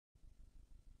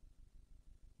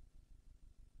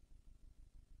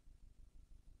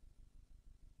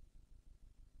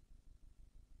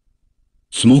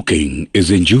Smoking is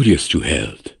injurious to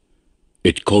health.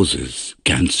 It causes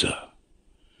cancer.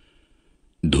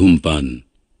 ধূমপান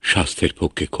স্বাস্থ্যের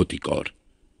পক্ষে ক্ষতিকর,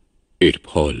 এর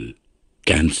ফল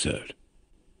ক্যান্সার।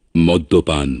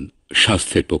 মদ্যপান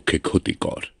স্বাস্থ্যের পক্ষে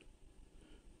ক্ষতিকর।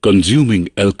 Consuming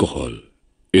alcohol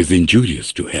is injurious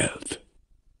to health.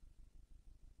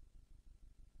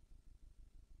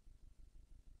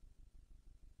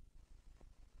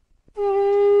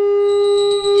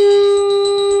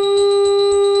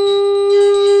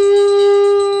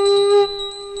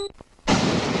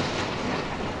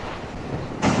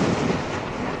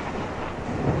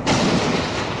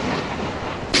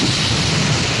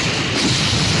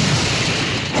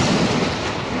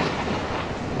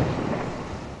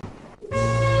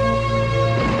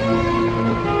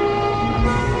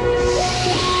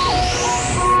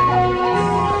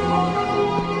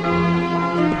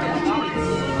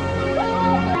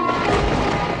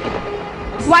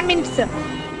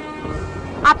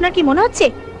 আপনার কি মনে হচ্ছে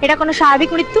এটা কোনো স্বাভাবিক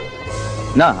মৃত্যু?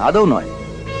 না, আদৌ নয়।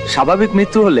 স্বাভাবিক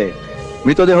মৃত্যু হলে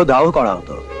মৃতদেহ দাহ করা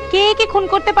হতো। কে কে খুন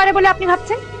করতে পারে বলে আপনি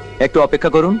ভাবছেন? একটু অপেক্ষা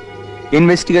করুন,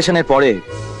 ইনভেস্টিগেশনের পরে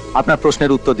আপনার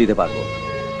প্রশ্নের উত্তর দিতে পারবো।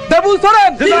 দেবু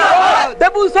সরেন!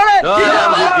 দেবু সরেন!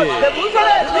 দেবু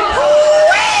সরেন!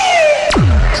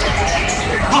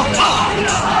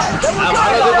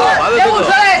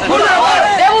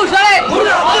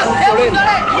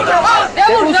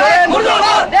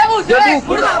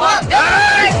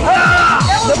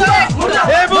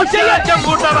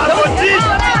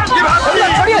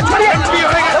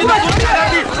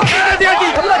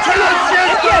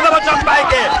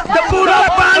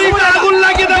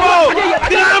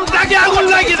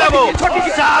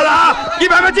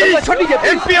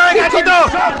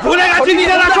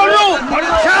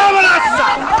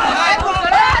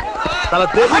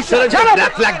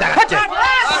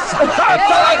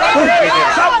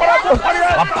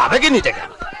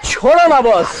 ছোড়ো না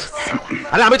বস।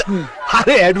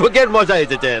 আরে অ্যাডভোকেট মশাই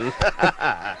এসেছেন,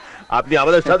 আপনি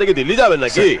আমাদের সাথে কি দিল্লি যাবেন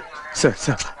নাকি? স্যার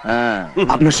স্যার,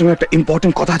 আপনার সঙ্গে একটা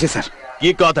ইম্পর্টেন্ট কথা আছে স্যার। কি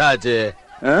কথা আছে?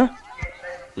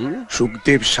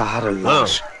 সুখদেব সাহার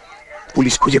লাশ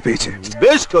পুলিশ খুঁজে পেয়েছে।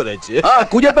 বেশ করেছে।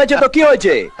 খুঁজে পেয়েছে তো কি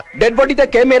হয়েছে? ডেড বডিতে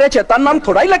কে মেরেছে তার নাম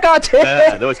থোড়াই লেখা আছে।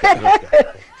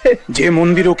 যে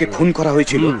মন্দিরে ওকে খুন করা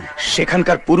হয়েছিল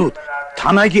সেখানকার পুরুত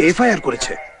থানায় গিয়ে এফআইআর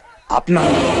করেছে আপনার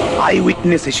আই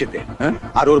উইটনেস হিসেবে।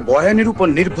 আর ওর বয়ানের উপর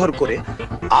নির্ভর করে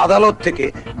আদালত থেকে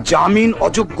জামিন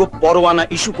অযোগ্য পরোয়ানা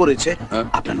ইস্যু করেছে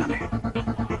আপনার নামে।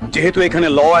 যেহেতু এখানে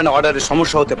ল অ্যান্ড অর্ডারের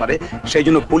সমস্যা হতে পারে, সেই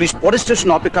জন্য পুলিশ পরে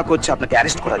স্টেশনে অপেক্ষা করছে আপনাকে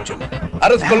অ্যারেস্ট করার জন্য।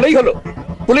 অ্যারেস্ট করলেই হলো,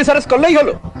 পুলিশ অ্যারেস্ট করলেই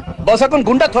হলো। বস এখন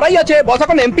গুন্ডা থরাই আছে, বস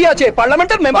এখন এমপি আছে,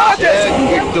 পার্লামেন্টের মেম্বার আছে।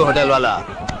 হোটেলওয়ালা,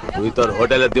 তুই তোর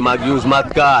হোটেলের দিমাগ ইউজ মাত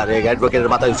কর, এক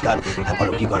অ্যাডভোকেটের মাথা ইউজ কর।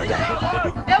 বলো কি করা যায়?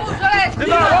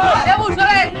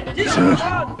 স্যার,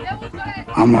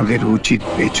 আমাদের উচিত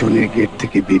পেছনের গেট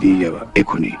থেকে বেরিয়ে যাওয়া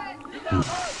এখনই।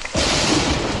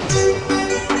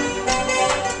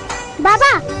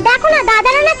 বাবা দেখো না,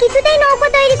 দাদারা না কিছুতেই নৌকো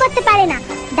তৈরি করতে পারে না।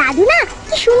 দাদু না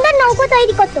কি সুন্দর নৌকো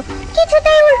তৈরি করতো,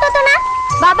 কিছুতেই উল্টোতো না।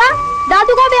 বাবা,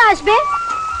 দাদু কবে আসবে?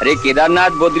 আরে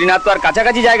কেদারনাথ বদ্রীনাথ তো আর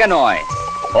কাছাকাছি জায়গা নয়,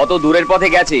 অত দূরের পথে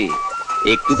গেছে,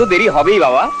 একটু তো দেরি হবেই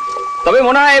বাবা। তবে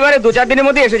মনে হয় এবারে 2-4 দিনের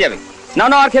মধ্যে এসে যাবে। না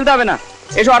না, আর খেলতে হবে না,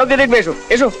 এসো আরো দেখবে, এসো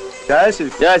এসো। জয়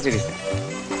শ্রী কৃষ্ণ।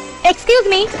 Excuse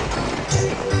me.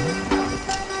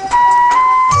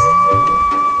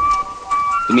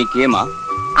 তুমি কে মা?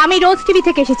 আমি রোজ টিভি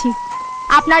থেকে এসেছি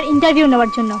আপনার ইন্টারভিউ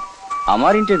নেওয়ার জন্য।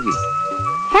 আমার ইন্টারভিউ?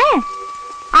 হ্যাঁ,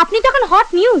 আপনি তখন হট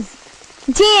নিউজ।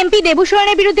 যে এমপি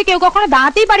দেবুসরণের বিরুদ্ধে কেউ কখনো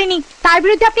দাঁড়াতেই পারেনি, তার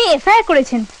বিরুদ্ধে আপনি এফআইআর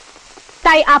করেছেন।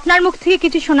 তাই আপনার মুখ থেকে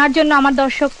কিছু শোনার জন্য আমার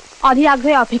দর্শক অধীর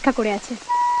আগ্রহে অপেক্ষা করে আছে।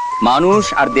 মানুষ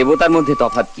আর দেবতার মধ্যে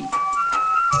তফাৎ কি?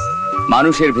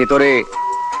 মানুষের ভেতরে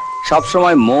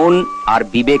সবসময় মন আর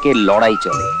বিবেকের লড়াই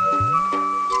চলে।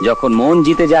 যখন মন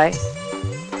জিতে যায়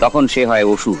তখন সে হয়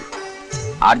অসুর,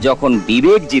 আর যখন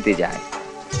বিবেক জিতে যায়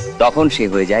তখন সে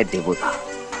হয়ে যায় দেবতা।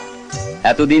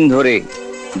 এতদিন ধরে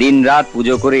দিন রাত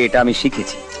পুজো করে এটা আমি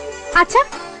শিখেছি। আচ্ছা,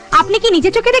 আপনি কি নিজে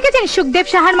চোখে দেখেছেন সুখদেব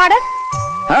সাহার মার্ডার?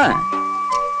 হ্যাঁ,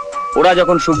 ওরা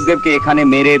যখন সুখদেবকে এখানে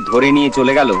মেরে ধরে নিয়ে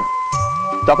চলে গেল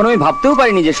তখন আমি ভাবতেও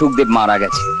পারিনি যে সুখদেব মারা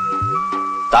গেছে।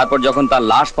 তারপর যখন তার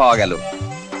লাশ পাওয়া গেল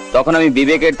তখন আমি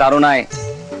বিবেকের তাড়নায়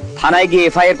থানায় গিয়ে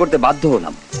এফআইআর করতে বাধ্য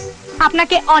হলাম।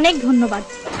 আপনাকে অনেক ধন্যবাদ।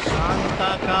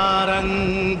 শান্তাকারং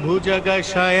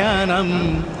ভুজগশয়নম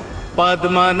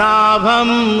পদ্মনাভম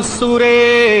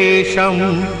সুরেশম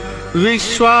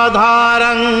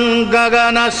विश्वाधारं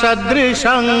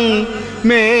गगनसदृशं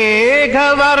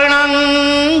मेघवर्णं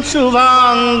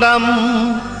शुभांगं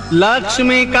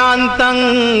लक्ष्मीकान्तं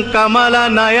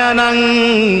कमलनयनं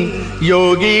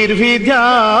योगीर्भिध्यानगम्यं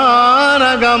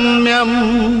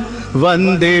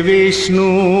वन्दे विष्णु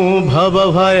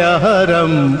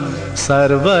भवभयहरं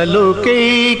सर्वलोकैकनाथम्।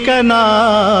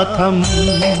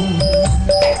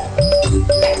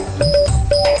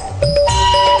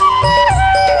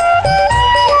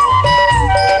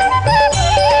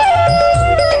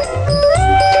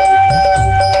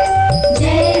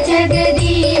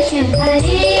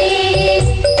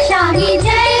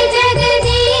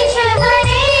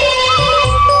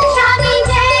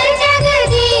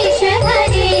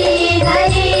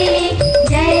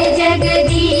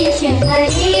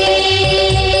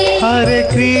 हरे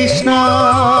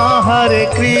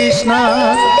कृष्णा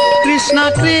कृष्णा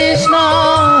कृष्णा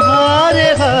हरे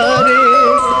हरे,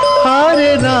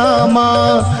 हरे रामा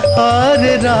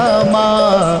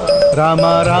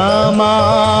रामा रामा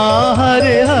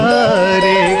हरे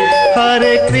हरे।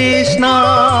 हरे कृष्णा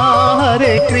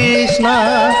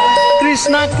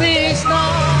कृष्णा कृष्णा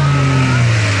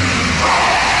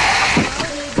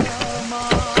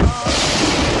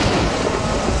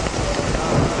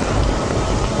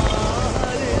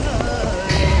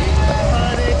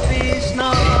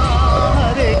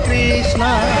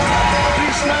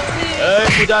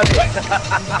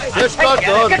শেষ কর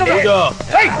তোর পুজো,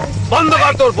 বন্ধ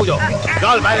কর তোর পুজো,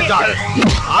 চল বাইরে চল,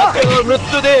 আজকে তোর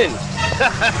মৃত্যু দিন।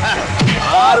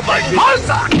 আর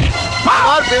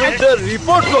আমার বিরুদ্ধে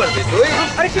রিপোর্ট করবি তুই?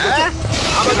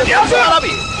 আমাকে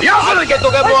চালাবি, আজকে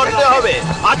তোকে মরতে হবে,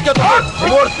 আজকে তোকে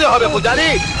মরতে হবে পূজারি,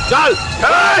 চল।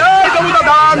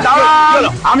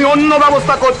 আমি অন্য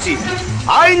ব্যবস্থা করছি,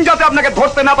 আইন যাতে আপনাকে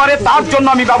ধরতে না পারে তার জন্য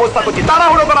আমি ব্যবস্থা করছি,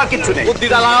 তাড়াহুড়ো করার কিছু নেই। বুদ্ধি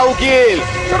দাঁড়াও উকিল,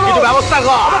 কিছু ব্যবস্থা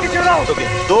কর।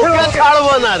 তোকে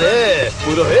ছাড়বো না রে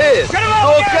পুরোহিত,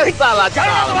 তোকে সালা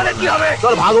ছাড়বো।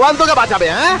 তোর ভগবান তোকে বাঁচাবে।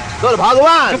 হ্যাঁ, তোর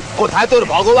ভগবান কোথায়? তোর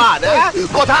ভগবান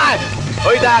কোথায়?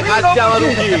 ওই দেখ আসছে আমার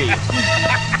উকিল।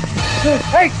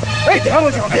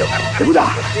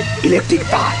 ইলেকট্রিক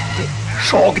তার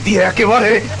শক দিয়ে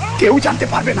একেবারে কেউ জানতে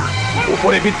পারবে না,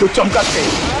 উপরে বিদ্যুৎ চমকাচ্ছে,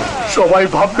 সবাই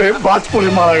ভাববে বাজ পড়ে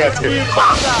মারা গেছে।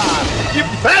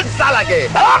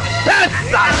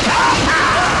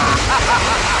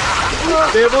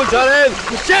 দেবু ঝরেন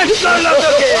শেষ করলো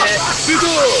তোকে।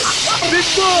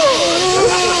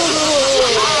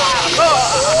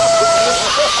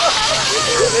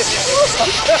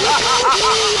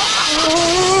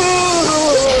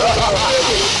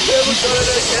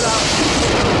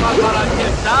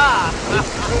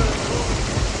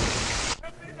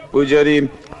 পূজারি,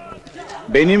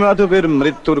 বেনি মাধবের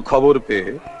মৃত্যুর খবর পেয়ে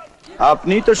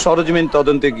আপনি তো সরজমিন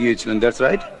তদন্তে গিয়েছিলেন, দ্যাটস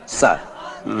রাইট স্যার।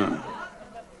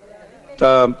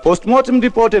 তা পোস্টমর্টম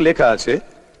রিপোর্টে লেখা আছে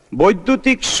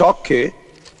বৈদ্যুতিক শকে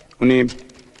উনি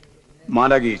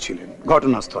মারা গিয়েছিলেন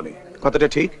ঘটনাস্থলে, কথাটা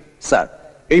ঠিক? স্যার,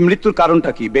 এই মৃত্যুর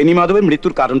কারণটা কি? বেনি মাধবের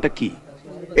মৃত্যুর কারণটা কি?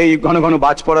 এই ঘন ঘন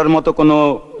বাজ পড়ার মতো কোনো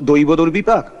দৈব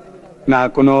দুর্বিপাক, না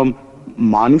কোনো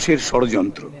মানুষের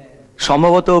ষড়যন্ত্র?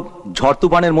 সম্ভবত ঝড়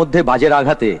তুফানের মধ্যে বাজের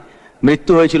আঘাতে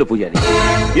মৃত্যু হয়েছিল পূজারি।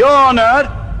 ইওর অনার,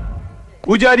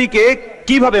 পূজারীকে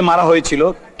কিভাবে মারা হয়েছিল,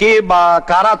 কে বা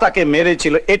কারা তাকে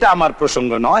মেরেছিল, এটা আমার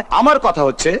প্রসঙ্গ নয়। আমার কথা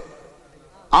হচ্ছে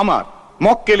আমার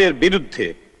মক্কেলের বিরুদ্ধে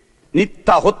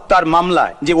মিথ্যা হত্যার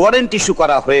মামলায় যে ওয়ারেন্ট ইস্যু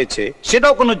করা হয়েছে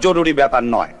সেটাও কোনো জরুরি ব্যাপার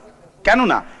নয়,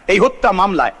 কেননা এই হত্যা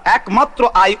মামলায় একমাত্র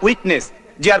আই উইটনেস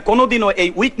যে আর কোনোদিনও এই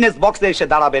উইটনেস বক্সে এসে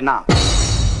দাঁড়াবে না।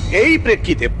 এই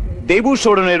প্রেক্ষিতে দেবু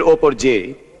সোরেনের ওপর যে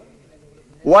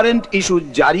ওয়ারেন্ট ইস্যু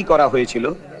জারি করা হয়েছিল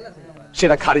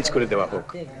সেটা খারিজ করে দেওয়া হোক।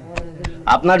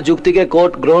 আপনার যুক্তিকে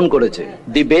কোর্ট গ্রহণ করেছে।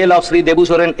 The value of Shri Debu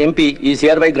Soren MP is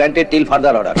here by granted till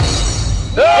further order.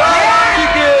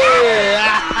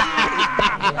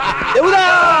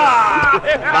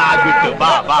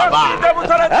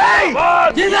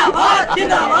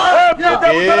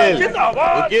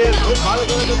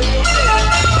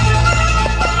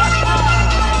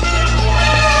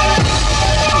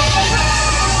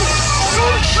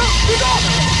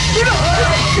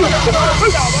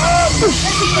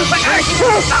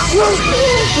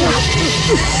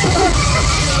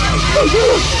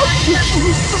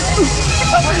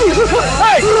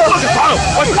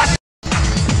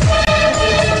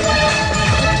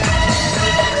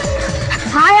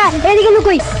 হায় এদিকে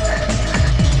লুকোই।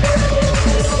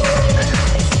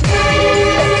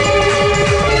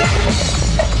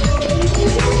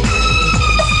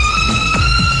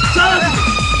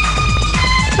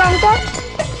 শঙ্কর,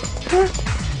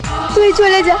 তুই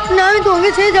চলে যা। না, আমি তোকে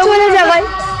ছেড়ে যাবো। চলে যা ভাই,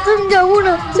 যাবো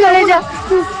না। চলে যা,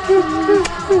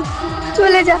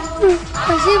 চলে যা।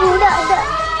 শিবু দাদা,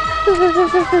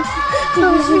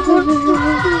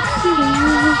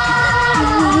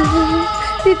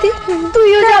 শিবু দিদি,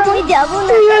 তুইও যাবো? আমি যাবো না।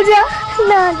 তুইও যা।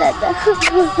 না দাদা,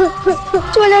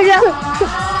 চলে যা।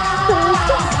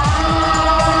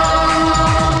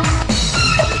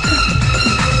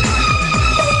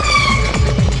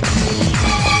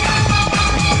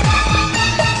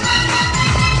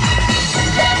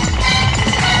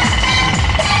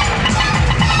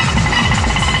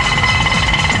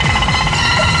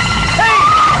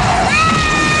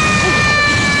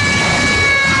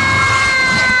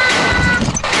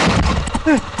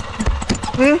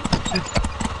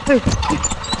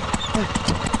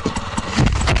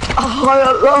 হায়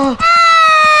আল্লাহ,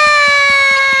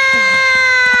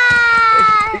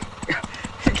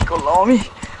 কি করলাম আমি?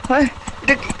 হ্যাঁ,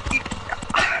 এটা কি?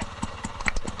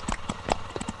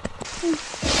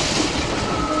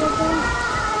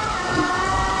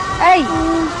 এই,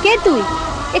 কে তুই?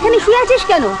 এখানে শুয়ে আছিস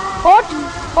কেন? ওঠ,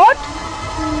 ওঠ।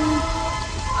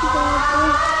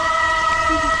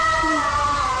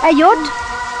 এই ওঠ।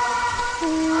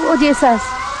 ও জেসাস,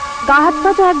 গা হাত পা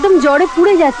তো একদম জ্বরে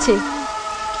পুড়ে যাচ্ছে।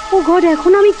 ও ঘর,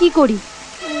 এখন আমি কি করি?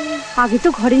 আগে তো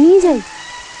ঘরে নিয়ে যাই।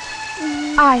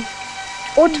 আয়,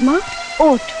 ওঠ মা,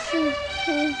 ওঠ।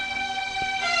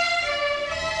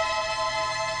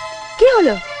 কি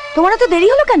হলো? তোমার তো দেরি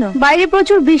হলো কেন? বাইরে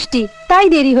প্রচুর বৃষ্টি, তাই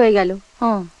দেরি হয়ে গেল।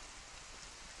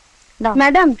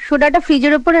 ম্যাডাম, সোডাটা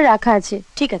ফ্রিজের উপরে রাখা আছে।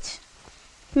 ঠিক আছে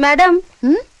ম্যাডাম।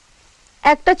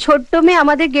 একটা ছোট্ট মেয়ে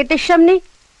আমাদের গেটের সামনে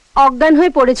অজ্ঞান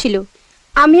হয়ে পড়েছিল,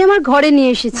 আমি আমার ঘরে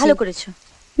নিয়ে এসেছি। ভালো করেছো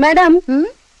ম্যাডাম।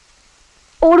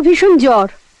 ওর ভীষণ জ্বর।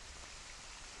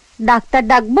 ডাক্তার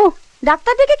ডাকবো?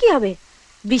 ডাক্তার ডেকে কি হবে?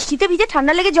 বৃষ্টিতে ভিজে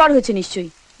ঠান্ডা লেগে জ্বর হয়েছে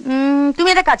নিশ্চয়ই। তুমি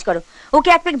একটা কাজ করো, ওকে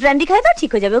এক প্যাক ব্র্যান্ডি খাই দাও, ঠিক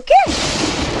হয়ে যাবে। ওকে?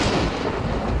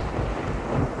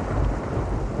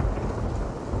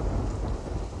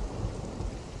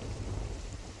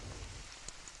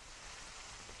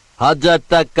 হাজার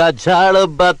টাকা ঝাড়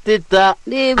বাতিটা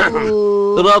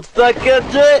রথটা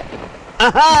কেছে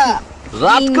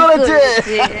রাত করেছে।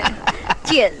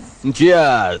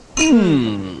 চিয়ার্স।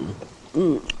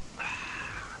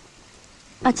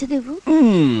 আচ্ছা দেবু,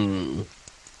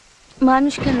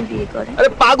 মানুষ কেন বিয়ে করে? আরে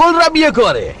পাগলরা বিয়ে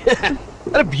করে।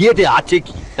 আরে বিয়েতে আছে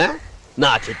কি? হ্যাঁ, না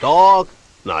আছে টক,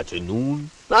 না আছে নুন,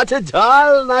 না আছে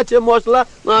ঝাল, না আছে মশলা,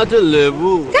 না আছে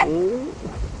লেবু।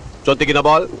 সত্যি কিনা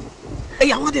বল? এই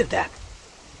আমাদের দেখ,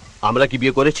 আমরা কি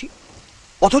বিয়ে করেছি?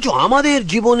 অথচ আমাদের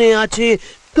জীবনে আছে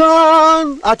গান,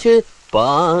 আছে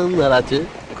পান, আর আছে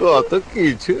কত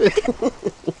কিছু।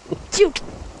 চুপ।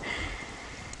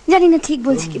 জানি না ঠিক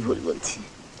বলছি কি ভুল বলছি,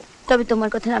 তবে তোমার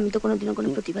কথা আমি তো কোনোদিনও কোনো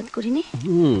প্রতিবাদ করিনি,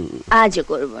 আজও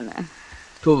করব না।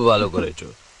 খুব ভালো করেছো।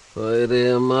 ওরে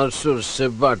আমার সর্ষে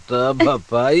বাটা,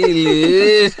 বাবা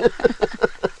ইলিশ।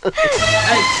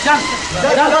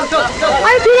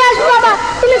 আমি ফিরে আসবো বাবা,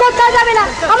 তুমি কোথাও যাবে না।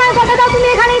 আমার কথা দাও, তুমি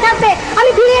এখানেই থাকবে।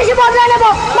 আমি ফিরে এসে বদলা নেবো।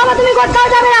 বাবা তুমি কোথাও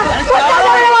যাবে না, কোথাও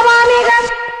যাবে না বাবা। আমি এখানে।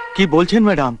 কি বলছেন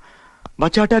ম্যাডাম?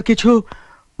 বাচ্চাটার কিছু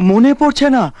মনে পড়ছে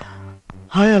না?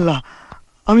 হায় আল্লাহ,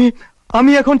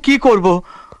 আমি এখন কি করব?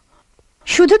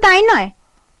 শুধু তাই নয়,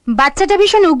 বাচ্চাটা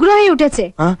ভীষণ উগ্র হয়ে উঠেছে,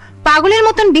 পাগলের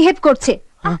মতন বিহেভ করছে।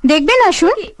 দেখবেন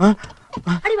আসুন।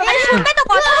 আরে বাবা, শুনবে তো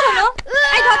কথা হলো।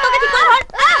 এই ধর তোকে, ঠিক কর।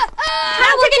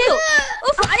 খারাপ হয়ে গেল।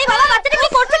 উফ, আরে বাবা, বাচ্চাটা কি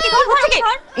করছে? কি করছে কি?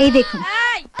 এই দেখুন।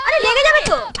 আরে লেগে যাবে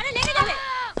তো। আরে লেগে যাবে।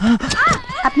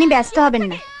 আপনি ব্যস্ত হবেন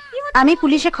না, আমি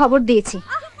পুলিশে খবর দিয়েছি।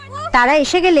 তারা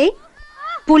এসে গেলেই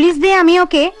পুলিশ দিয়ে আমি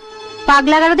ওকে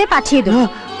পাগলাগারদে পাঠিয়ে দেব।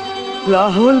 লা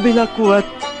হাওল বিলা কুওয়াত।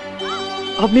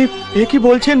 আপনি এ কি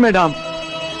বলছেন ম্যাডাম?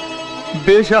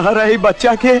 বেসাহারা এই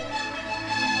বাচ্চাকে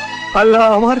আল্লাহ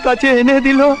আমার কাছে এনে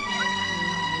দিল,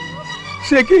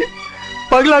 সে কি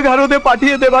পাগলাগারদে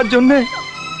পাঠিয়ে দেবার জন্যে?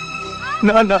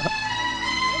 না না,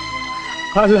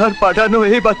 আল্লাহর পাঠানো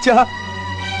এই বাচ্চা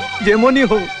যেমনই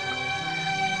হোক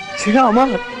সে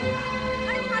আমার,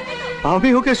 আমি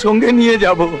ওকে সঙ্গে নিয়ে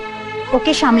যাব।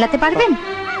 ওকে সামলাতে পারবেন?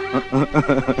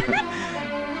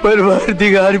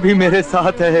 परवरदिगार भी मेरे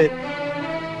साथ है।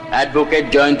 অ্যাডভোকেট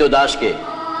জয়ন্ত দাসকে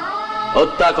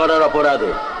হত্যা করার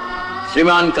অপরাধে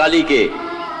শ্রীমান কালীকে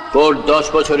কোর্ট 10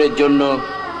 বছরের জন্য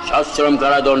সশ্রম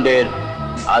কারাদণ্ডের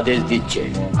আদেশ দিচ্ছে।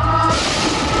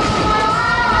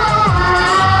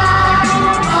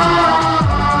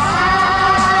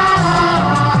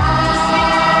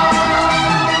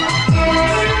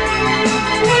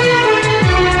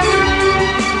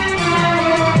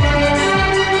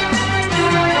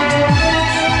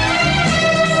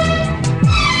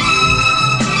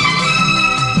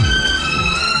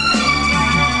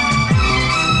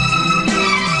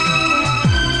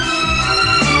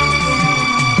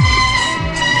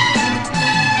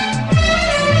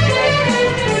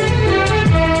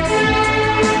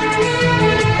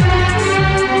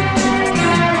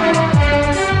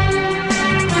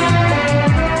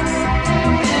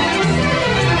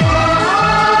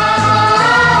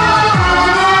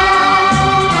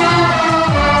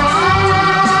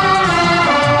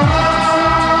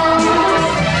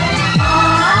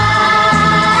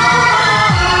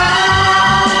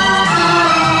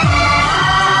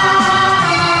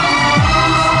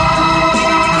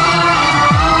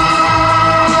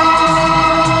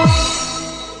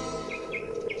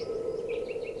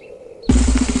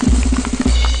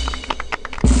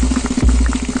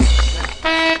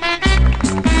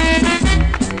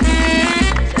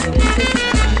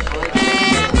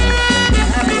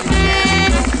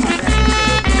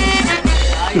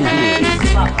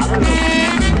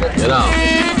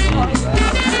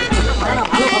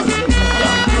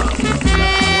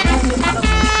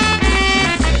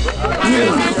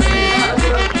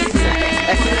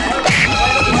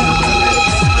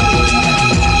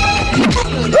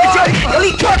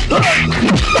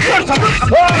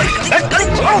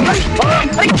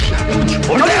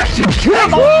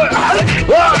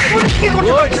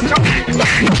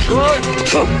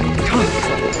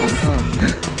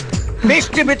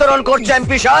 মিষ্টি বিতরণ করছে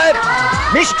এমপি সাহেব,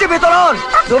 মিষ্টি বিতরণ।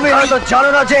 তুমি হয়তো জানো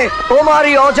না যে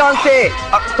তোমারই অজান্তে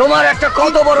তোমার একটা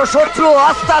কত বড় শত্রু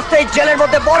আস্তে আস্তে জেলের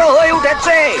মধ্যে বড় হয়ে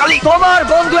উঠেছে। তোমার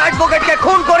বন্ধু অ্যাডভোকেটকে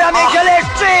খুন করে আমি জেলে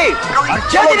এসেছি, আর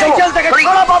যেদিন এই জেল থেকে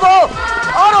ছাড়া পাবো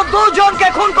আরো 2 জনকে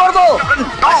খুন করব।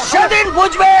 আর সেদিন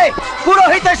বুঝবে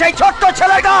পুরোহিতের সেই ছোট্ট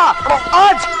ছেলেটা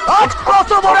আজ আজ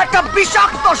কত বড় একটা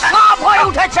বিষাক্ত সাপ হয়ে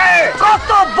উঠেছে, কত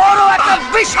বড় একটা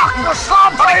বিষাক্ত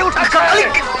সাপ হয়ে উঠেছে।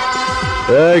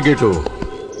 এই গিটু,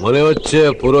 মনে হচ্ছে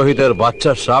পুরোহিতের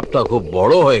বাচ্চার সাপটা খুব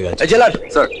বড় হয়ে গেছে। জেলার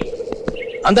স্যার,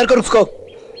 अंदर कर उसको,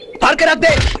 फाड़ के रख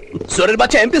दे। सोरेर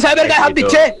बच्चा एमपी साहब गाয়ে হাত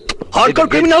দিচ্ছে। হার্ডকোর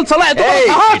ক্রিমিনাল সালা এত বড়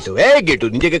সাহস। এই গিটু,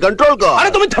 নিজেকে কন্ট্রোল কর। আরে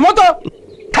তুমি থামো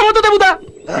তো দেবুদা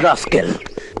রাস্কেল।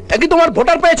 একই তোমার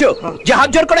ভোটার পেয়েছো যে হাত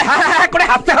জোর করে হ্যাঁ হ্যাঁ করে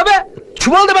হাসতে হবে,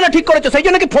 ছুবল দেবে না ঠিক করেছো, সেই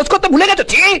জন্য কি ফোর্স করতে ভুলে গেছো?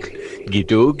 ঠিক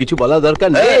গিটু, কিছু বলা দরকার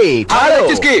নেই। আরে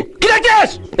কি রাখছিস?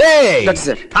 এই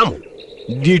থামো।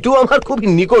 গিটু আমার খুব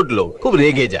নিকট লোক, খুব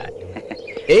রেগে যায়।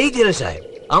 এই জেলে সাহেব,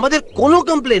 আমাদের কোনো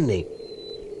কমপ্লেন নেই,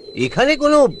 এখানে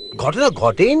কোনো ঘটনা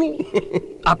ঘটেনি।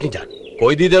 আপনি যান,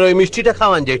 কইদিদের ওই মিষ্টিটা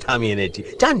খাওয়ান যেটা আমি এনেছি।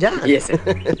 যান যান।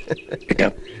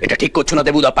 এটা ঠিক করছো না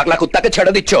দেবুদা, পাগলা কুত্তাকে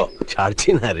ছেড়ে দিচ্ছ। ছাড়ছি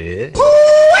না রে,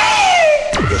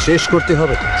 শেষ করতে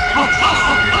হবে তো।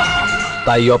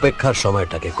 তাই অপেক্ষার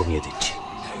সময়টাকে কমিয়ে দিচ্ছি।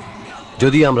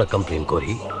 যদি আমরা কমপ্লেন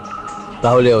করি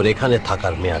তাহলে ওর এখানে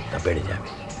থাকার মেয়াদটা বেড়ে যাবে।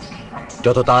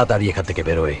 যত তাড়াতাড়ি এখান থেকে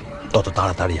বেরোয় তত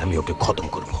তাড়াতাড়ি আমি ওকে খতম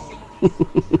করব।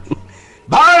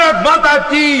 भारत माता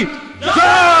की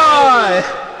जय।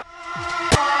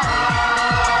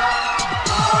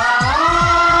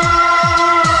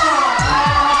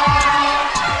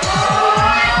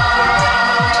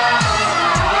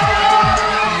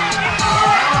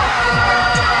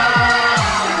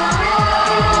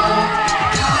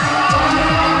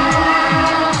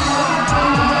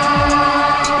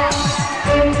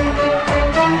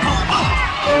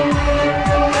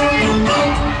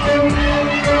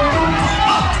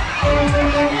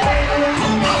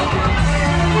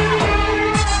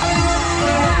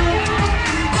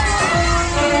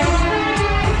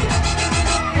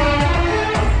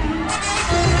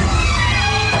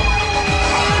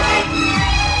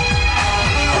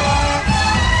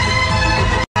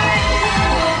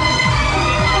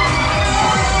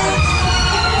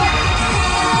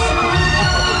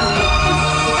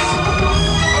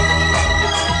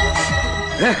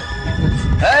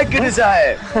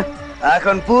 সাহেব,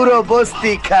 এখন পুরো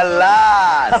বস্তি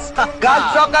খালাস। কাল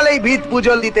সকালেই ভিত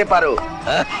পুজো দিতে পারো।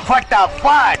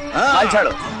 ফটাফট মাল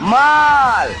ছাড়ো,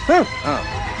 মাল।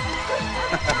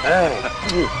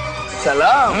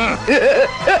 সালাম।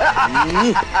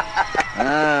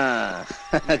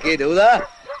 কে দেউদা,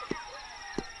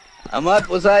 আমার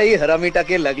পোষাই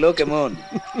হারামিটাকে লাগলো কেমন?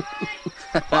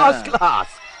 First class.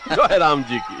 জয়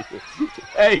রামজি কি।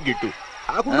 এই গিটু,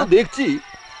 এখন তো দেখছি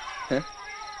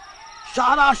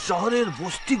সারা শহরের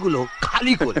বস্তিগুলো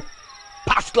খালি করে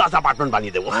ফার্স্ট ক্লাস অ্যাপার্টমেন্ট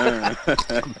বানিয়ে দেবো।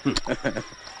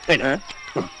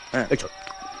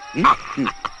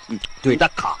 তুই এটা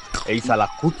খা, এই শালা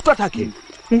কুত্তাটাকে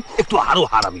একটু আরো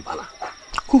হারামি বানা।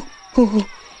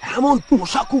 এমন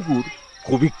পোষা কুকুর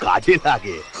খুবই কাজে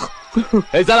লাগে।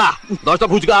 এই শালা 10টা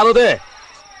ফুচকা আরো দে,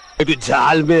 একটু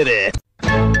ঝাল মেরে।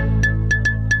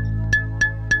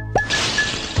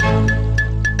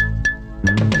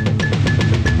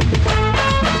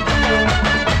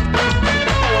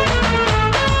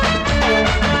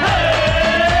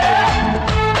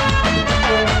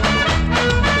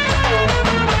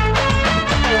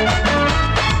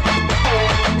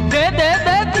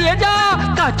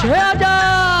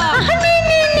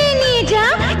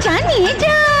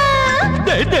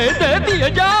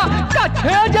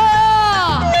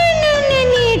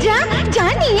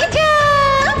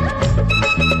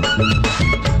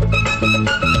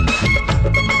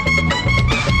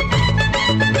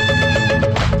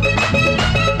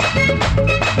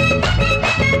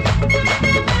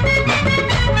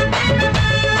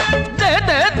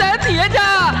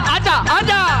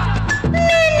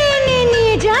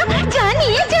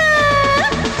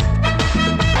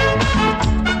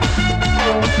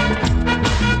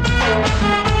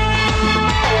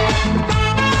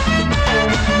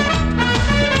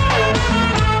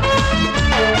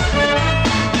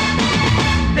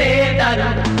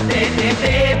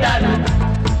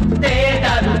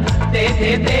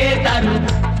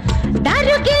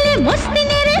 दारू गिले मस्ती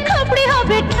नेरे खपड़ी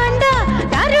होबे ठंडा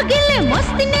दारू गिले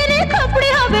मस्ती नेरे खपड़ी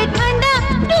होबे ठंडा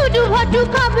टूडू भाटू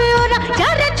खाबे ओरा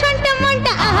चारे छंटा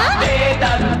मंटा आहा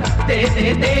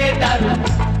दे दारू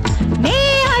ने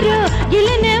आरो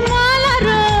गिले ने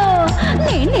मालारो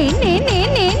ने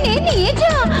निये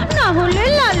जा ना होले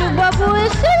लालू बाबू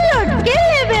ऐसे लटके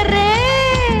लेबे रे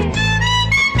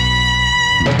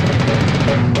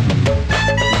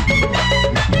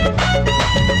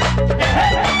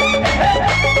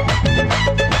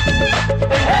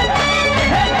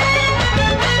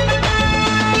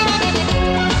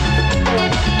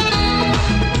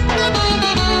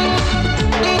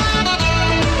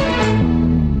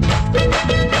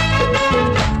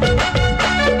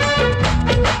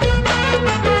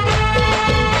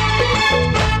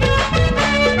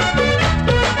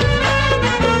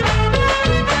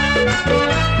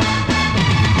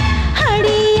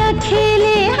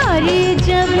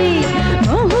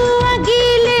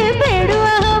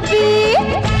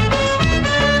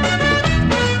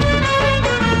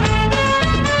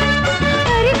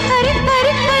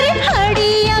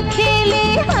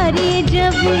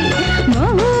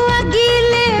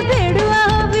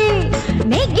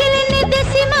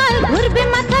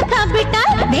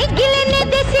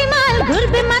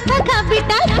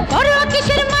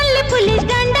पुलिस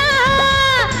डंडा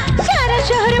सारा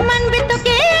शहर मन बे तो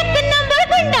के एक नंबर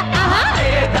गुंडा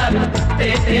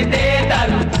दे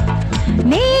दारू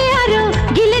ने आरो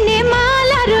गिलने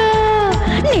मालारो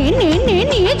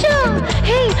ने जो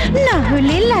हे ना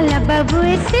होले लाला बाबू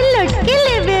ऐसे लटके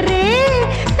लेबे रे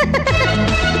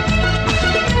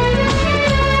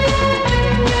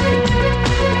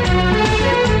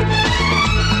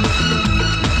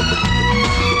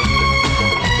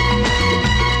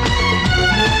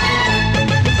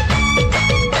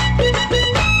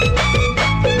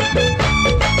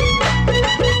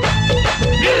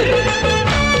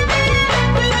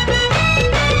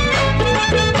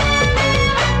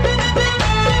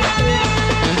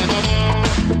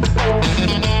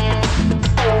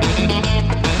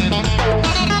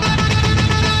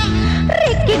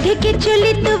ढेके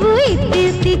चली तबु इति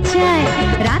इति चाय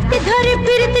रात धरे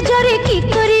फिरत झरे की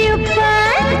करी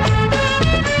उपाय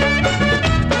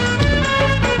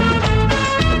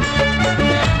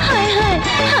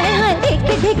हाय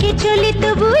ढेके चली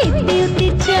तबु इति इति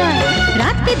चाय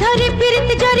रात धरे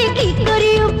फिरत झरे की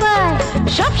करी उपाय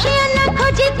सब से ना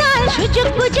खोजे तार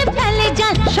सुजुग बुझे फैले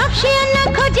जान सब से ना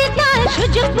खोजे तार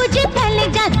सुजुग बुझे फैले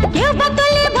जान केउ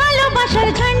बतले ভালোবাসার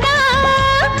ঝান্ডা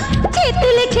যে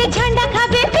তুলেছে ঝান্ডা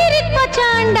খাবে ফিরিত পচা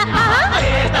আন্ডা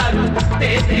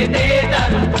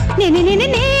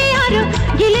নে আরো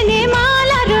গিলে নে মাল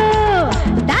আরো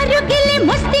দারু গিলে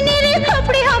মস্তি নেরে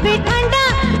খপড়ি হবে ঠান্ডা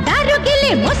দারু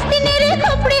গিলে মস্তি নেরে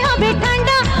খপড়ি হবে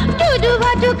ঠান্ডা টুডু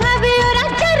ভাটু খাবে ওরা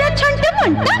চারা ছন্ট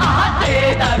মন্টা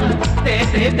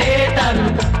দে দারু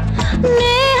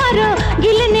নে আরো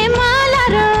গিলে নে মাল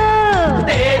আরো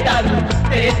দে দারু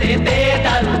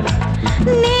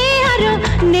ने आरो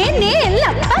ने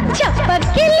लपा छपा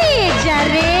के लिए जा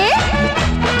रे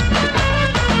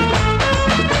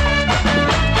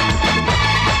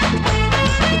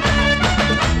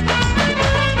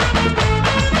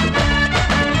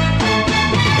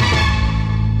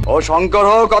ও শঙ্কর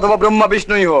হোক অথবা ব্রহ্মা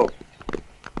বিষ্ণুই হোক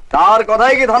তার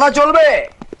কথাই কি থানা চলবে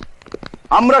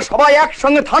আমরা সবাই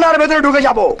একসঙ্গে থানার ভেতরে ঢুকে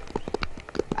যাব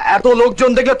এত লোকজন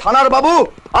দেখলে থানার বাবু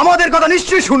আমাদের কথা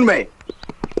নিশ্চয়ই শুনবে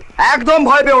একদম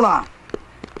ভয় পেও না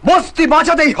বস্তি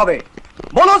বাঁচাতেই হবে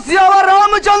বলো সিয়াওয়ার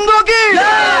রামচন্দ্র কি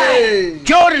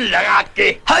जोर लगा के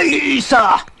হাইসা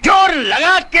जोर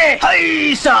लगा के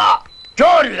হাইসা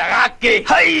जोर लगा के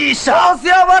হাইসা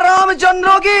সিয়াওয়ার রামচন্দ্র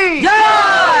কি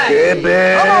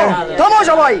থামো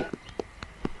সবাই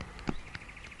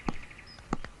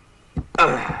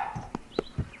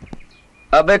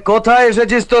আবে কোথায়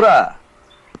এসেছিস তোরা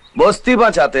বস্তি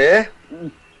বাঁচাতে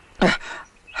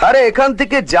আরে এখান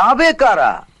থেকে যাবে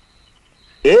কারা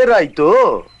এরাই তো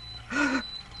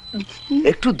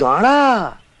একটু দাঁড়া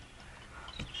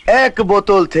এক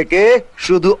বোতল থেকে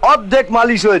শুধু অর্ধেক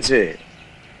মালিশ হয়েছে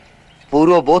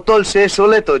পুরো বোতল শেষ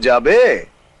হলে তো যাবে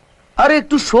আরে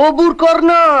একটু সবুর কর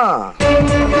না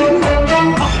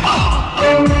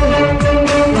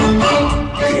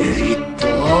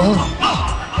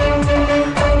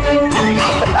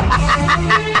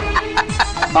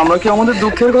আমরা কি আমাদের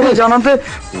দুঃখের কথা জানাতে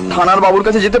থানার বাবুর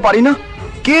কাছে যেতে পারি না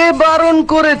কে বারণ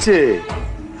করেছে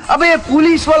আবে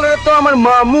পুলিশ ওয়ালারা তো আমার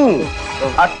মামু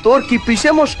আর তোর কি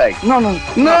পিসে মশাই না না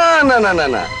না না না না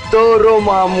না তোরও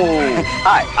মামু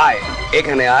আয় আয়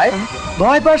এখানে আয়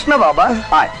ভয় পাস না বাবা,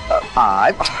 আয়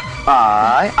আয়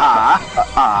আয় আয়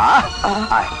আয়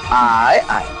আয় আয়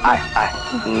আয় আয়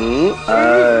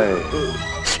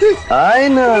আয়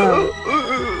না।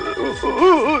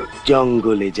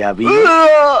 জঙ্গলে যাবি?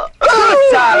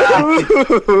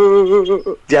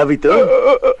 যাবি তো?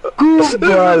 খুব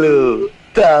ভালো,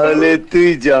 তাহলে তুই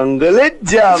জঙ্গলে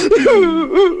যাবি,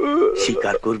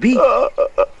 শিকার করবি।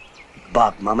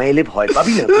 বাপ মামা এলে ভয়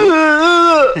পাবি না?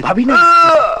 ভাবি না?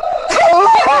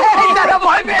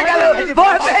 ভয় পেয়ে গেল,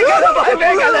 ভয় পেয়ে গেল, ভয়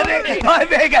পেয়ে গেল রে, ভয়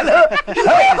পেয়ে গেল।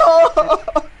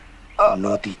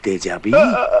 নদীতে যাবি,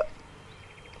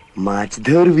 মাছ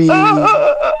ধরবি,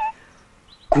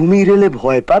 কুমির এলে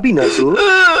ভয় পাবি না তো?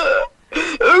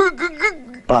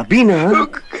 পাবি না?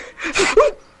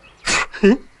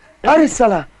 আরে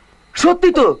সালা, সত্যি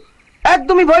তো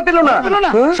একদমই ভয় পেল না।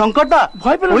 শঙ্করদা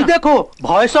ভয় পেল, ওই দেখো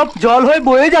ভয় সব জল হয়ে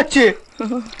বয়ে যাচ্ছে।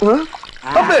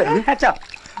 আচ্ছা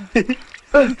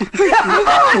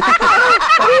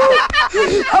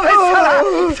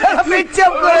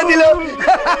পেচ্ছাপ করে দিল,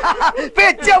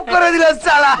 পেচ্ছাপ করে দিল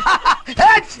সালা।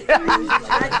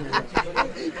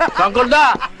 শঙ্করদা,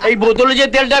 এই বোতলে যে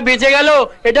তেলটা বেঁচে গেল,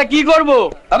 এটা কি করব?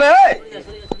 আবে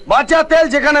বাচ্চা তেল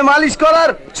যেখানে মালিশ করার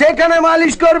সেখানে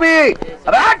মালিশ করবি।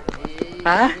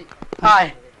 হ্যাঁ, আয়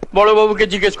বড় বাবুকে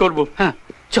জিজ্ঞেস করবো। হ্যাঁ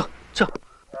চ চ।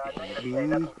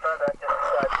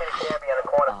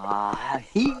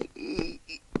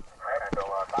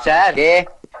 স্যার,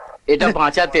 এটা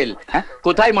বাঁচা তেল,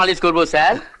 কোথায় মালিশ করব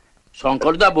স্যার?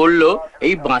 শঙ্করদা বলল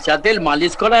এই বাঁচা তেল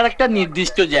মালিশ করার একটা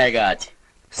নির্দিষ্ট জায়গা আছে।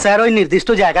 স্যার ওই নির্দিষ্ট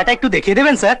জায়গাটা একটু দেখিয়ে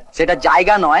দেবেন স্যার? সেটা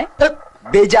জায়গা নয়,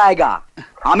 বেজায়গা।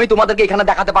 আমি তোমাদেরকে এখানে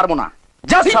দেখাতে পারবো না।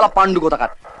 যা শালা পান্ডু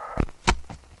কোথাকার।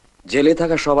 জেলে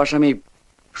থাকা সব আসামি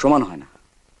সমান হয় না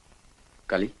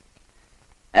কালী।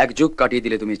 এক যুগ কাটিয়ে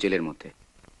দিলে তুমি জেলের মধ্যে,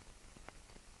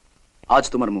 আজ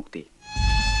তোমার মুক্তি।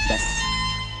 ব্যাস,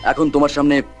 এখন তোমার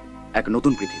সামনে এক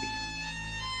নতুন পৃথিবী।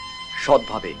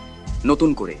 সৎভাবে নতুন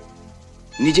করে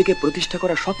নিজেকে প্রতিষ্ঠা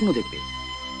করার স্বপ্ন দেখবে।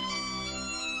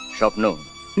 স্বপ্ন?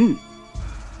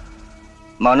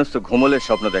 মানুষ তো ঘুমলের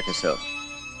স্বপ্ন দেখে স্যার।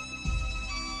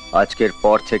 আজকের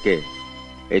পর থেকে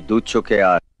এই দু চোখে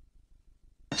আর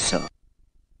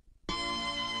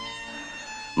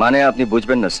মানে আপনি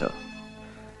বুঝবেন না স্যার।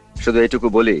 শুধু এটুকু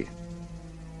বলি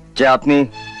যে আপনি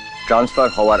ট্রান্সফার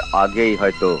হওয়ার আগেই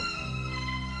হয়তো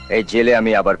এই জেলে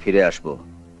আমি আবার ফিরে আসব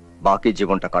বাকি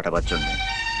জীবনটা কাটাবার জন্য।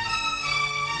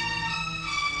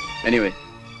 এনিওয়ে,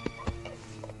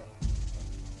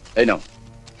 এই নাও।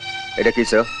 এটা কি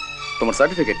স্যার? তোমার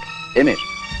সার্টিফিকেট, এম এর।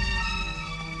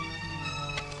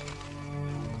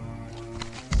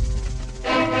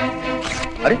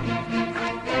 আরে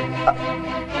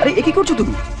আরে এ কি করছো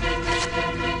তুমি?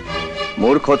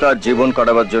 মূর্খতার জীবন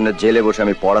কাটাবার জন্য জেলে বসে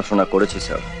আমি পড়াশোনা করেছি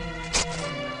স্যার,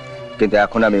 কিন্তু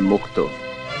এখন আমি মুক্ত,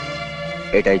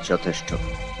 এটাই যথেষ্ট।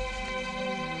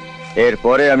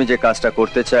 এরপরে আমি যে কাজটা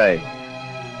করতে চাই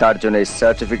তার জন্য এই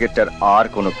সার্টিফিকেটটার আর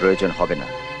কোনো প্রয়োজন হবে না।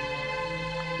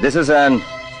 This is an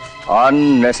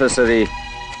unnecessary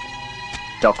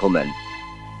document.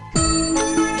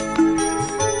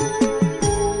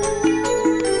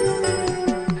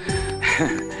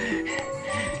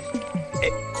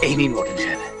 এই নিন বটেন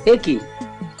স্যার। এ কি,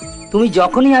 তুমি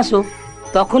যখনই আসো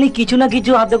তখনই কিছু না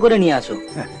কিছু হাতে করে নিয়ে আসো।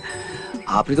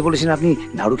 আপনি তো বলেছেন আপনি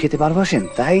নাড়ু খেতে ভালোবাসেন,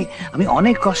 তাই আমি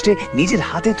অনেক কষ্টে নিজের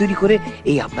হাতে তৈরি করে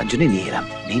এই আপনার জন্য নিয়ে এলাম।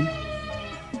 নিন।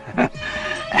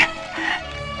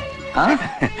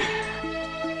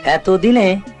 এতদিনে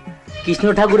কৃষ্ণ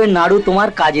ঠাকুরের নাড়ু তোমার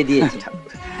কাজে দিয়েছে।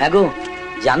 হ্যাঁ গো,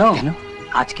 জানো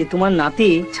আজকে তোমার নাতি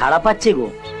ছাড়া পাচ্ছে গো।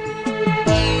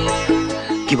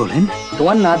 কি বলেন?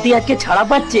 তোমার নাতি আজকে ছাড়া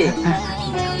পাচ্ছে।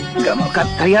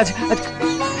 আজ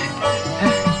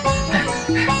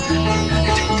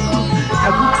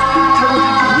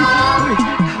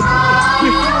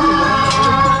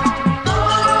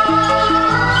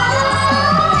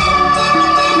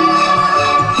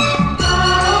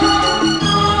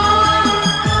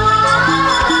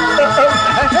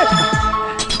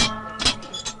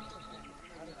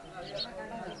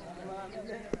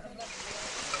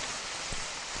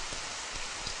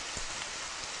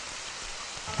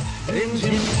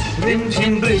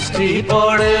রিমঝিম বৃষ্টি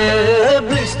পড়ে,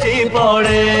 বৃষ্টি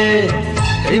পড়ে,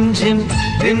 রিমঝিম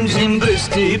রিমঝিম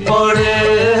বৃষ্টি পড়ে,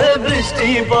 বৃষ্টি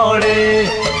পড়ে।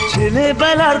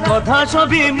 ছেলেবেলার কথা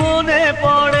সবই মনে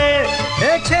পড়ে,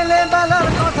 এ ছেলেবেলার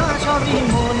কথা সবই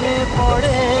মনে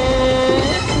পড়ে,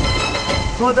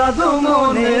 ও দাদু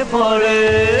মনে পড়ে।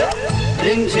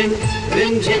 রিমঝিম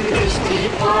রিমঝিম বৃষ্টি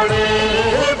পড়ে,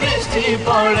 বৃষ্টি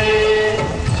পড়ে,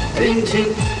 রিমঝিম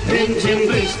রিমঝিম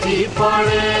বৃষ্টি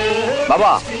পড়ে।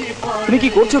 বাবা, তুমি কি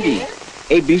করছো কি?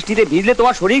 এই বৃষ্টিতে ভিজলে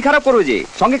তোমার শরীর খারাপ করবে, যে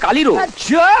সঙ্গে কালিরও।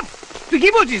 চুপ! তুই কি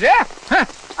বলছিস রে? হ্যাঁ,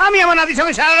 আমি আমার নাতির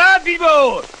সঙ্গে সারা রাত ভিজবো।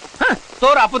 হ্যাঁ,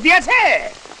 তোর আপত্তি আছে?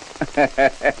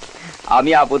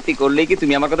 আমি আপত্তি করলেই কি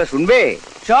তুমি আমার কথা শুনবে?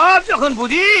 সব যখন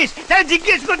বুঝিস তাহলে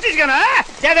জিজ্ঞেস করছিস কেন?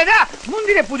 যা যা যা,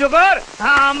 মন্দিরে পুজো কর,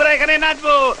 আমরা এখানে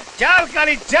নাচবো। চল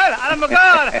কালী, চল আরম্ভ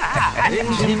কর।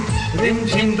 রিমঝিম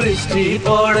রিমঝিম বৃষ্টি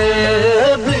পড়ে,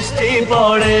 বৃষ্টি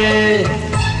পড়ে,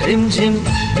 রিমঝিম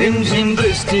রিমঝিম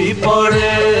বৃষ্টি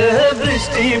পড়ে,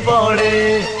 বৃষ্টি পড়ে।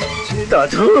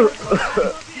 দাদু,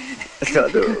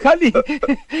 দাদু কালী,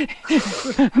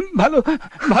 ভালো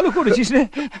ভালো করেছিস রে,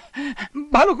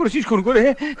 ভালো করেছিস খুন করে।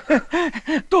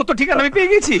 তো ঠিকানা আমি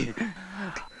পেয়ে গেছি,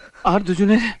 আর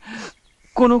দুজনের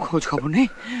কোনো খোঁজ খবর নেই।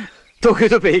 তোকে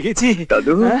তো পেয়ে গেছি।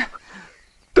 দাদু,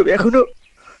 তুমি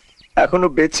এখনো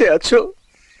বেঁচে আছো?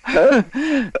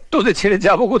 তোদের ছেড়ে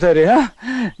যাবো কোথায় রে? হ্যাঁ,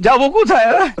 যাবো কোথায়?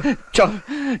 চল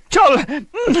চল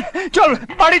চল,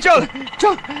 বাড়ি চল,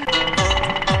 চল।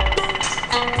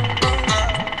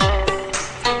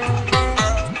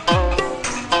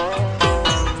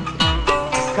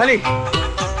 খালি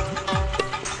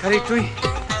খালি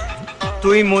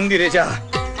তুই মন্দিরে যা,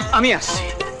 আমি আসছি।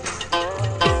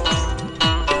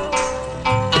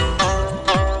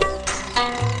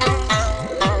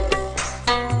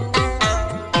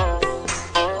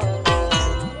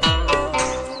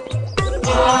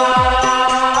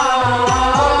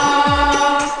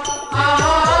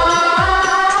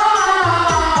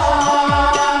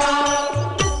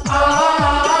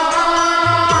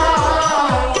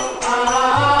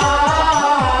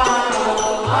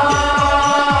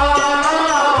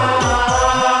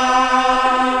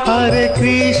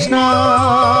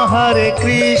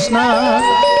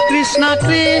 कृष्णा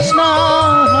कृष्णा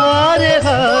हरे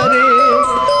हरे,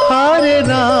 हरे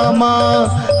रामा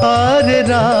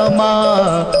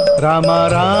रामा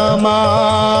रामा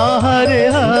हरे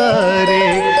हरे,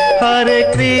 हरे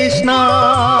कृष्णा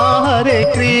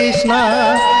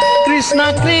कृष्णा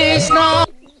कृष्णा।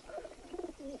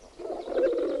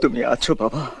 তুমি আছো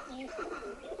বাবা,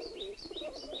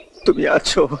 তুমি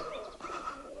আছো,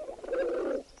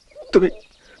 তুমি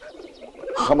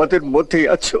আমাদের মধ্যেই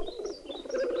আছো।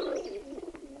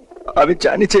 আমি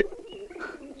জানি যে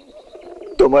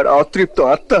তোমার অতৃপ্ত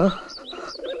আত্মা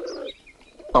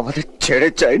আমাদের ছেড়ে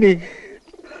যায়নি।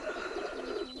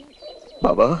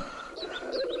 বাবা,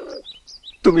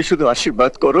 তুমি শুধু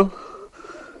আশীর্বাদ করো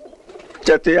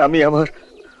যাতে আমি আমার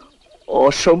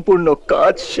অসম্পূর্ণ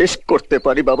কাজ শেষ করতে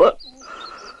পারি বাবা,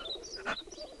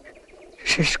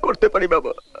 শেষ করতে পারি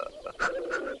বাবা।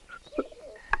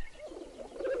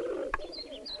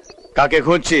 কাকে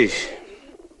খুঁজছিস?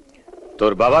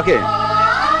 তোর বাবাকে?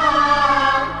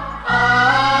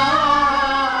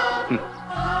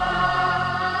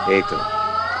 এই তো,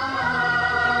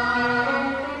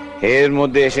 এর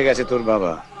মধ্যে এসে গেছে তোর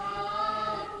বাবা।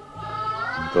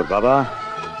 তোর বাবা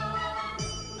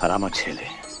আর আমার ছেলে।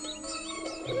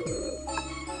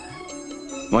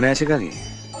 মনে আছে কাকি,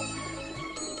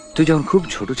 তুই যখন খুব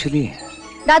ছোট ছিলি?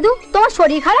 দাদু, তোমার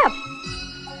শরীর খারাপ?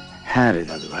 হ্যাঁ রে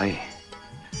দাদু ভাই,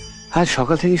 আজ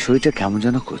সকাল থেকে শরীরটা কেমন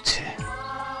যেন করছে।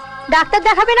 ডাক্তার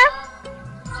দেখাবে না?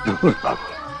 বাবু,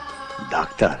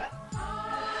 ডাক্তার?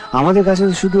 আমাদের কাছে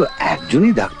শুধু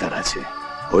একজনই ডাক্তার আছে,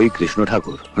 ওই কৃষ্ণ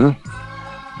ঠাকুর। হ্যাঁ,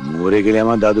 মরে গেলে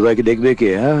আমার দাদু ভাইকে দেখবে কে?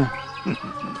 হ্যাঁ,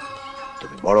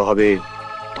 তুমি বড় হবে,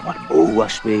 তোমার বউ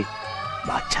আসবে,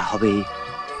 বাচ্চা হবে,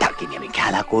 তাকে নিয়ে আমি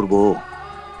খেলা করব,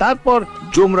 তারপর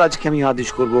যমরাজকে আমি আদেশ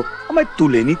করব আমায়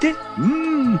তুলে নিতে।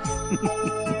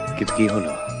 কিন্তু কি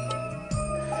হলো?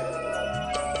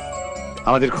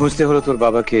 আমাদের খুঁজতে হলো তোর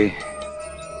বাবাকে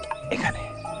এখানে।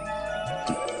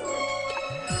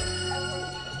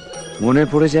 মনে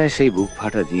পড়ে যায় সেই বুক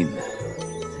ফাটা দিন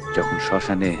যখন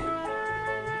শ্মশানে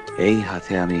এই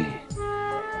হাতে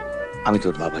আমি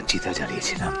তোর বাবার চিতা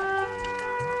জ্বালিয়েছিলাম।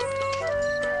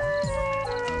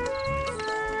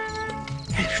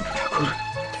 ঠাকুর,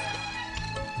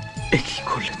 এ কি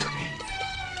করলে তুমি?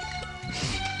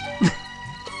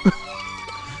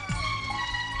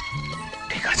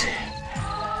 ঠিক আছে,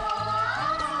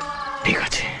 ঠিক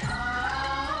আছে,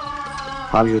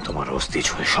 আমিও তোমার অস্থি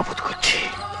ছুঁয়ে শপথ করছি,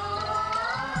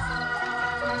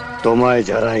 তোমায়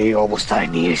যারা এই অবস্থায়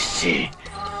নিয়ে এসছে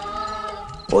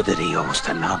ওদের এই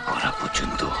অবস্থা না করা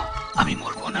পর্যন্ত আমি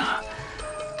মরবো না,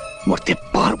 মরতে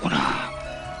পারবো না।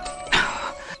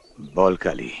 বল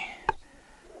কালী,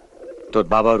 তোর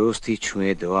বাবার অস্থি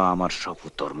ছুঁয়ে দেওয়া আমার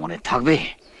শপথ তোর মনে থাকবে?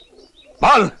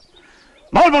 বল,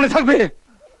 বল, মনে থাকবে?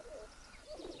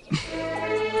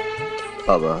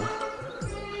 বাবা,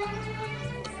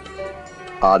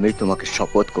 আমি তোমাকে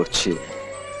শপথ করছি,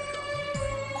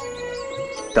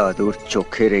 দাদুর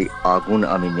চোখের এই আগুন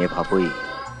আমি নেভাবই।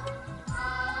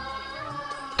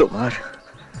 তোমার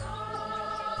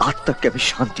আত্মাকে আমি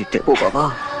শান্তি দেবো বাবা,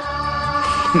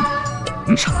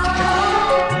 শান্তি দেবো।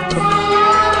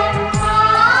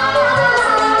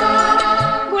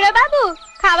 বুড়া বাবু,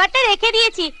 খাবারটা রেখে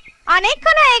দিয়েছি,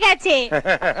 অনেকক্ষণ হয়ে গেছে।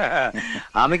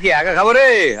 আমি কি একা খাবো রে?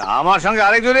 আমার সঙ্গে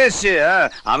আরেকজন এসছে।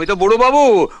 আমি তো বড় বাবু,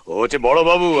 ও হচ্ছে বড়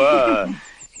বাবু।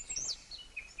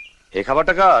 এই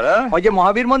খাবারটা কার? ওই যে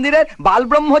মহাবীর মন্দিরের বাল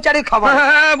ব্রহ্মচারীর খাবার।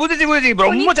 বুঝেছি বুঝেছি,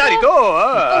 ব্রহ্মচারী তো।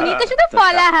 উনি তো শুধু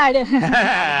ফলাহার।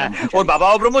 ওর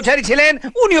বাবাও ব্রহ্মচারী ছিলেন,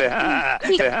 উনিও।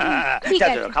 ঠিক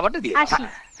আছে, খাবারটা দিয়ে আসি।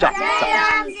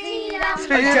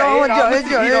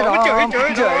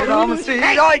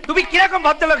 তুমি কিরকম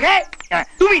ভদ্রলোক? হে,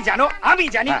 তুমি জানো, আমি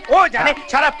জানি, ও জানে,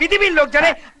 সারা পৃথিবীর লোক জানে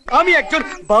আমি একজন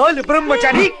বাল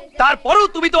ব্রহ্মচারী। তারপরেও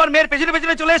তুমি তোমার মেয়ের পেছনে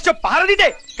পেছনে চলে এসছো পাহারা দিতে।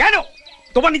 কেন?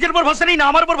 তোমার নিজের উপর ভরসা নেই না,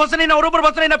 আমার উপর ভরসা নেই না, ওর উপর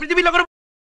ভরসা নেই না, পৃথিবীর লোকের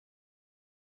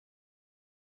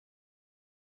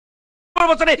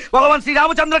ভরসা নেই? ভগবান শ্রী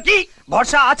রামচন্দ্র কি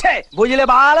ভরসা আছে? বুঝলে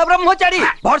বাল ব্রহ্মচারী,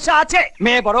 ভরসা আছে।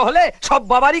 মেয়ে বড় হলে সব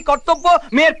বাবারই কর্তব্য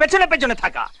মেয়ের পেছনে পেছনে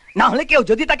থাকা, না হলে কেউ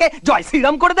যদি তাকে জয়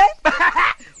শ্রীরাম করে দেয়।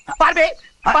 পারবে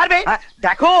পারবে?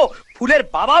 দেখো, ফুলের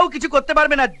বাবাও কিছু করতে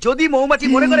পারবে না যদি মৌমাছি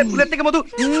মনে করে ফুলের থেকে মধু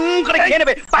করে খেয়ে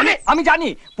নেবে। পারবে? আমি জানি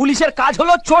পুলিশের কাজ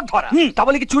হলো চোর ধরা, তা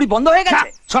বলে কি চুরি বন্ধ হয়ে গেছে?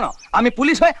 শোনো, আমি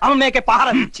পুলিশ হয়ে আমার মেয়েকে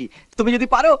পাহারা দিচ্ছি, তুমি যদি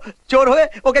পারো চোর হয়ে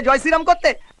ওকে জয় শ্রীরাম করতে,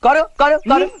 করো করো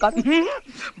করো করো।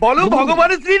 বলো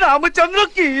ভগবান শ্রী রামচন্দ্র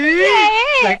কি।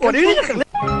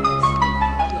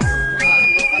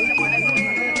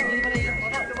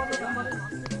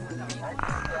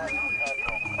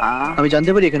 আমি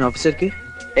জানতে পারি এখানে অফিসার কে?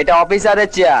 এটা অফিসারের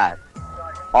চেয়ার।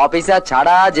 অফিসার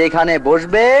ছাড়া যেখানে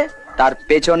বসবে তার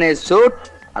পেছনে স্যুট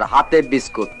আর হাতে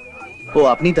বিস্কুট। ও,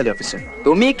 আপনি তাহলে অফিসার?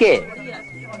 তুমি কে?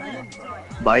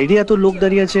 বাইরে এত লোক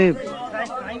দাঁড়িয়ে আছে,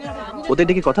 ওদের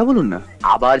ডেকে কথা বলুন না।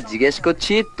 আবার জিজ্ঞেস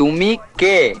করছি, তুমি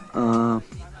কে?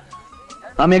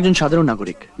 আমি একজন সাধারণ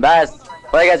নাগরিক। ব্যাস,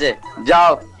 হয়ে গেছে,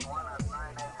 যাও।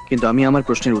 কিন্তু আমি আমার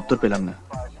প্রশ্নের উত্তর পেলাম না।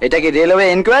 এটা কি রেলওয়ে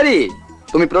ইনকোয়ারি?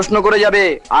 তুমি প্রশ্ন করে যাবে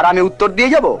আর আমি উত্তর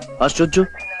দিয়ে যাব? আশ্চর্য।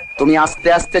 তুমি আস্তে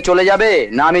আস্তে চলে যাবে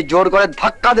না আমি জোর করে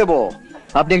ধাক্কা দেব?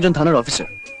 আপনি একজন থানার অফিসার,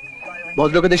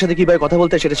 ভদ্রলোকেদের সাথে কিভাবে কথা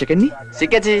বলতে সেটা শেখেননি?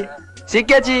 শিখেছি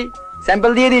শিখেছি,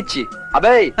 স্যাম্পল দিয়ে দিচ্ছি।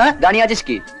 আবে দাঁড়িয়ে আছিস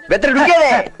কি? ভেতরে ঢুকে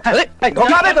দে।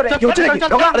 ঢোকাবে তোরে। কি হচ্ছে নাকি?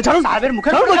 আরে ছাড়ুন, সাহেবের মুখে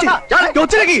বলছি। কি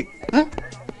হচ্ছে নাকি?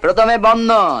 প্রথমে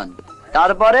বন্ধন,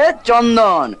 তারপরে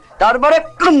চন্দন, তারপরে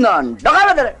কুন্দন।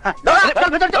 ঢোকাবে তোরে।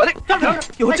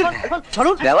 কি হচ্ছে?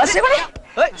 ছাড়ুন। ব্যবহার শেখাবে?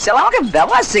 শালা আমাকে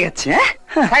ব্যবহার শেখাচ্ছে।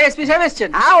 হ্যাঁ, এসপি সাহেব এসেছেন।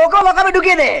 হ্যাঁ, ওকে লকাবে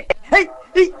ঢুকিয়ে দে।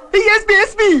 এই এসপি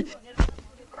এসপি।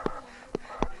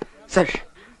 স্যার,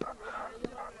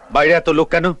 বাইরে এত লোক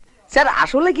কেন? স্যার,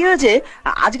 আসলে কি হয়েছে,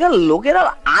 আজকাল লোকেরা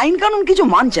আইন কানুন কিছু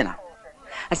মানছে না।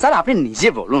 স্যার, আপনি নিজে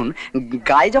বলুন,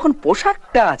 গায়ে যখন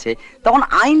পোশাকটা আছে তখন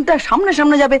আইনটা সামনে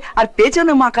সামনে যাবে আর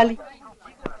পেছনে মা কালী।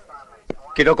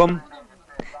 কিরকম?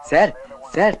 স্যার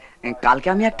স্যার, কালকে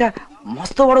আমি একটা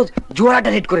মস্ত বড় জোয়ারাটা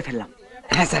রেড করে ফেললাম।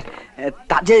 হ্যাঁ স্যার,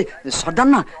 তার যে সর্দার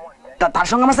না, তার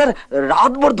সঙ্গে আমার স্যার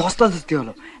রাতভর ধস্তাধস্তি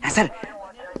হলো। হ্যাঁ স্যার,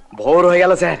 ভোর হয়ে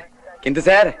গেল স্যার, কিন্তু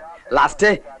স্যার লাস্টে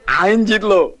আইন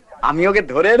জিতলো। আমি ওকে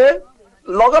ধরে এনে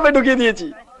লকাপে ঢুকিয়ে দিয়েছি।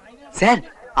 স্যার,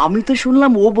 আমি তো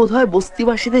শুনলাম ও বোধহয়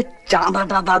বস্তিবাসীদের চাঁদা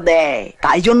টাদা দেয়,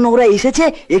 তাই জন্য ওরা এসেছে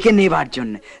একে নেবার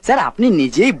জন্য। স্যার, আপনি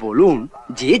নিজেই বলুন,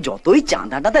 যে যতই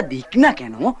চাঁদা টাদা দিক না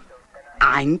কেন,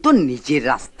 আইন তো নিজের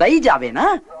রাস্তায় যাবে না?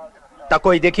 তা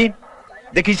কই দেখি,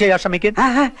 দেখি সেই আসামিকে।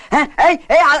 হ্যাঁ হ্যাঁ হ্যাঁ,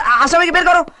 এই আসামিকে বের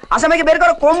করো, আসামিকে বের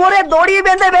করো, কোমরে দড়ি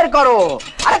বেঁধে বের করো।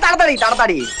 আরে তাড়াতাড়ি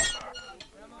তাড়াতাড়ি।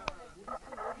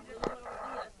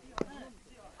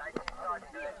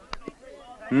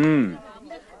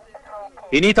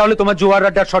 ইনি তাহলে তোমার জোয়ার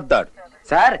আড্ডার সর্দার?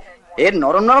 স্যার, এর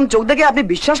নরম নরম চোখ দেখে আপনি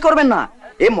বিশ্বাস করবেন না,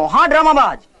 এ মহা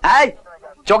ড্রামাবাজ। এই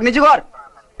চোখ নিচু কর,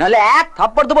 নাহলে এক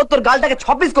থাপ্পড় দেবো তোর গালটাকে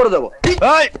 6 পিস করে দেবো।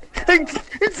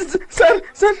 স্যার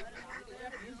স্যার,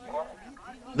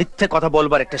 মিথ্যে কথা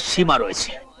বলবার একটা সীমা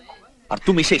রয়েছে, আর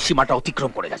তুমি সেই সীমাটা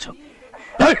অতিক্রম করে গেছো।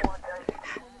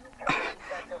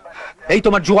 এই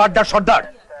তোমার জোয়ারদার সর্দার?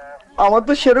 আমার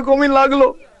তো সেরকমই লাগলো।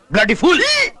 Bloody fool!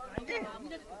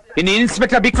 ইনি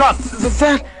ইন্সপেক্টর বিক্রম,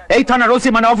 স্যার, এই থানার ওসি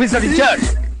মানে অফিসার ইনচার্জ।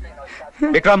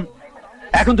 বিক্রম,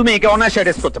 এখন তুমি একে অনায়াসে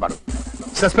অ্যারেস্ট করতে পারো,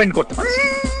 সাসপেন্ড করতে পারো।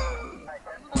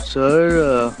 স্যার,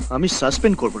 আমি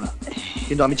সাসপেন্ড করব না,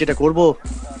 কিন্তু আমি যেটা করব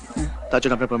তার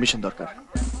জন্য আপনার পারমিশন দরকার।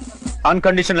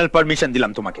 আনকন্ডিশনাল পারমিশন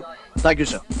দিলাম তোমাকে। Thank you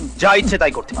sir. যা ইচ্ছে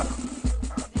তাই করতে পারো।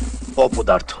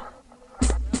 অপদার্থ।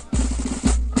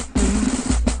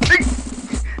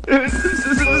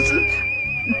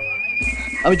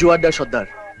 আমি জোয়ারদার সর্দার।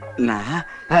 না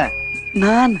হ্যাঁ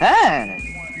না হ্যাঁ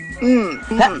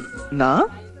না।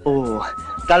 ও,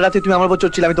 কাল রাতে তুমি আমার উপর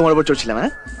চড়ছিলে, আমি তোমার উপর চড়ছিলাম।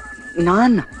 হ্যাঁ না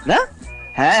না না,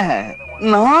 হ্যাঁ হ্যাঁ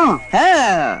না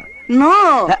হ্যাঁ না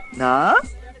না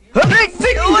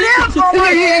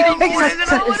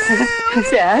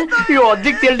স্যার এই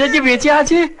অর্ধেক তেলটা যে বেঁচে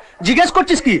আছে জিজ্ঞেস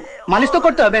করছিস কি? মালিশ তো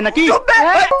করতে হবে নাকি?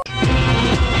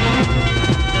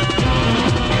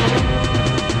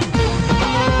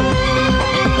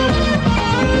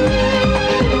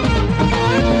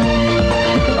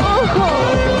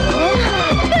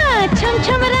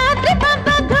 ছমছম রাত্রে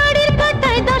বাবা ঘড়ির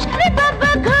কাঁটায় 10 রে বাবা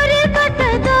ঘড়ির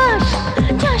কাঁটায় 10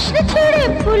 যাস রে ছেড়ে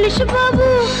পুলিশ বাবু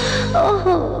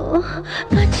ওহো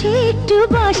কাছে একটু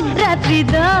বস রাত্রি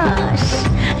 10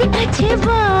 কাছে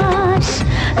বস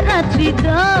রাত্রি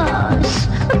 10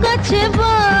 কাছে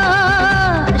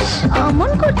বস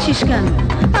অমন করছিস কেন?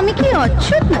 আমি কি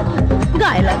অচ্ছুত না?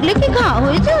 গায়ে লাগলে কি ঘা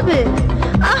হয়ে যাবে?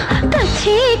 আহ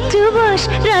কাছে একটু বস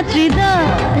রাত্রি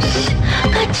 10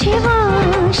 কাছে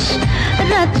বস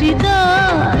রাত্রি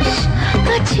 10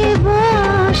 কাছে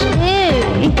বস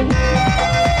এই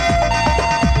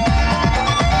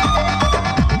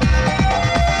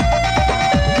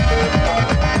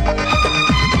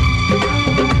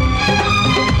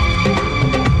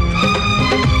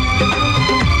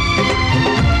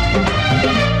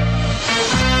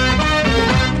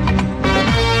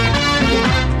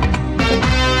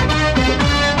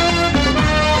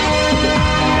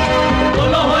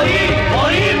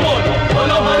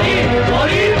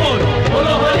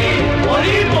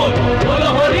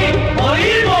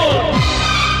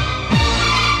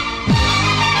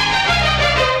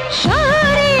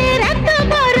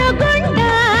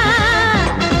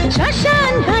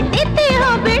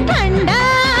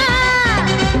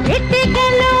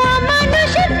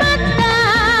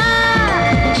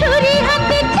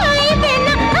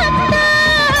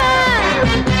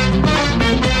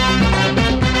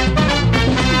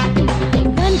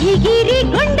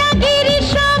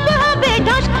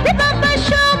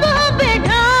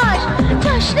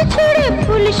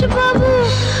বাবু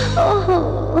ওহো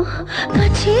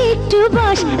কাছে একটু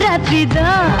বস রাত্রি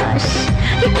 10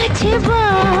 কাছে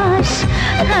বস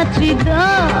রাত্রি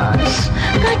 10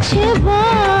 কাছে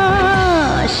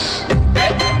বস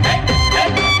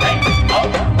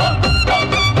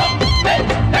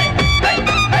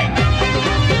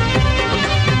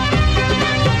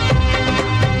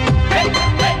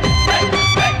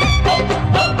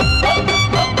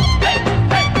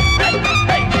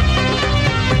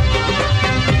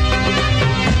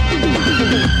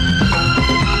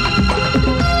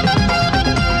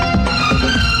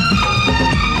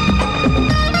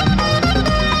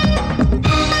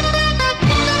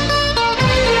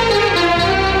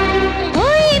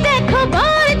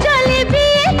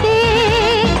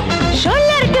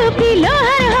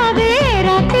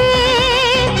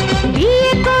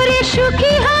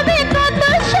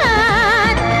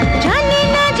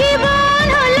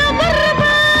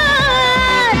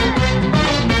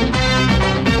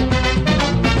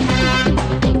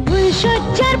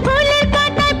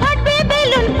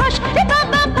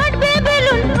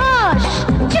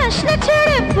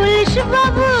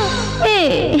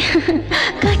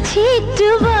কাছে একটু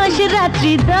বস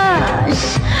রাত্রি 10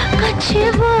 কাছে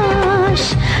বস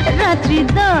রাত্রি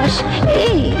 10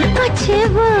 এই কাছে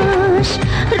বস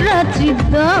রাত্রি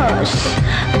 10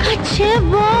 কাছে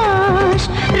বস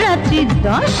রাত্রি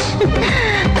 10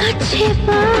 কাছে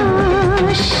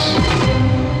বস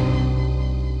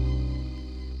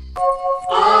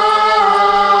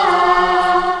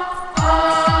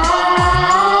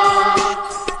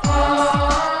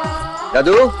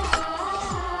দাদু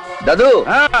দাদু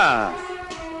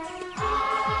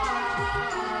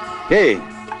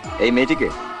এই মেয়েটিকে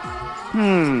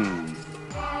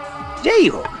যেই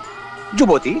হোক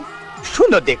যুবতী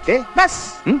সুন্দর দেখতে ব্যাস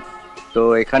তো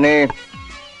এখানে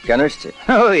কেন এসছে?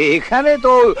 এখানে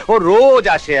তো ও রোজ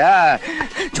আসে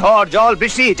ঝড় জল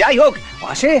বৃষ্টি যাই হোক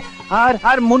আসে আর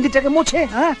আর মন্দিরটাকে মুছে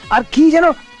আর কি যেন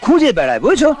খুঁজে বেড়ায়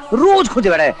বুঝছো রোজ খুঁজে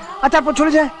বেড়ায় আর তারপর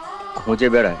চলে যায়। খুঁজে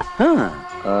বেড়ায়? হ্যাঁ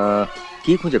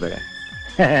কি খুঁজে বেড়ায়?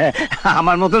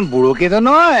 আমার মতন বুড়োকে তো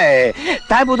নয়,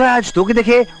 তাই বোধহয় আজ তোকে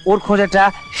দেখে ওর খোঁজাটা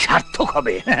সার্থক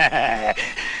হবে।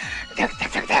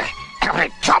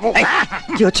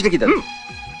 কি হচ্ছে কি দাদু?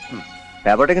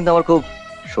 ব্যাপারটা কিন্তু আমার খুব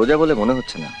সোজা বলে মনে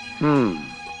হচ্ছে না।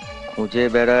 খুঁজে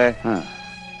বেড়ায়?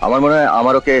 আমার মনে হয়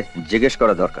আমার ওকে জিজ্ঞেস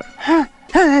করা দরকার।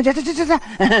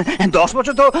 10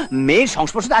 বছর তো মেয়ের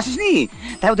সংস্পর্শে আসিসনি,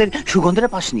 তাই ওদের সুগন্ধটা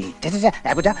পাসনি।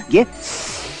 যা গিয়ে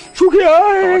সুখে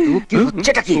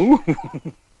হচ্ছেটা কি?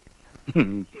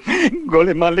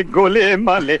 গোলে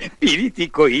মালে পিরিতি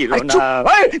কইরো না,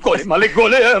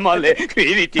 গোলে মালে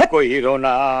পিরিতি কইরো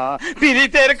না,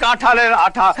 পিরিতের কাঁঠালের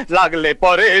আঠা লাগলে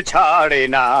পরে ছাড়ে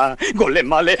না, গোলে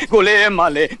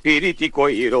মালে পিরিতি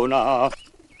কইরো না।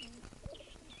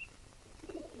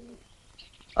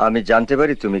 আমি জানতে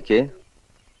পারি তুমি কে?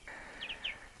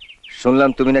 শুনলাম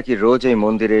তুমি নাকি রোজ এই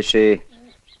মন্দিরে এসে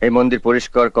এই মন্দির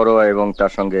পরিষ্কার করো এবং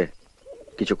তার সঙ্গে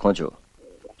কিছু খোঁজো।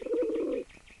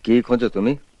 কি খোঁজো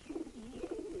তুমি?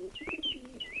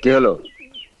 কি হলো?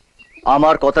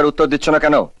 আমার কথার উত্তর দিচ্ছ না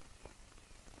কেন?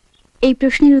 এই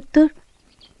প্রশ্নের উত্তর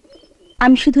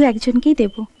আমি শুধু একজনকেই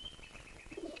দেব।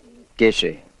 কে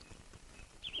সে?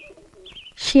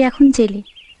 সে এখন জেলে।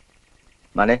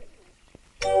 মানে?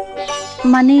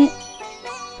 মানে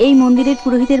এই মন্দিরের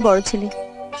পুরোহিতের বড় ছেলে।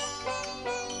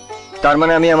 তার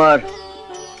মানে আমি আমার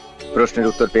প্রশ্নের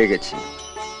উত্তর পেয়ে গেছি।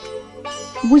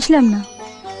 বুঝলাম না।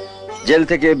 জেল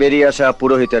থেকে বেরিয়ে আসা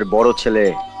পুরোহিতের বড় ছেলে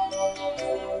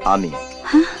আমি।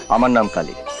 আমার নাম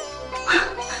কালী।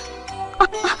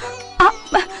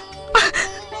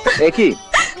 একই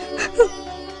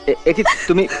একই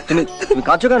তুমি তুমি তুমি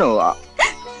কাঁদছো কেন?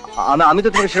 আমি তো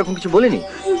তোমাকে সেরকম কিছু বলিনি।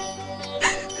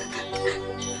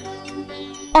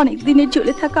 অনেক দিনের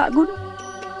জ্বলে থাকা আগুন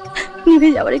নিভে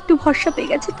যাওয়ার একটু ভরসা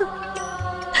পেয়ে গেছে তো,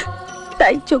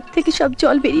 তাই চোখ থেকে সব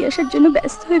জল বেরিয়ে আসার জন্য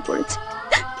ব্যস্ত হয়ে পড়েছে।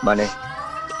 মানে?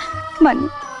 মানে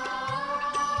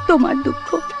তোমার দুঃখ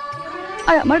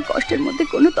আর আমার কষ্টের মধ্যে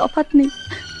কোনো তফাৎ নেই।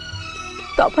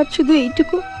 তফাৎ শুধু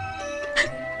এইটুকু,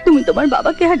 তুমি তোমার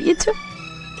বাবাকে হারিয়েছ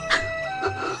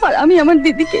আর আমি আমার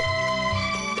দিদিকে।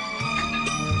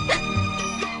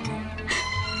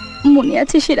 মনে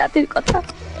আছে সে রাতের কথা,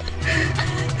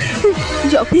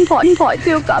 যখন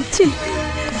ভয়তেও কাঁপছিল।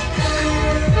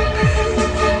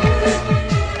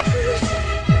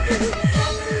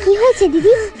 কি হয়েছে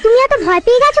দিদি, তুমি এত ভয়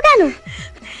পেয়ে গেছো কেন?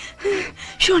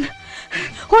 শোন,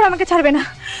 ওরা আমাকে ছাড়বে না।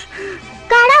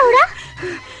 কারা ওরা?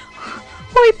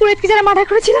 ওই পুরোহিতকে যারা মার্ডার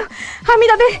করেছিল, আমি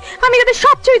তাদের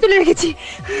সব ছবি তুলে রেখেছি।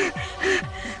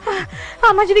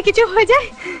 আমার যদি কিছু হয়ে যায়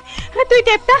তুই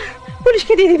টেপটা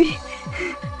পুলিশকে দিয়ে দিবি।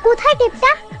 কোথায়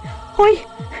টেপটা? ওই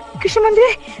কৃষ্ণ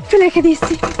মন্দিরে তুলে রেখে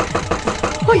দিয়েছি।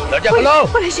 দরজা খোলো।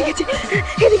 ওরা এসে গেছে।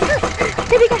 এদিকে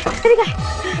এদিকে এদিকে।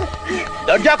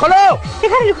 দরজা খোলো।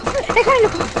 এখানে লুকো, এখানে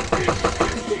লুকো,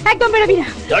 একদম বেরোবি না।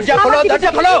 দরজা খোলো,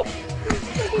 দরজা খোলো।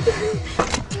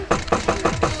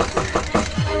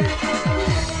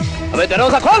 अबे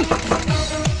दरवाजा खोल।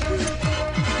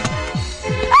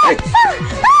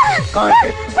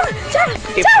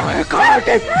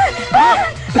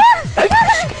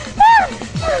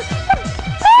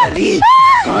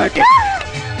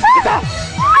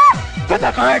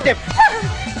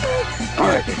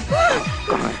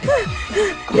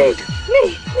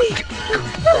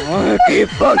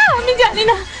 আমি জানি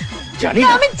না,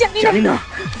 আমি জানি না।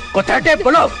 কোথায় টেপ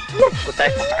বলো? কোথায়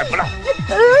বলো?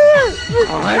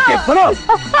 টেপ বলো।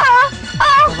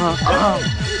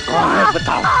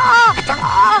 बताओ।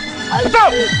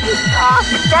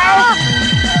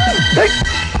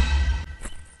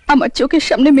 আমার চোখের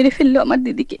সামনে মেরে ফেললো আমার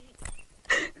দিদিকে।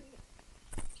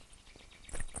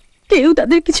 কেউ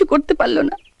তাদের কিছু করতে পারলো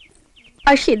না।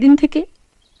 আর সেদিন থেকে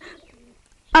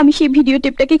আমি সেই ভিডিও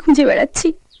টেপটাকে খুঁজে বেড়াচ্ছি।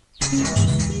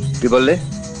 কি বললে?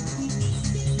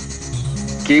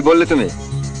 কি বললে তুমি?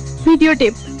 Video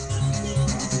tape.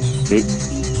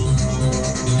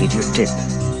 Video tape?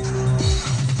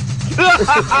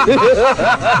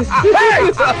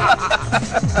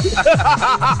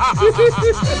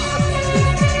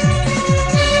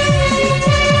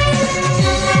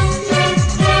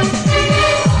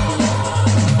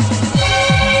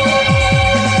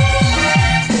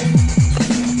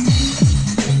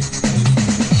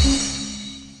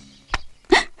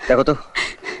 দেখো তো,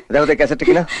 দেখো তো ক্যাসেটটা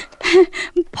কিনা।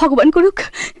 ভগবান করুক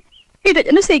এটা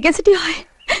যেন সেই ক্যাসেটই হয়।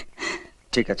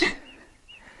 ঠিক আছে,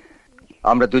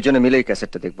 আমরা দুজনে মিলে এই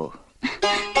ক্যাসেটটা দেখবো।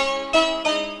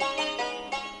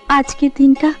 আজকের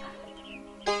দিনটা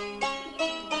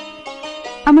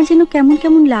আমার যেন কেমন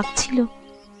কেমন লাগছিল।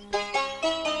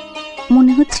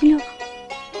 মনে হচ্ছিল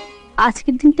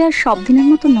আজকের দিনটা আর সব দিনের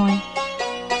মতো নয়।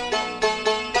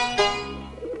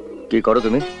 কি করো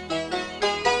তুমি?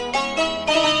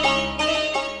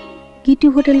 গিটু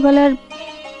হোটেলওয়ালার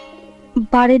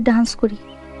বারে ডান্স করি।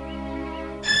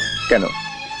 কেন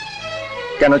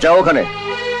কেন যাও ওখানে?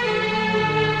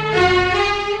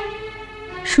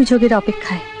 সুযোগের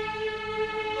অপেক্ষায়।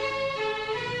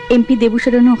 এমপি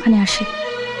দেবুশরণও ওখানে আসে।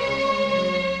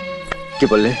 কি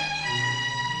বললে?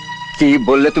 কি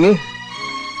বললে তুমি?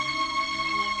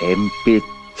 এমপি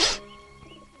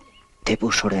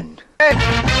দেবুশরণ?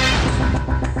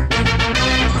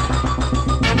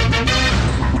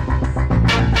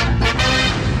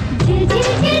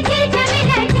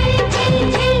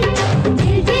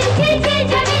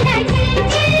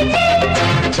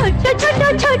 ছোট্ট ছোট্ট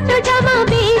ছোট্ট জামা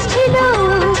বেশ ছিল,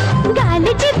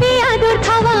 গালে চেপে আদর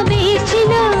খাওয়া বেশ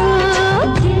ছিল।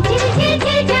 ঝিলঝিল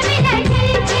ঝিলঝিল ঝামেলা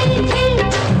ঝিলঝিল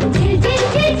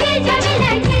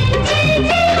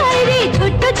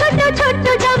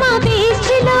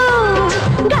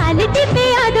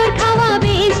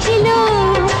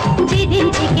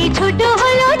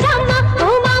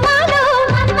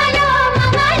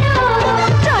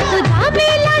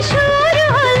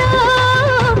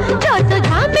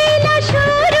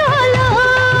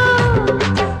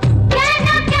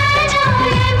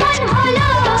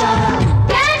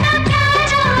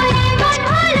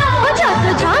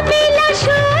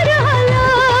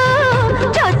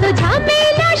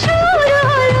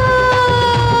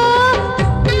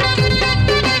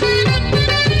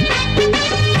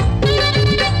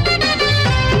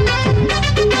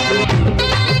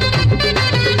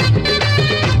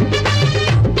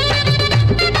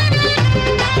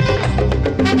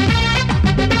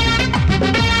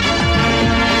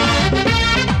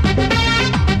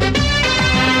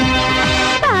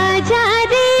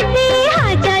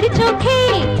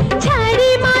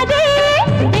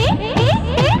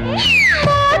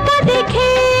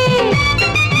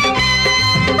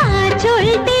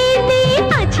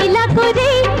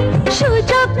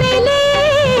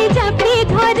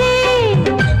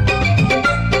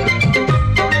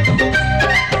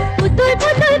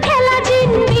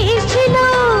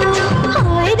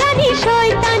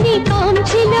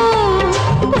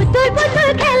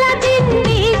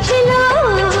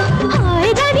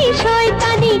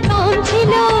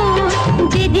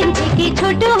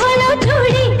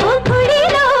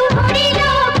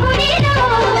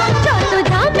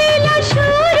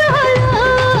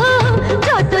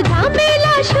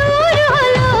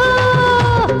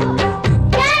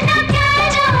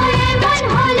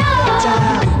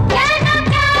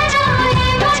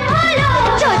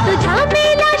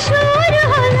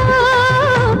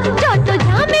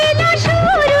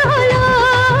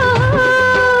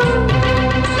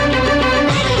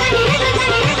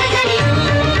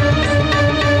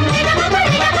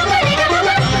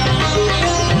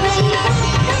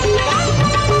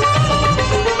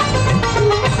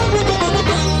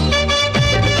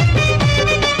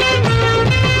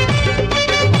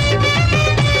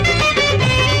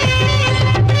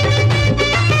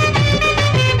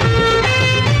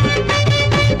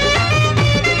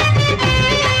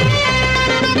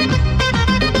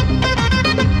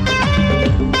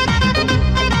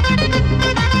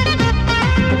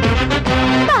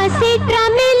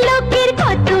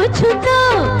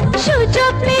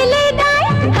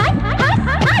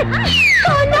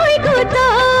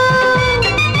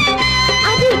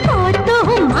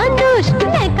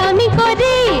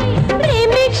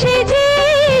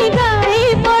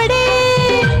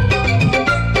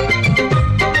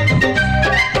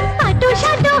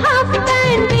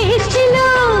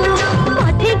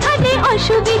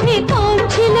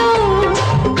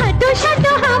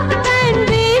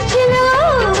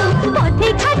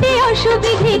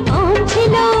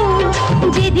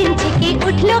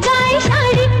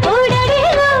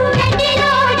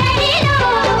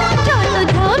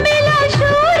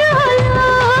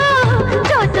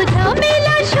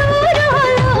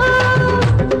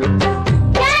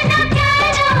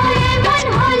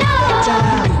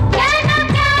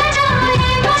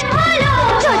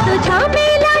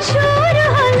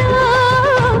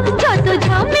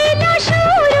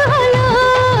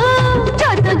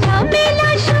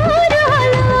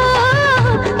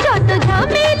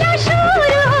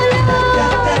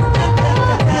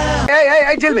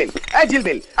এই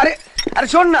ঝিলমিল, আরে আরে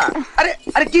শোন না, আরে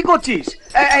আরে কি করছিস?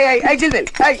 এই ঝিলমিল,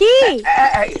 কি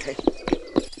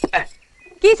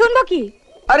কি শুনবো কি?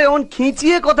 আরে ওন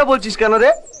খিঁচিয়ে কথা বলছিস কেন রে?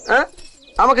 হ্যাঁ,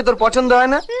 আমাকে তোর পছন্দ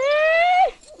হয় না?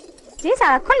 যে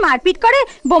সারাক্ষণ মারপিট করে,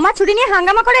 বোমা ছুরি নিয়ে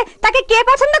হাঙ্গামা করে, তাকে কে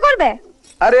পছন্দ করবে?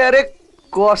 আরে আরে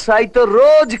কসাই তো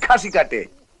রোজ খাসি কাটে,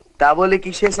 তা বলে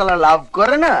কি সে শালা লাভ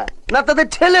করে না? না তাদের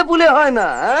ছেলে পুলে হয় না?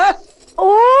 ও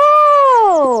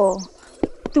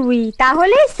তুই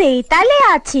তাহলে সেই তালে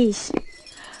আছিস,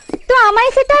 তো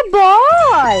আমায় সেটা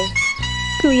বল।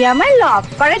 তুই আমার লাভ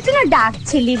করার জন্য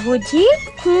ডাকছিলি বুঝি?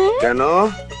 কেন,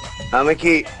 আমি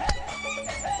কি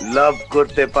লাভ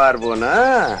করতে পারবো না?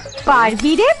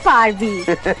 পারবি রে পারবি।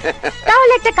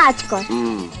 তাহলে একটা কাজ কর,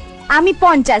 আমি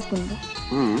 50 গুনবো,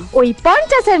 ওই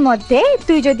 50-এর মধ্যে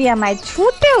তুই যদি আমায়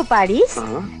ছুঁতেও পারিস,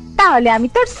 তাহলে আমি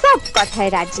তোর সব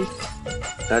কথায় রাজি।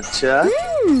 আচ্ছা,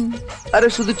 আরে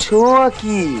শুধু ছোঁয়া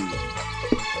কি,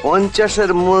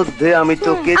 50-এর মধ্যে আমি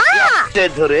তোকে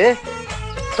ধরে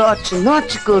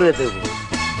তছনছ করে দেব।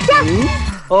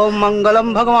 ओम मंगलम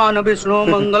भगवान विष्णु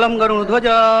मंगलम गरुड़ध्वज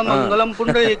मंगलम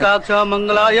पुंडरीकाक्ष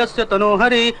मंगलायस्य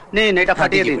तनोहरि ने नेटा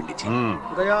फाटिয়ে দিন।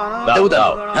 দাও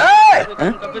দাও।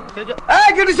 এই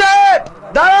গিরি সাহেব,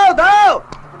 দাও দাও।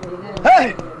 এই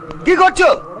কি করছো?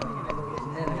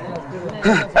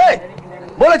 এই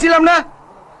বলেছিলাম না,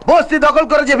 বস্তি দখল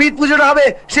করে যে ভিত পুজোটা হবে,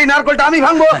 সেই নারকলটা আমি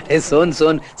ভাঙবো। শোন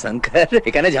শোন শঙ্কর,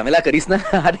 এখানে ঝামেলা করিস না।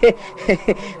 আরে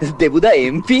দেবুদা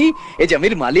এমপি, এ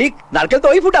জমির মালিক, নারকেল তো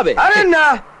ওই ফুটাবে। আরে না,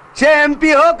 সে এমপি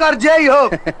হোক আর যেই হোক,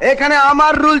 এখানে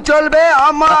আমার রুল চলবে,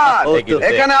 আমার।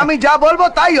 এখানে আমি যা বলবো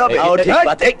তাই হবে।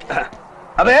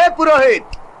 আবে পুরোহিত,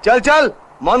 চল চল,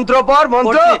 মন্ত্র পড়,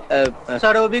 মন্ত্র।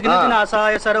 सर्व विघ्न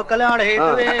विनाशाय सर्व कल्याण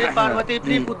हेतवे पार्वती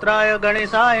प्रियपुत्राय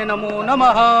गणेशाय नमो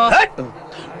नमः।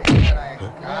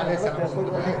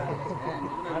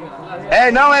 এই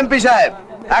নাও এমপি সাহেব,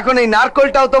 এখন এই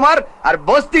নারকলটাও তোমার আর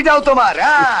বস্তিটাও তোমার।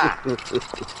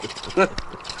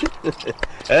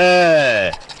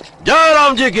 জয়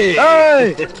রামজি কি।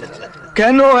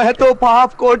 কেন এত পাপ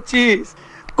করছিস?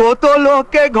 কত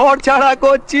লোককে ঘর ছাড়া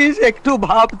করছিস, একটু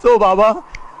ভাব তো বাবা।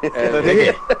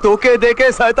 তোকে দেখে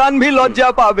শয়তান भी লজ্জা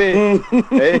পাবে।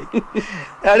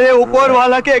 আরে উপর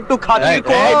ওয়ালাকে একটু খাতির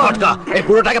কর। এই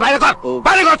বুড়োটাকে বাইরে কর,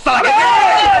 বাইরে কর শালাকে।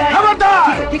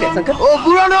 খবরদার, ও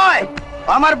বুড়ো নয়,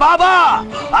 আমার বাবা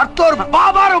আর তোর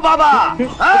বাবারও বাবা।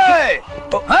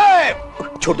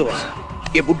 छोड़ दो बस,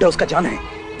 ये बुड्ढा उसका जान है।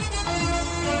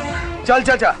 চল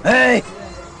চল চল।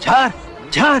 ছাড়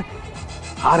ছাড়,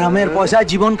 আরামের পয়সায়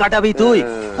জীবন কাটাবি তুই?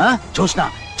 হ্যাঁ, ছোঁস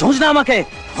না আমাকে।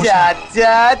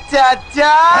 চাচা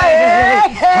চাচা,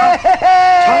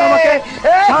 ছাড় আমাকে,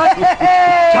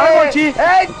 ছাড় বলছি।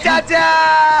 চাচা,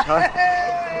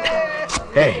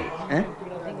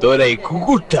 তোর এই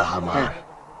কুকুরটা আমার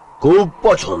খুব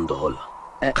পছন্দ হলো।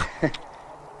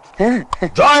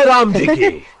 জয় রামজি কি।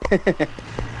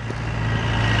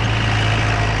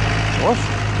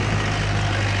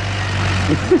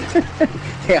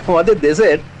 আমাদের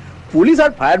দেশের পুলিশ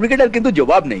আর ফায়ার ব্রিগেডের কিন্তু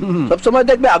জবাব নেই। সব সময়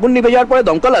দেখবে আগুন নিভে যাওয়ার পরে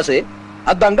দমকল আসে,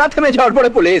 আর দাঙ্গা থেমে যাওয়ার পরে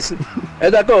পুলিশ।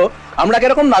 এই দেখো, আমরা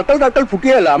কিরকম নারকেল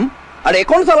ফুটিয়ে এলাম, আর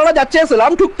এখন সালারা যাচ্ছে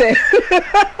সালাম ঠুকতে।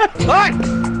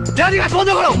 বন্ধ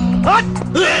করো।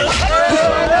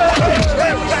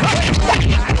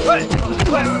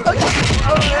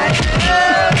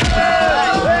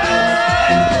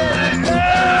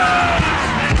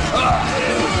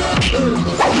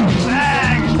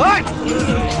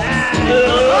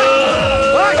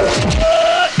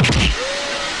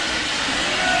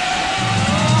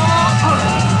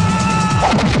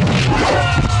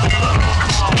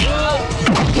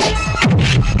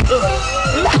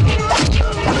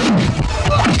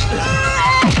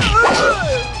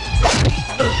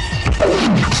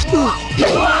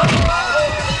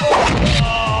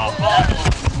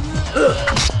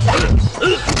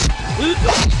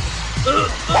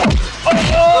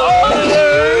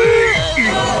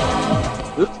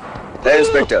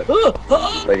 ইন্সপেক্টর,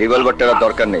 রিভলভারটার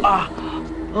দরকার নেই,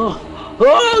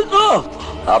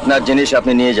 আপনার জিনিস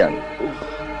আপনি নিয়ে যান।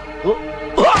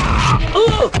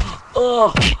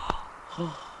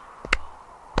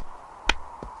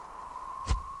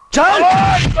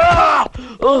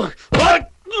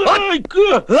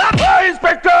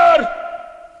 ইন্সপেক্টর,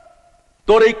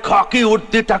 তোর এই খাকি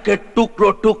উর্দিটাকে টুকরো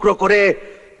টুকরো করে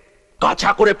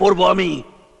কাঁচা করে পরবো আমি।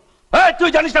 তুই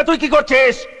জানিস না তুই কি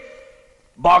করছিস?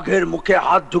 বাঘের মুখে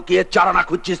হাত ঢুকিয়ে চারানা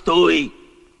খুঁজছিস তুই।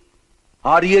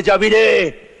 হারিয়ে যাবি রে,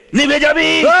 নিভে যাবি।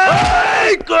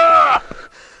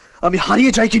 আমি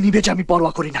হারিয়ে যাই কি নিভে যাই আমি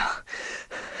পরোয়া করি না,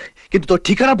 কিন্তু তোর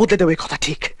ঠিকানা বদলে দেবে কথা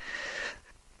ঠিক।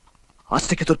 আজ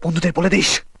থেকে তোর বন্ধুদের বলে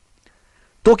দিস,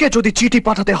 তোকে যদি চিঠি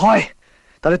পাঠাতে হয়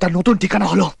তাহলে তার নতুন ঠিকানা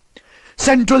হলো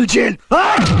সেন্ট্রাল জেল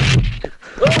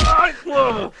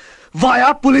ভায়া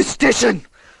পুলিশ স্টেশন।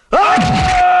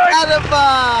 আরে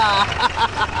বাহ,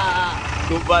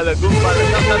 খুব ভালো, খুব ভালো।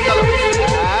 চলো, চলো।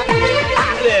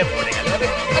 আরে পড়ে গেল।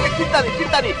 আরে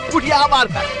কিরতানি উঠিয়ে আবার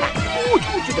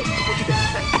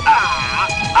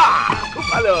খুব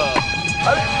ভালো।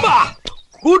 আরে বাহ,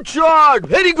 good shot,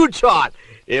 very good shot.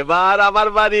 এবার আমার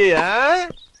বাড়ি। হ্যাঁ,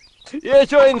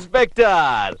 এসো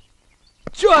ইন্সপেক্টর।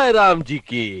 জয়রাম জি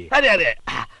কি। আরে আরে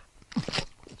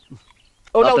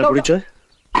আপনার পরিচয়?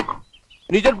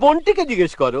 নিজের বোনটিকে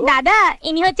জিজ্ঞেস করো। দাদা,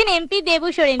 ইনি হচ্ছেন এমপি দেবু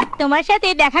সোরেন, তোমার সাথে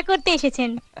দেখা করতে এসেছেন।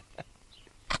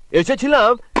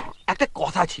 এসেছিলাম, একটা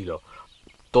কথা ছিল।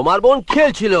 তোমার বোন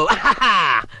খেলছিল,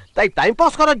 তাই টাইম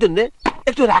পাস করার জন্য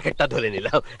একটু র্যাকেটটা ধরে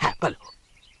নিলাম। হ্যাঁ ভালো।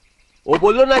 ও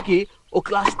বললো নাকি ও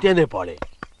ক্লাস 10-এ পড়ে,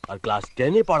 আর ক্লাস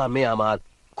 10-এ পড়া মেয়ে আমার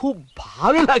খুব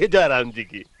ভালো লাগে জয়রামজি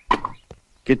কি।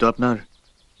 কিন্তু আপনার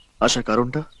আসার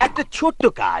কারণটা? একটা ছোট্ট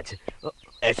কাজ,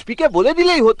 এসপি কে বলে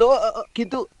দিলেই হতো,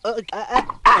 কিন্তু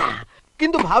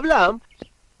কিন্তু ভাবলাম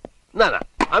না না,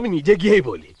 আমি নিজে গিয়েই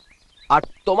বলি, আর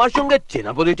তোমার সঙ্গে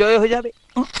চেনা পরিচয় হয়ে যাবে।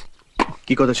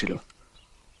 কি কথা ছিল?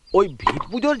 ওই ভিত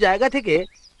পুজোর জায়গা থেকে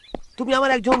তুমি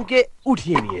আমার একজনকে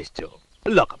উঠিয়ে নিয়ে এসছো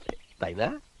লকআপে, তাই না?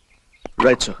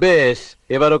 Right sir. বেশ,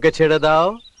 এবার ওকে ছেড়ে দাও।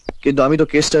 কিন্তু আমি তো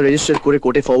কেসটা রেজিস্টার করে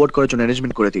কোর্টে ফরওয়ার্ড করার জন্য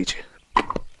অ্যারেঞ্জমেন্ট করে দিয়েছি।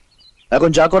 এখন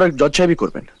যা করার জজ সাহেবই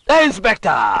করবেন।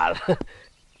 ইন্সপেক্টর,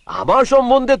 আমার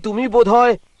সম্বন্ধে তুমি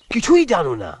বোধহয় কিছুই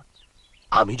জানো না।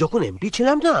 আমি যখন এমপি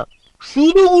ছিলাম না,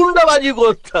 শুধু গুন্ডাবাজি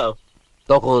করতাম।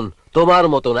 তখন তোমার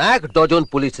মতন 1 ডজন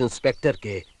পুলিশ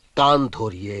ইন্সপেক্টরকে কান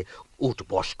ধরিয়ে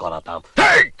উঠবস করাতাম।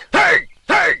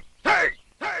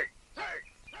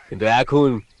 কিন্তু এখন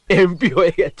এমপি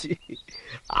হয়ে গেছি,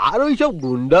 আর ওইসব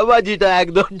গুন্ডাবাজিটা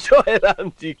একদম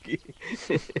জয়রামজি কি।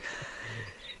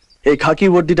 এই খাকি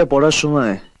বর্দিটা পড়ার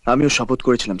সময় আমিও শপথ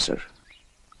করেছিলাম স্যার,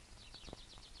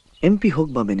 এমপি হোক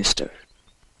বা মিনিস্টার,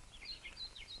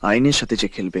 আইনের সাথে যে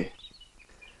খেলবে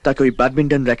তাকে ওই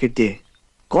ব্যাডমিন্টন র্যাকেট দিয়ে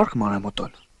কর্ক মারার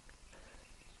মতন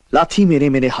লাথি মেরে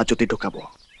মেরে হাজতে ঢোকাবো।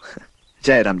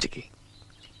 জয় রামজি কি।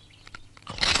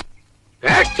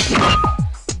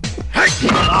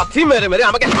 লাথি মেরে মেরে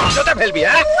আমাকে হাজতে ফেলবি?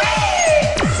 হ্যাঁ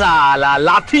সালা,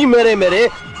 লাথি মেরে মেরে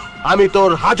আমি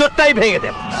তোর হাজতটাই ভেঙে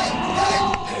দেব।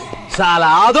 সালা,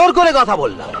 আদর করে কথা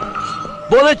বললাম,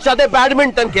 বোনের সাথে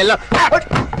ব্যাডমিন্টন খেললাম।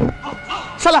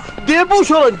 সালা দেবু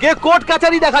সোরেনকে কোর্ট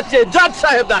কাছারি দেখাচ্ছে, জজ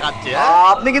সাহেব দেখাচ্ছে।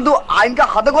 আপনি কিন্তু আইনকে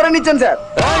হাতে করে নিচ্ছেন স্যার।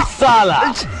 সালা,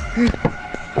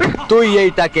 তুই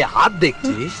এইটাকে হাত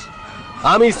দেখছিস,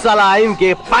 আমি সালা আইনকে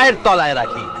পায়ের তলায়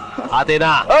রাখি, হাতে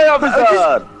না। এই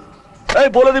অফিসার, এই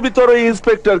বলে দিবি তোর ওই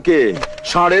ইন্সপেক্টরকে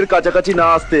ষাঁড়ের কাছাকাছি না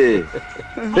আসতে।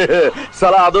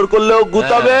 সালা আদর করলেও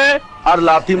গুতাবে আর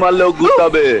লাথি মারলেও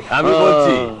গুতাবে। আমি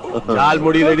বলছি ঝাল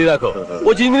মুড়ি রেডি রাখো,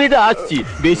 25 মিনিটে আসছি,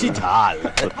 বেশি ঝাল।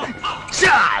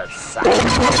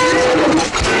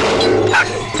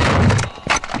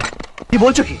 কি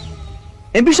বলছো কি?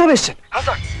 এমপি সাহেব এসছেন?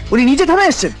 উনি নিজে থানায়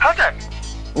এসছেন?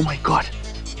 ও মাই গড।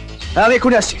 আমি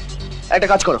এক্ষুনি আসছি। একটা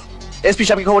কাজ করো, এসপি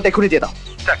সাহেবকে খবরটা এক্ষুনি দিয়ে দাও।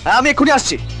 আমি এক্ষুনি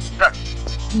আসছি।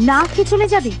 না খেয়ে চলে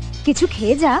যাবি? কিছু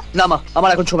খেয়ে যা। না মা,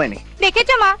 আমার এখন সময় নেই।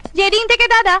 দেখেছো মা, যেদিন থেকে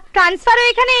দাদা ট্রান্সফার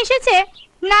হয়ে এখানে এসেছে,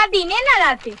 না দিনে না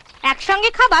রাতে একসঙ্গে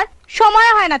খাবার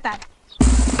সময় হয় না তার।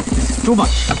 Too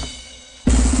much.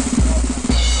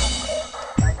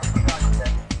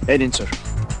 এই নিন স্যার।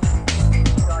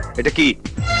 এটা কি?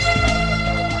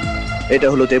 এটা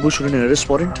হলো দেবু সোরেনের অ্যারেস্ট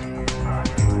ওয়ারেন্ট,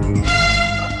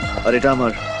 আর এটা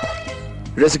আমার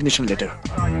রেজিগনেশন লেটার।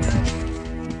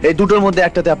 এই দুটোর মধ্যে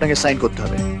একটাতে আপনাকে সাইন করতে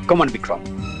হবে। কমান বিক্রম,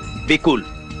 বিকুল,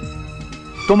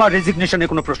 তোমার রেজিগনেশনের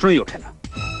কোনো প্রশ্নই ওঠে না।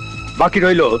 বাকি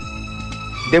রইল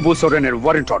দেবু সোরেনের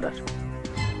ওয়ারেন্ট অর্ডার।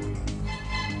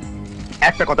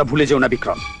 একটা কথা ভুলে যেও না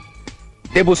বিক্রম,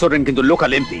 দেবু সোরেন কিন্তু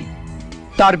লোকাল এমপি।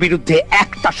 তার বিরুদ্ধে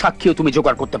একটা সাক্ষীও তুমি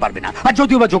জোগাড় করতে পারবে না, আর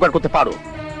যদিও বা জোগাড় করতে পারো,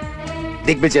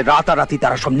 দেখবে যে রাতারাতি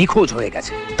তারা সব নিখোঁজ হয়ে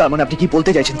গেছে। তার মানে আপনি কি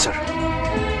বলতে চাইছেন স্যার,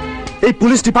 এই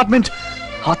পুলিশ ডিপার্টমেন্ট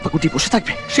হাত পা গুটিয়ে বসে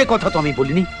থাকবে? সে কথা তো আমি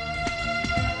বলিনি,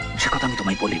 সে কথা আমি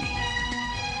তোমায় বলিনি।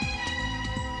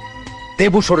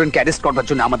 দেবু সোরেনকে অ্যারেস্ট করবার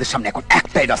জন্য আমাদের সামনে এখন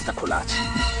একটাই রাস্তা খোলা আছে।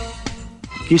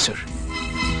 কি স্যার?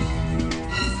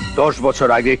 10 বছর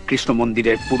আগে কৃষ্ণ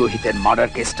মন্দিরের পুরোহিতের মার্ডার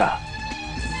কেসটা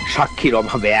সাক্ষীর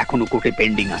অভাবে এখনো কোর্টে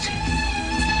পেন্ডিং আছে।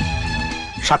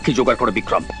 সাক্ষী জোগাড় করো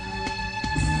বিক্রম।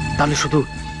 তাহলে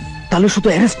শুধু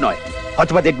অ্যারেস্ট নয়,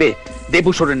 হয়তোবা দেখবে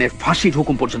দেবু সোরেনের ফাঁসির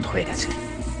হুকুম পর্যন্ত হয়ে গেছে।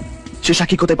 সে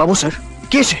সাক্ষী কোথায় পাবো স্যার?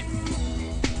 কে সে?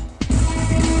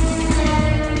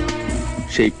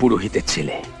 সেই পুরোহিতের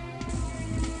ছেলে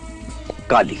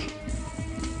কালী,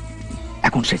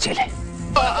 এখন সে ছেলে।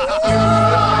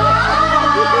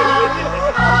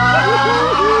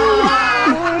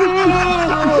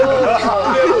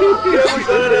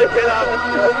 ধরে রেখেলাম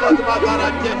কতবার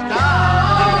করার চেষ্টা।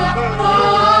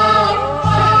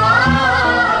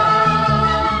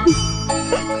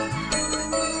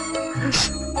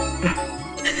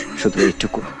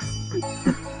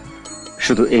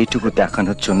 শুধু এইটুকু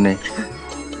দেখানোর জন্য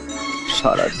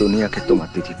সারা দুনিয়াকে তোমার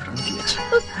দিদি প্রাণ দিয়েছে।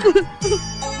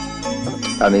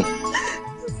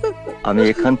 আমি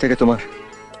এখান থেকে তোমার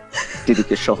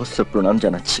দিদিকে সহস্র প্রণাম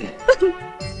জানাচ্ছি।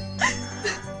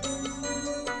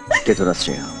 কেঁদো না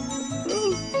শ্রেয়া,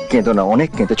 কেঁদো না, অনেক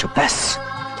কেঁদেছ, ব্যাস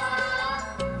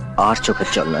আর চোখের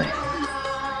জল নয়।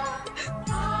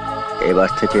 এবার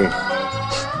থেকে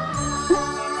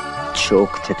চোখ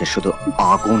থেকে শুধু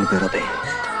আগুন বেরোবে,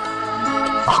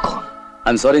 আগুন।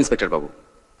 আই এম সরি ইন্সপেক্টর বাবু,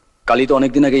 কালী তো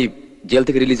অনেকদিন আগেই জেল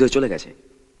থেকে রিলিজ হয়ে চলে গেছে।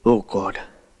 ও গড,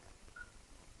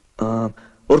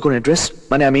 ওর কোন অ্যাড্রেস,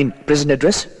 মানে আই মিন প্রেজেন্ট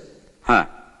অ্যাড্রেস? হ্যাঁ,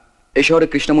 এই শহরে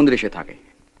কৃষ্ণ মন্দিরে এসে থাকে।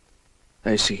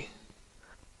 I C.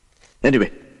 Anyway,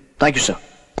 thank you sir.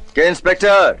 K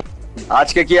inspector,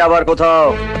 আজকে কি আবার কোথাও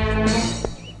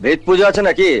বেদ পূজা আছে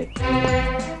নাকি?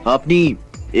 আপনি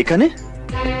এখানে?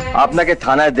 আপনাকে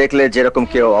থানায় দেখলে যেরকম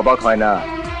কেউ অবাক হয় না,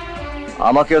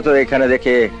 আমাকেও তো এখানে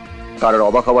দেখে কারোর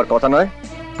অবাক হবার কথা নয়।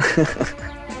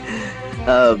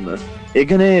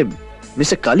 এখানে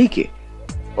মিস্টার কালী কে?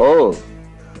 ও,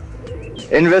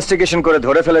 ইনভেস্টিগেশন করে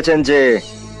ধরে ফেলেছেন যে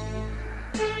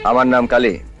আমার নাম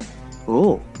কালী। ও,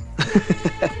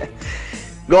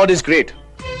 গড ইজ গ্রেট।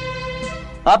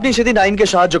 আপনি সেদিন আইনকে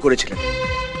সাহায্য করেছিলেন,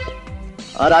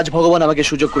 আর আজ ভগবান আমাকে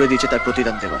সুযোগ করে দিয়েছে তার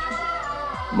প্রতিদান দেওয়ার।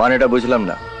 মানেটা বুঝলাম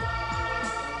না।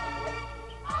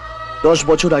 10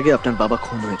 বছর আগে আপনার বাবা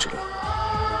খুন হয়েছিল,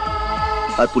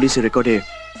 আর পুলিশের রেকর্ডে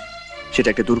সেটা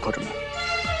একটা দুর্ঘটনা।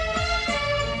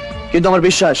 কিন্তু আমার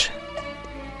বিশ্বাস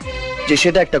যে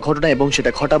সেটা একটা ঘটনা, এবং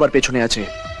সেটা ঘটাবার পেছনে আছে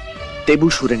দেবু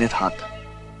সুরেনের হাত।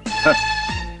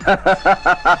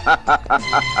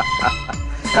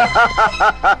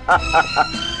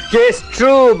 Case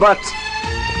true, but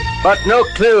no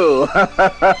clue.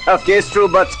 Case true,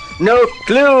 but no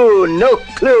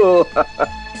clue.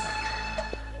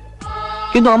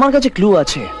 কিন্তু আমার কাছে ক্লু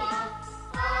আছে।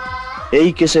 এই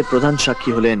কেসের প্রধান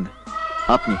সাক্ষী হলেন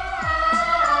আপনি।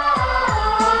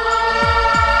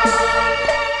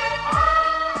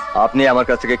 আপনি আমার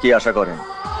কাছ থেকে কি আশা করেন?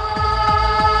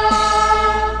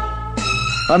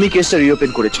 আমি কেসটা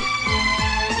রিওপেন করেছি,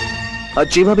 আর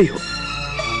যেভাবেই হোক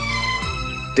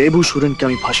দেবু সুরেনকে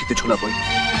আমি ফাঁসিতে ঝুলাবই।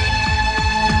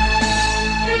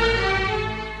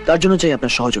 তার জন্য চাই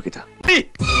আপনার সহযোগিতা।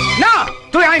 না,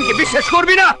 তুই আইনকে বিশ্বাস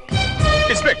করবি না।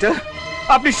 ইন্সপেক্টর,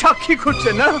 আপনি সাক্ষী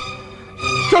খুঁজছেন না?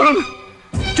 চলুন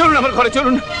চলুন আমার ঘরে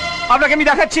চলুন, আপনাকে আমি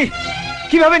দেখাচ্ছি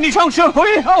কিভাবে নৃশংস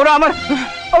হয়ে ওরা আমার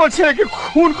ছেলেকে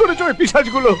খুন করেছে ওই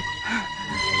পিশাচগুলো।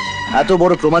 এত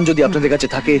বড় প্রমাণ যদি আপনাদের কাছে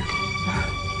থাকে,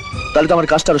 তাহলে তো আমার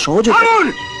কাজটা আরো সহজ হবে।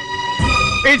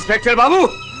 ইন্সপেক্টর বাবু,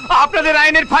 আপনাদের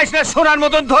আইনের ফাইসলা শোনার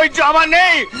মতন ধৈর্য আমার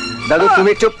নেই। দাদু,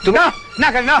 তুমি চুপ। তুমি না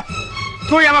কেন না,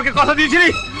 তুই আমাকে কথা দিয়েছিলি,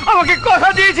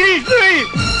 তুই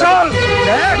চল।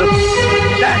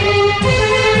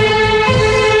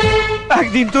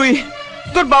 একদিন তুই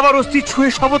তোর বাবার অস্থি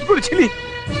ছুঁয়ে শপথ করেছিলি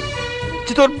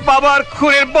যে তোর বাবার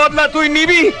খুনের বদলা তুই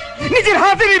নিবি, নিজের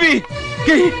হাতে নিবি।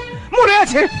 কি মনে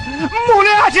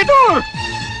আছে তোর?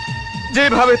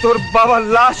 যেভাবে তোর বাবার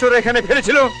লাশ ওরা এখানে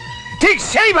ফেলেছিল, ঠিক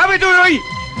সেইভাবে তুই ওই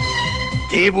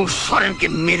দেবু সরেনকে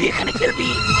মেরে এখানে ফেলবি।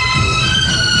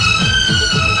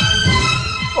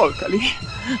 বল কালী,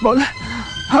 বল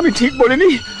আমি ঠিক বলিনি?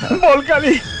 বল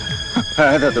কালী,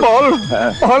 বল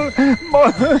বল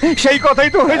বল, সেই কথাই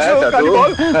তো হয়েছে। কালী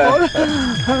বল বল।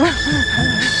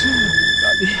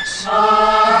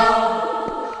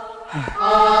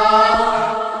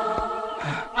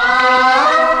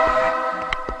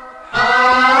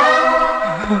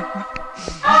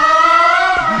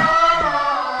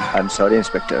 আই এম সরি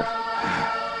ইন্সপেক্টর,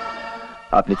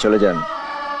 আপনি চলে যান।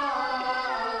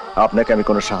 আপনাকে আমি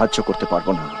কোনো সাহায্য করতে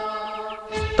পারবো না।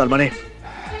 তার মানে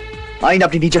আইন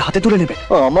আপনি নিজের হাতে তুলে নেবেন?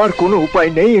 আমার কোনো উপায়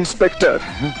নেই ইন্সপেক্টর।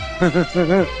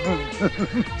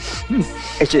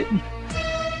 এই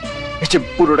যে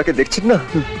বুড়োটাকে দেখছেন না,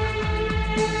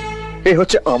 এই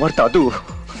হচ্ছে আমার দাদু।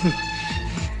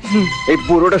 এই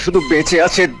বুড়োটা শুধু বেঁচে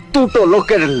আছে দুটো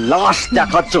লোকের লাশ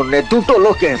দেখার জন্য, দুটো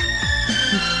লোকের,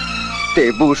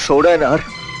 দেবু সোরেন আর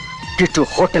কিছু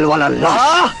হোটেলওয়ালার লাশ।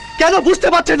 কেন বুঝতে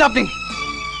পারছেন না আপনি?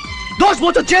 10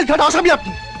 বছর জেল খাটা আসামি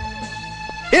আপনি।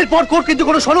 এরপর কোর্ট কিন্তু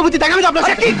কোনো সহানুভূতি দেখাবে না আপনার।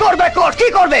 কি করবে কোর্ট? কি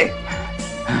করবে?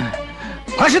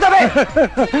 ফাঁসি দেবে?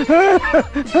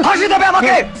 ফাঁসি দেবে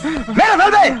আমাকে, মেরে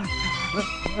ফেলবে।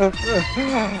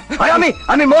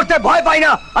 আমি মরতে ভয় পাই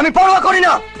না, আমি পরোয়া করি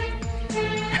না।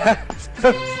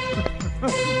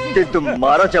 কিন্তু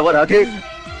মারা যাওয়ার আগে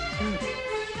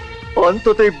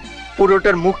অন্তত এই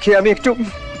পুরোটার মুখে আমি একটু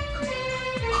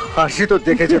হাসি তো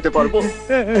দেখে যেতে পারবো।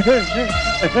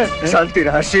 শান্তির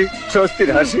হাসি, স্বস্তির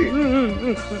হাসি।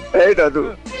 এই দাদু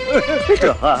একটু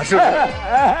হাসো,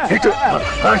 একটু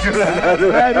হাসো দাদু।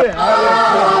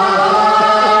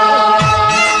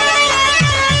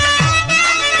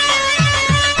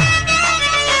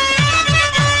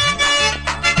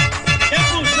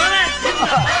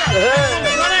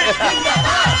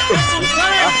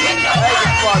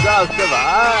 মজা আসছে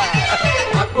ভাই।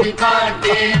 Happy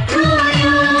birthday to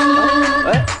you.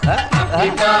 Happy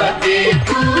birthday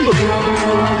to you.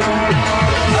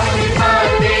 Happy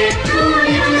birthday to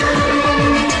you.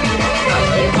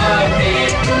 Happy birthday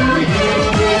to you.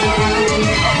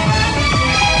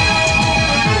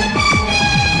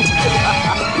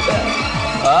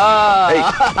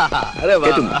 আরে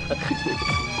বাহ,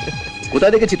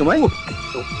 কোথায় দেখেছি তোমায়?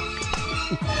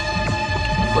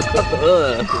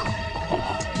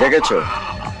 দেখেছো,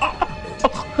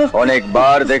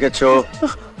 অনেকবার দেখেছো,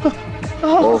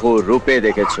 বহু রূপে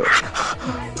দেখেছো।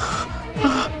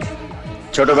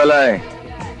 ছোটবেলায়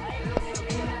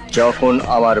যখন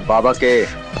আমার বাবাকে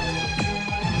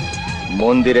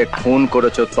মন্দিরে খুন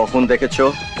করেছো তখন দেখেছো।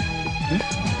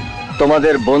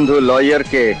 তোমাদের বন্ধু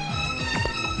লয়ারকে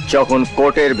যখন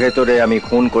কোর্টের ভেতরে আমি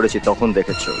খুন করেছি তখন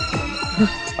দেখেছো।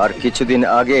 আর কিছুদিন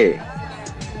আগে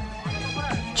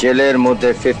জেলের মধ্যে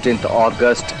 15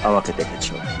 অগস্ট আমাকে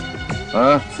দেখেছো।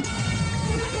 হ্যাঁ,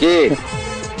 কি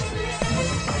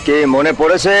কি মনে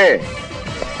পড়েছে?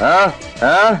 হ্যাঁ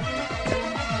হ্যাঁ,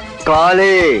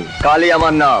 কালী, কালী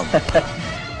আমার নাম।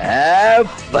 হ্যাঁ,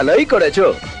 ভালোই করেছো।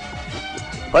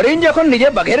 হরিণ যখন নিজে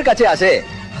বাঘের কাছে আসে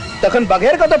তখন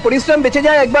বাঘের কত পরিশ্রম বেঁচে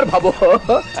যায় একবার ভাবো।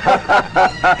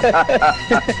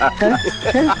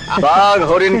 বাঘ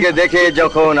হরিণকে দেখে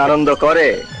যখন আনন্দ করে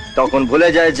তখন ভুলে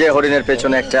যায় যে হরিণের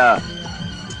পেছনে একটা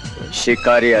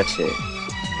শিকারী আছে।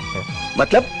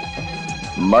 মতলব?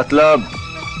 মতলব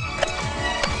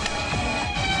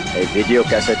এই ভিডিও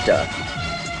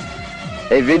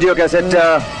ক্যাসেটটা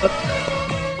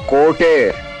কোর্টের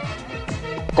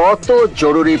কত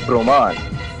জরুরি প্রমাণ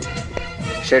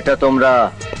সেটা তোমরা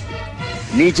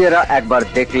নিজেরা একবার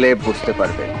দেখলে বুঝতে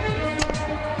পারবে।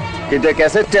 কিন্তু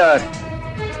ক্যাসেটটার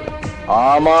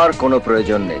আমার কোনো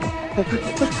প্রয়োজন নেই,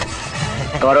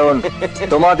 কারণ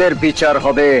তোমাদের বিচার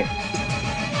হবে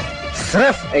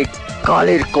সির্ফ এই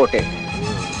কালীর কোর্টে।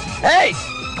 এই,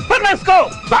 let's go!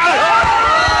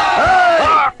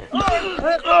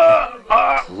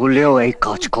 ভুলেও এই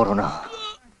কাজ করো না।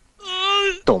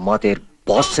 তোমাদের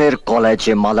বসের গলায়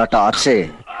যে মালাটা আছে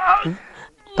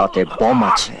তাতে বম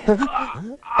আছে,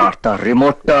 আর তার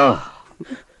রিমোটটা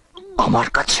আমার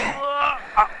কাছে।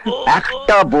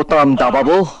 একটা বোতাম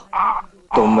দাবাবো,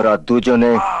 তোমরা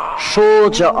দুজনে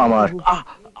সোজা আমার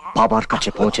বাবার কাছে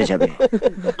পৌঁছে যাবে।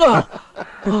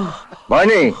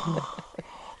 ভয়নি,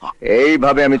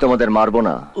 এইভাবে আমি তোমাদের মারবো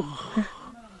না,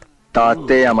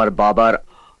 তাতে আমার বাবার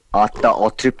আত্মা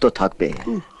অতৃপ্ত থাকবে।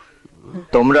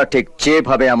 তোমরা ঠিক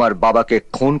যেভাবে আমার বাবাকে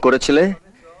খুন করেছিলে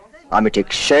আমি ঠিক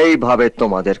সেইভাবে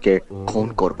তোমাদেরকে খুন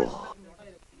করব।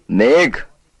 মেঘ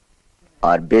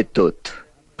আর বিদ্যুৎ।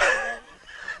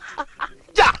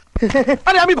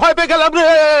 আরে আমি ভয় পেয়ে গেলাম রে,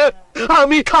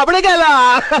 আমি খাবড়ে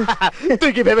গেলাম।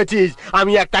 তুই কি ভেবেছিস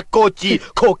আমি একটা কচি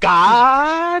খোকা?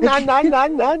 না না না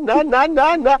না না না না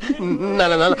না না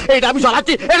না না, এটা আমি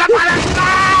সরাচ্ছি।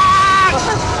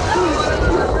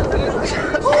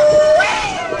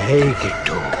 এই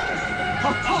কিট্টু,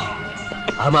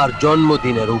 আমার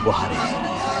জন্মদিনের উপহারে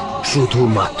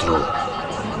শুধুমাত্র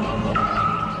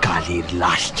কালীর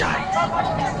লাশ চাই।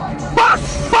 বাস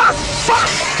বাস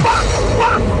বাস বাস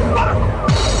বাস বাস।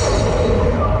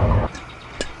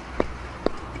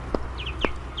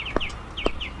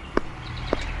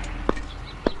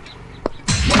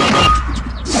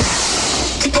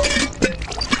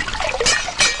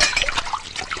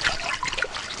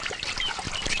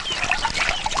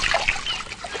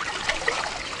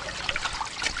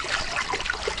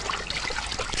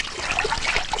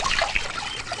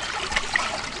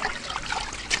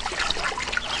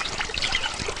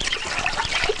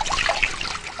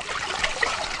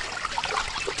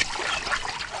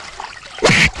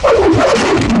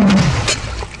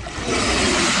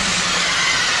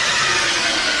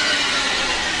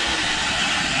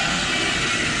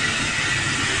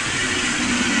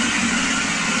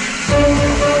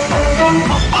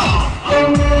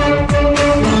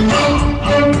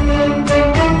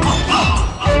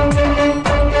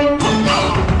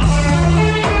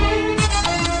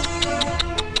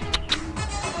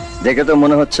 দেখে তো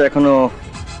মনে হচ্ছে এখনো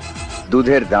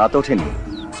দুধের দাঁত ওঠেনি।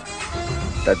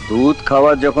 তা দুধ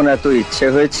খাওয়ার যখন এত ইচ্ছে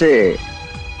হয়েছে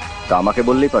তো আমাকে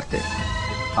বললেই পারতে,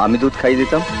 আমি দুধ খাইয়ে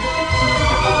দিতাম।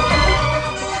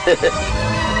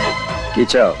 কি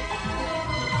চাও?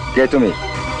 কে তুমি?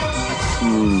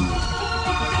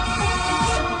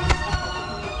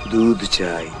 দুধ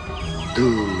চাই,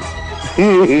 দুধ।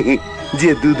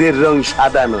 যে দুধের রং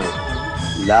সাদা নয়,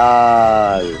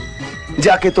 লাল,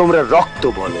 যাকে তোমরা রক্ত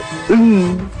বলো।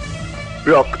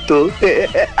 রক্ত।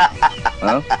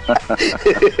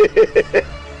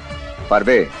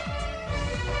 পারবে?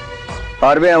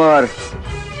 পারবে আমার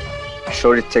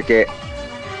শরীর থেকে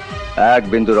এক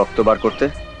বিন্দু রক্ত বার করতে?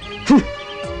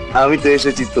 আমি তো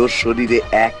এসেছি তোর শরীরে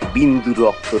এক বিন্দু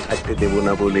রক্ত থাকতে দেব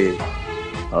না বলে।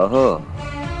 ওহো,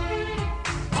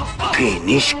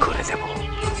 ফিনিশ করে দেব।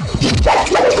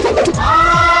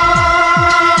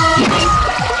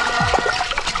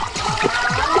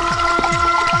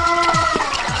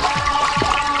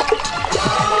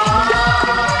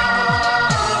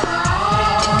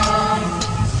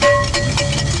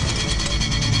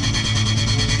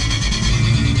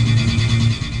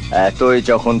 এতই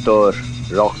যখন তোর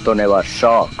রক্ত নেওয়ার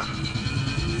শখ,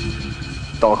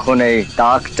 তখন এই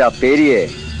দাগটা পেরিয়ে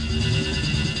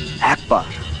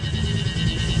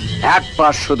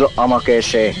একবার শুধু আমাকে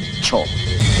এসে ছো।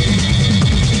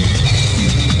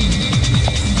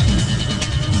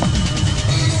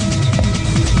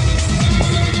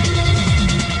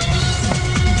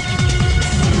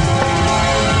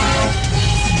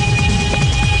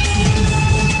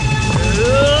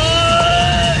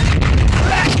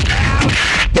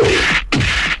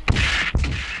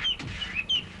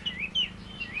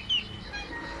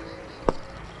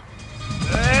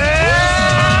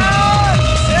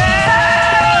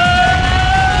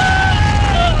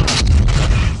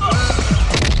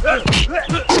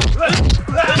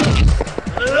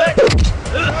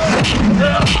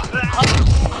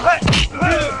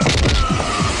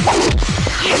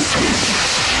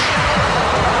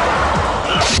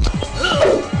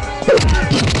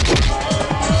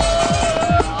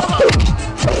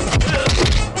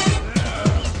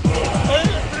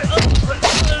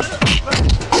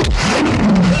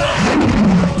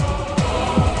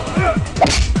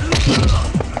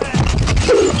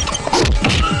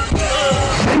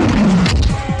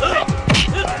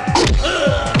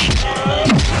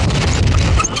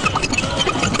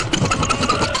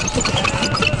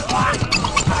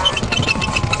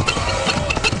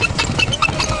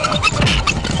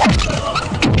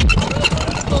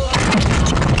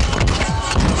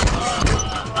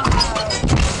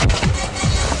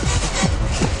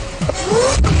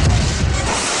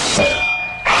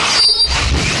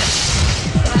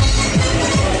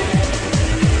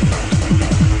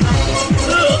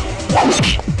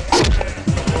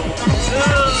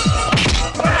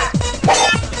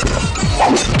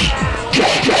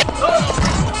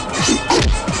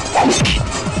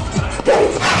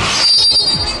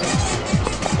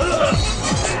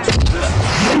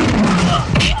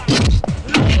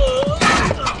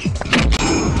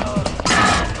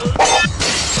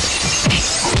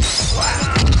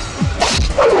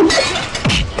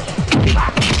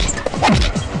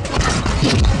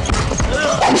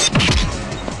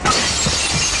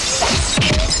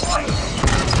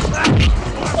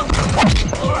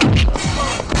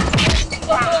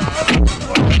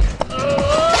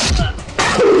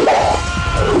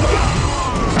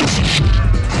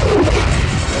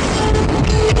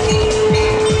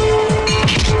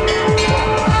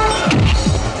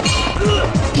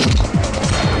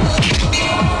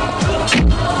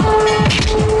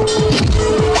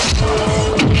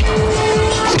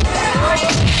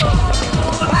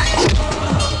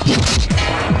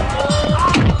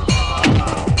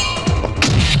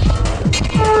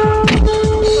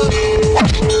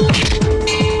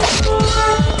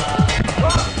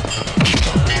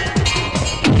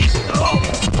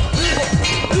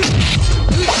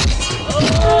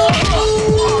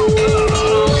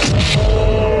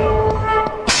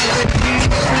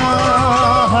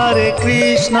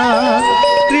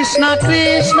 Krishna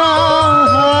Krishna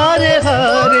Hare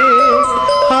Hare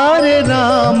Hare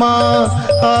Rama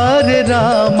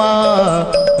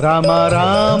Rama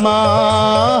Rama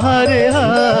Hare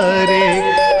Hare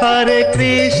Hare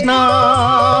Krishna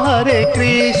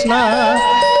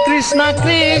Krishna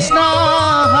Krishna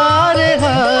Hare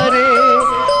Hare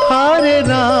Hare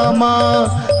Rama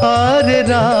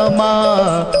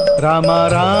Rama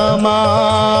Rama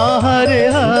Hare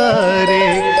Hare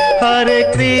Hare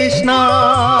Krishna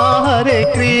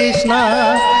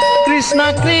Krishna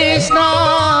Krishna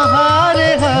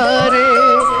Hare Hare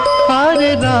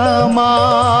Hare Rama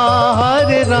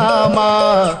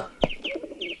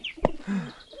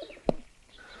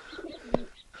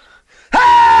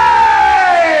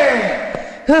Hey!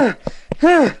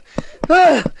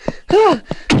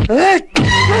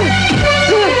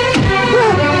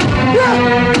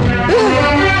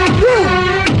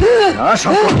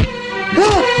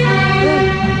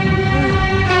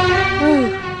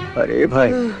 আরে ভাই,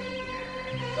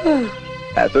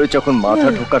 এতই যখন মাথা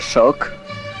ঢোকার শখ,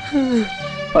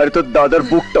 আরে তোর দাদার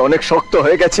বুকটা অনেক শক্ত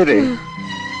হয়ে গেছে রে।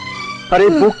 আরে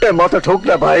বুকটায় মাথা ঠোক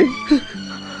না ভাই।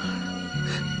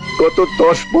 গত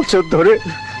 10 বছর ধরে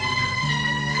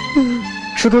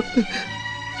শুধু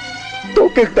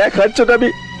তোকে দেখার জন্য আমি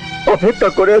অপেক্ষা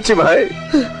করে আছি ভাই।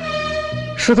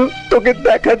 শুধু তোকে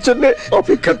দেখার জন্য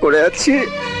অপেক্ষা করে আছি।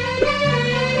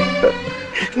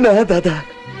 না দাদা,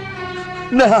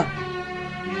 না,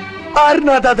 আর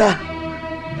না দাদা।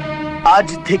 আজ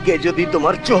থেকে যদি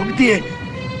তোমার চোখ দিয়ে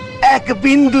এক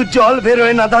বিন্দু জল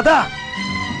বেরোয় না দাদা,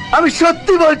 আমি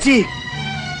সত্যি বলছি,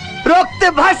 রক্তে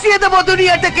ভাসিয়ে দেবো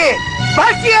দুনিয়াটাকে,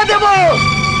 ভাসিয়ে দেবো।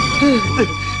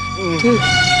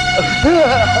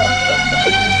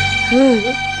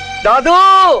 দাদু,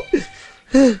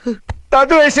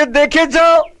 দাদু এসে দেখে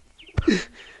যাও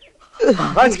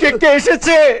আজকে কে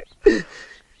এসেছে।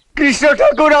 কৃষ্ণ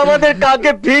ঠাকুর আমাদের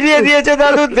কাকে ফিরিয়ে দিয়েছে।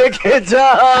 দাদু দেখে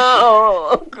যাও।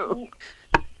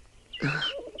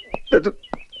 দাদু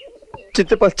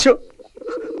চিনতে পারছো?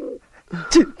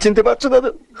 চিনতে পারছো দাদু?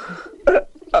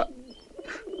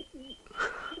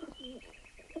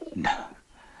 না,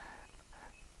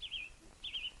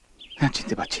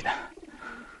 চিনতে পারছি না।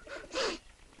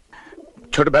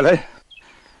 ছোটবেলায়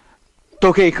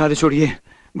তোকে এই কাঁধে চড়িয়ে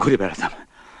ঘুরে বেড়াতাম,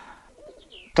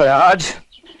 তাই আজ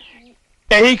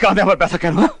এই কাঁধে আমার ব্যথা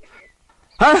কেন?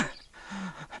 হ্যাঁ,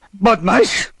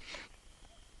 বদমাইশ,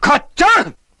 খচ্চর।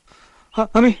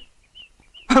 আমি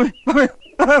আমি আমি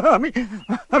আমি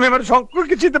আমি আমার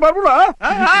শঙ্করকে চিনতে পারবো না?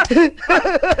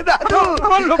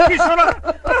 আমার লক্ষ্মী সোনা,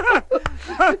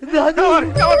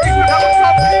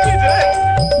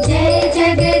 जय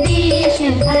जगदीश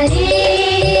हरे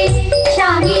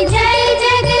स्वामी, जय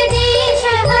जगदीश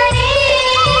हरे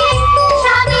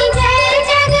स्वामी, जय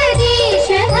जगदीश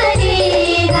हरे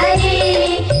हरे,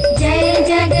 जय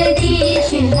जगदीश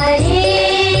हरे,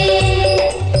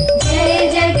 जय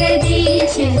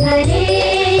जगदीश हरे।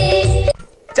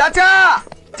 চাচা,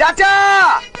 চাচা,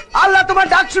 আল্লাহ তোমার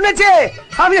ডাক শুনেছে।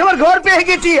 আমি আমার ঘর পেয়ে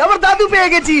গেছি, আমার দাদু পেয়ে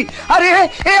গেছি। আরে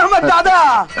এ আমার দাদা,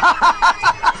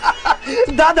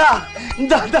 দাদা,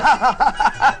 দাদা।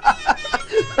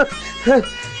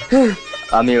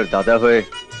 আমি ওর দাদা হয়ে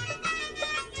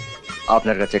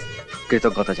আপনার কাছে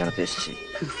কৃতজ্ঞতা জানাতে এসেছি।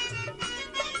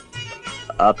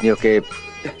 আপনি ওকে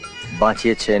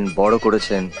বাঁচিয়েছেন, বড়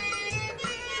করেছেন,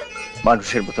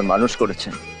 মানুষের মতন মানুষ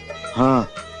করেছেন। হ্যাঁ,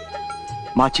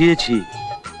 বাঁচিয়েছি,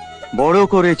 বড়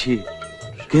করেছি,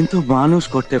 কিন্তু মানুষ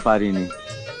করতে পারিনি।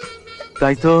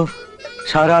 তাই তো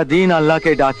সারা দিন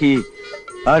আল্লাহকে ডাকি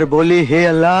আর বলি, হে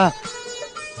আল্লাহ,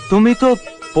 তুমি তো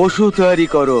পশু তৈরি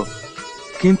করো,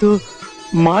 কিন্তু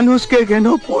মানুষকে কেন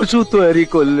পশু তৈরি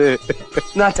করলে?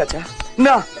 না চাচা,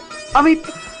 না, আমি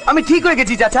আমি ঠিক হয়ে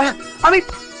গেছি চাচা, আমি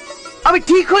আমি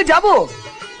ঠিক হয়ে যাব।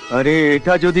 আরে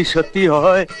এটা যদি সত্যি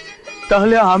হয়,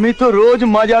 তাহলে আমি তো রোজ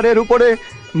মাজারের উপরে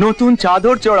নতুন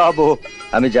চাদর চড়াবো।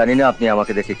 আমি জানি না আপনি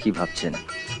আমাকে দেখে কি ভাবছেন,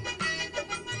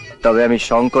 তবে আমি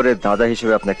শঙ্করের দাদা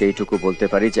হিসেবে আপনাকে এইটুকু বলতে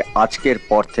পারি যে আজকের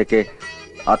পর থেকে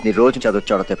আপনি রোজ চাদর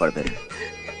চড়াতে পারবেন।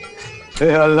 হে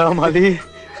আল্লাহ মালিক,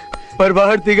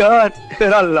 परवरदिगार,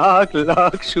 तेरा लाख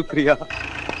लाख शुक्रिया।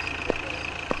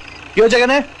 क्यों जगह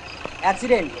ने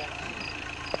অ্যাক্সিডেন্ট।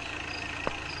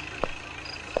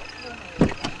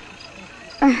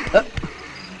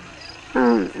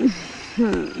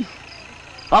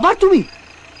 আবার তুমি?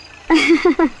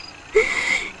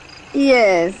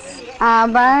 ইয়েস,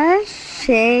 আবার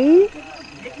সেই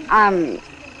আমি।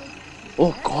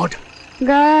 Oh God.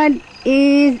 God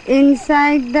is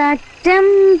inside the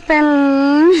temple.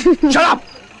 Shut up!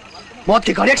 मौत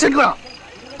की गाड़ी एक्सीडेंट करा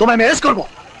तो मैं अरेस्ट করব।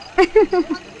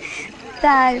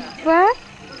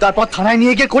 তারপর থানায়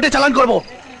নিয়ে গিয়ে কোর্টে চালান করব।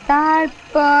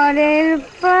 তারপরের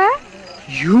পর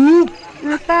You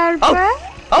তারপর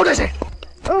आउट ऐसे।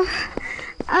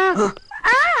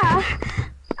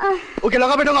 ওকে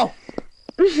লাগাবে ঢোকাও।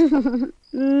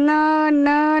 No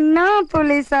no no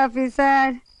police officer,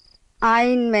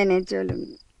 আইন মেনে চলুন।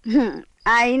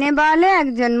 আইনে বলে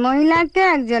একজন মহিলাকে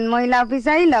একজন মহিলা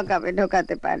অফিসারই লকাবে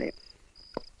ঢোকাতে পারে,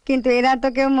 কিন্তু এরা তো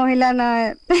কেউ মহিলা নয়।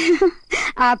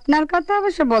 আপনার কথা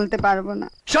অবশ্য বলতে পারবো না।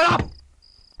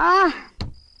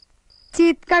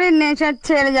 চিৎকারের নেশা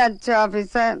ছেড়ে যাচ্ছে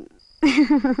অফিসার।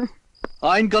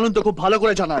 আইন কানুন তো খুব ভালো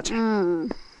করে জানা আছে,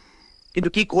 কিন্তু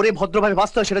কি করে ভদ্রভাবে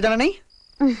বাঁচতে হয় সেটা জানা নেই।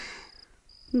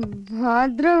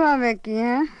 ভদ্রভাবে কি?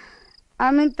 হ্যাঁ,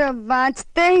 আমি তো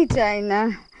বাঁচতেই চাই না,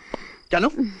 কেন?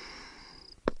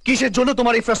 কিসের জন্য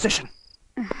তোমার এই ফ্রাস্ট্রেশন?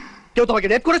 কেউ তোমাকে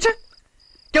রেপ করেছে?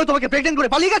 কেউ তোমাকে প্রেগন্যান্ট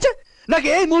করে পালিয়ে গেছে? নাকি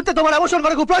এই মুহূর্তে তোমার অবসর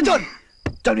করা খুব প্রয়োজন?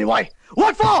 Tell me why?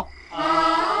 What for?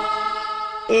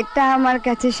 এটা আমার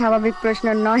কাছে স্বাভাবিক প্রশ্ন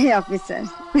নয় অফিসার।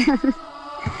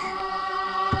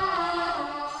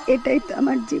 এটাই তো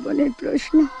আমার জীবনের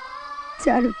প্রশ্ন,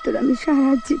 যার উত্তর আমি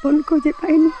সারা জীবন খুঁজে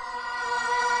পাইনি।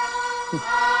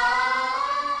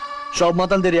 সব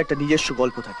মাতালদেরই একটা নিজস্ব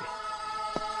গল্প থাকে,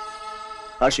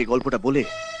 আর সেই গল্পটা বলে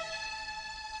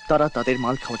তারা তাদের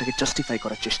মাল খাওয়াটাকে জাস্টিফাই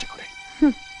করার চেষ্টা করে।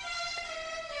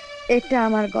 এটা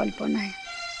আমার গল্প নয়।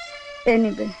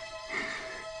 এনিওয়ে,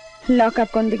 লক আপ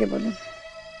কোন দিকে বলুন?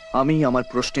 আমি আমার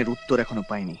প্রশ্নের উত্তর এখনো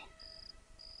পাইনি।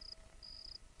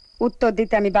 উত্তর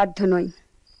দিতে আমি বাধ্য নই।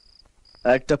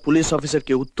 একটা পুলিশ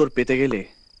অফিসারকে উত্তর পেতে গেলে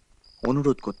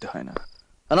অনুরোধ করতে হয় না।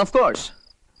 And of course,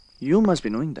 you must be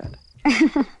knowing that.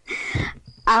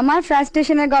 আমার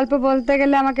ফ্রাস্ট্রেশনের গল্প বলতে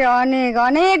গেলে আমাকে অনেক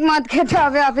অনেক মদ খেতে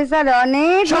হবে অফিসার,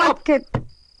 অনেক মদ খেতে।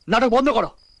 নাটক বন্ধ করো।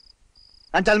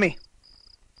 And tell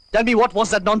me what was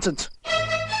that nonsense?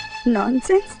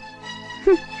 Nonsense?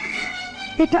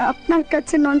 এটা আপনার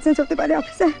কাছে ননসেন্স হতে পারে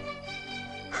অফিসার?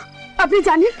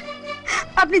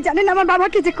 আপনি জানেন আমার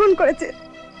বাবাকে যে খুন করেছে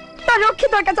তার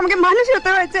রক্ষিতার কাছে আমাকে মানুষ হতে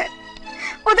হয়েছে।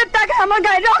 ওদের টাকায় আমার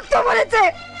গায়ে রক্ত পড়েছে,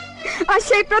 আর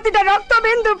সেই প্রতিটা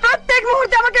রক্তবিন্দু প্রত্যেক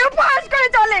মুহূর্তে আমাকে উপহাস করে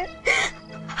চলে।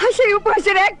 আর সেই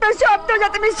উপহাসের একটা শব্দ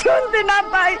যাতে আমি শুনতে না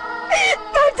পাই,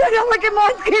 তার জন্য আমাকে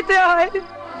মদ খেতে হয়।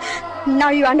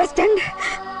 Now you understand?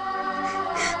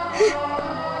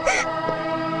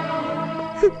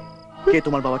 কে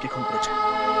তোমার বাবাকে খুন করেছে?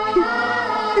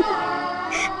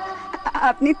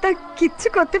 আপনি তা কিচ্ছু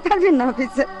করতে পারবেন না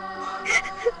অফিসার।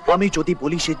 আমি যদি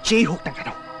বলি সে যেই হোক না কেন,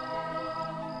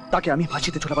 তাকে আমি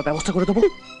ফাঁসিতে ঝোলাবার ব্যবস্থা করে দেবো।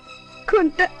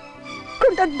 খুনটা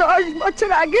 10 বছর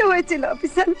আগে হয়েছিল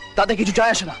অফিসার। তাতে কিছু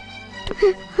যায় আসে না।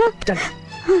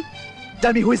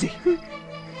 Tell me who is he?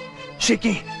 সে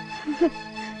কি?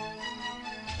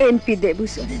 MP Debu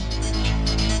Soren.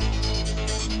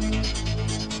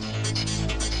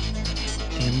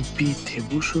 MP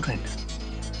Debu Soren?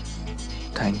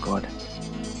 Thank god,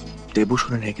 Debu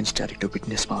সোরেনের against direct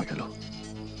witness পাওয়া গেল।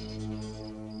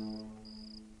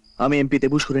 আমি এমপি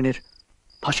দেবু সোরেনের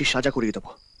ফাঁসির সাজা করিয়ে দেবো।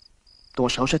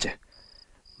 তোমার সাহস আছে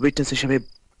উইটনেস হিসেবে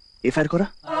এফআইআর করা?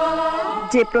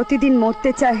 যে প্রতিদিন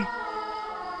মরতে চায়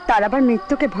তার আবার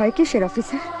মৃত্যুকে ভয় কিসের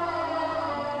অফিসার?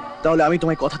 তাহলে আমি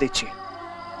তোমায় কথা দিচ্ছি,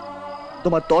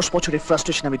 তোমার 10 বছরের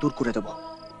ফ্রাস্ট্রেশন আমি দূর করে দেবো।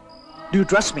 Do you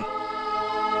trust me?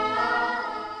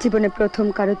 জীবনে প্রথম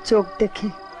কারো চোখ দেখে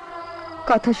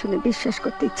কথা শুনে বিশ্বাস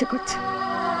করতে ইচ্ছে করছে।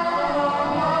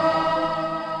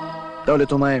 তাহলে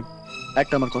তোমায়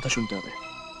একটা আমার কথা শুনতে হবে,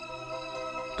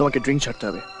 তোমাকে ড্রিঙ্ক ছাড়তে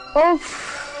হবে। ওফ,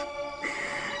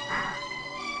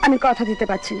 আমি কথা দিতে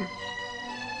পারছি না,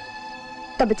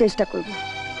 তবে চেষ্টা করব।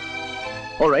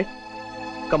 Alright,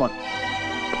 come on.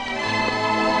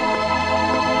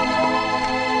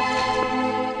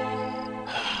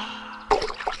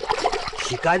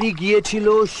 শিকারি গিয়েছিল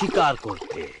শিকার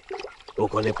করতে।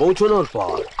 ওখানে পৌঁছানোর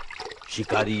পর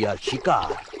শিকারি আর শিকার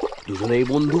দুজনেই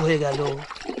বন্ধু হয়ে গেল।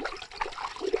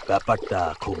 ব্যাপারটা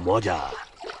খুব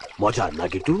মজার না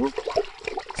কিটু?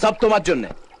 সব তোমার জন্য,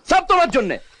 সব তোমার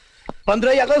জন্য।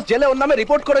 15ই আগস্ট জেলে ওর নামে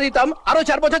রিপোর্ট করে দিতাম, আরো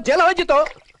 4 বছর জেল হয়ে যেত।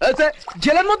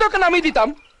 জেলের মধ্যে ওকে নামিয়ে দিতাম।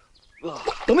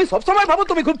 তুমি সবসময় ভাবো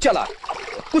তুমি খুব চালাক,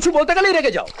 কিছু বলতে গেলেই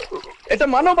রেগে যাও। এটা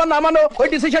মানো বা না মানো, ওই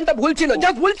ডিসিশনটা ভুল ছিল,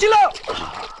 জাস্ট ভুল ছিল।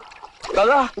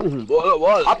 দাদা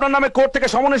বল, আপনার নামে কোর্ট থেকে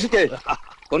সমন এসেছে।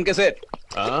 কোন কেসের?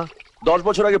 10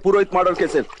 বছর আগে পুরোহিত মার্ডার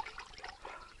কেসের।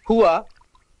 হুয়া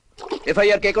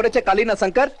এফআইআর কে করেছে, কালী না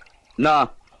শঙ্কর? না,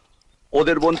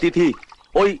 ওদের বোন তিথি,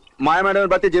 ওই মায়া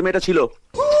ম্যাডামের বাড়িতে যে মেয়েটা ছিল।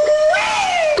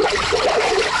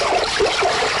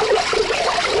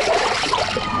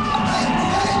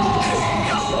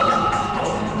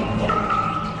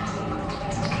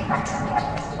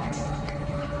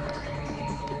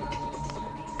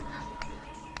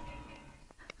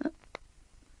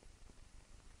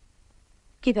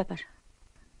 কি ব্যাপার?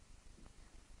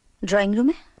 ড্রয়িং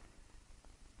রুমে?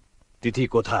 তিথি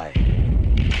কোথায়?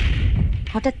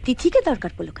 হঠাৎ তিথিকে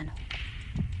দরকার পড়লো কেন?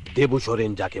 দেবু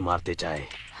সোরেন যাকে মারতে চায়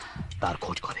তার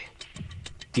খোঁজ করে।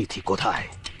 তিথি কোথায়?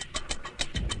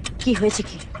 কি হয়েছে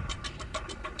কি?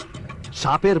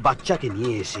 সাপের বাচ্চাকে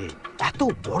নিয়ে এসে এত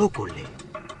বড় করলে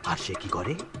আর সে কি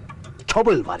করে?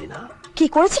 ছবল মারে না? কি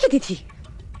করেছে কি তিথি?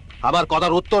 আমার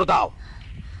কথার উত্তর দাও।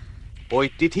 ওই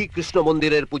তিথি কৃষ্ণ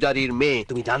মন্দিরের পূজারীর মেয়ে,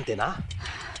 তুমি জানতে না?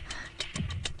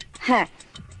 হ্যাঁ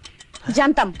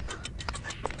জানতাম।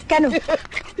 কেন?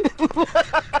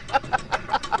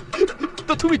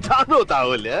 তো তুমি জানো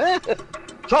তাহলে?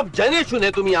 সব জেনে শুনে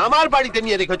তুমি আমার বাড়িতে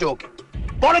নিয়ে রেখেছো ওকে,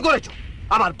 বড় করেছো।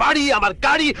 আমার বাড়ি, আমার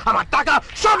গাড়ি, আমার টাকা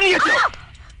সব নিয়েছে।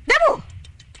 দেবু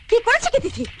কি করেছে কি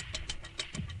তিথি?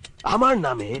 আমার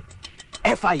নামে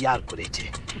FIR করেছে।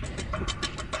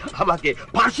 আমাকে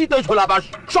ফাঁসিতে ঝোলাবার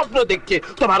স্বপ্ন দেখছে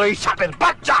তোমার ওই সাপের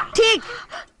বাচ্চা। ঠিক,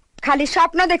 খালি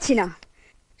স্বপ্ন দেখছি না,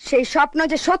 সেই স্বপ্ন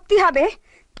যে সত্যি হবে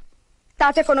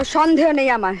তাতে কোনো সন্দেহ নেই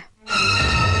আমার।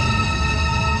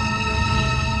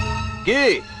 কি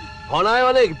ঘনায়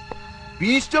অনেক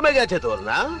বিষ জমে গেছে তোর,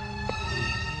 না?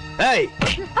 এই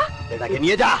এটাকে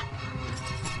নিয়ে যা,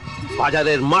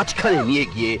 বাজারের মাঝখানে নিয়ে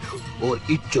গিয়ে ওর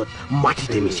ইজ্জত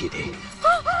মাটিতে মিশিয়ে দে।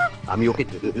 আমি ওকে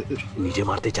নিজে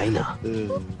মারতে চাই না,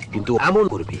 কিন্তু এমন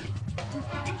করবি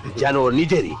যেন ওর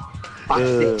নিজেরই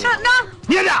বাঁচতে ইচ্ছা।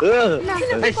 নিয়ে যা।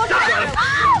 এই, stop!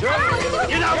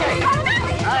 নিয়ে যা ওকে।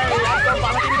 এই, একদম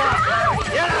পালাবি না।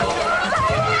 নিয়ে যা।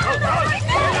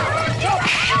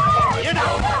 নিয়ে যা,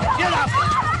 নিয়ে যা।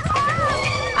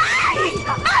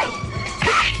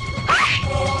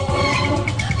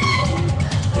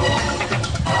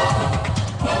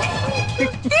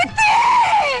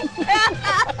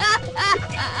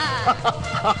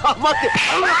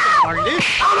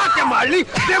 আমাকে মারলি,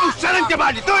 দেবু সেনকে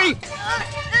মারলি তুই?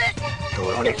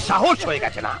 তোর অনেক সাহস হয়ে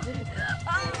গেছে না?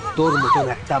 তোর মতন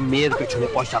একটা মেয়ের পেছনে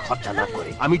পয়সা খরচা না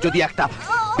করে আমি যদি একটা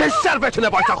বেশ্যার পেছনে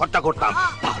পয়সা খরচা করতাম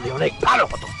তাহলে অনেক ভালো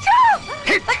হতো।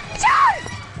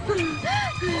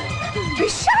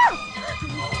 বেশ্যা?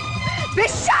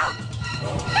 বেশ্যা?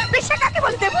 বেশ্যা কাকে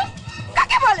বলে দেবু?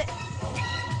 কাকে বলে?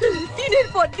 দিনের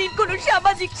পর দিন কোনো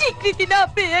সামাজিক স্বীকৃতি না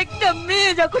পেয়ে একটা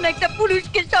মেয়ে যখন একটা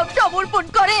পুরুষকে সব সমর্পণ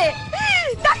করে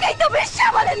তাকেই তো বেশ্যা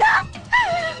বলে, না?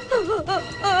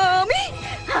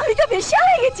 আমি তো বেশ্যা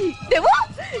হয়ে গেছি দেবু,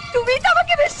 তুমি তো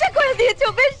আমাকে বেশ্যা করে দিয়েছো।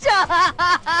 বেশ্যা।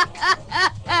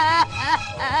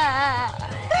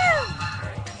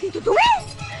 কিন্তু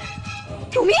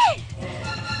তুমি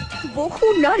বহু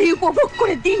নারী উপভোগ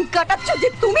করে দিন কাটাচ্ছ যে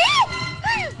তুমি,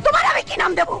 তোমার আমি কি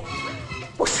নাম দেবো?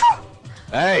 পশু?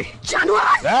 এই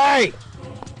জানোয়ার? এই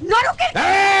নরকে?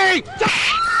 এই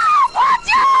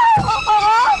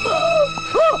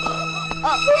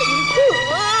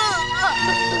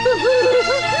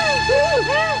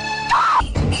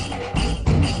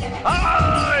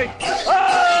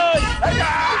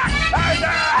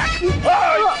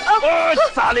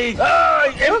সালি,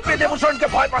 এমপি দেবুসনকে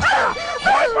ভয় পাস না,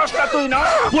 ভয় পাস না তুই, না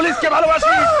পুলিশকে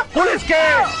ভালোবাসিস। পুলিশকে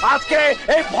আজকে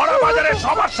এই ভরা বাজারে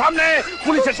সবার সামনে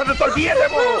পুলিশের সাথে তোর বিয়ে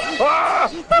দেবো,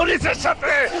 পুলিশের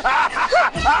সাথে।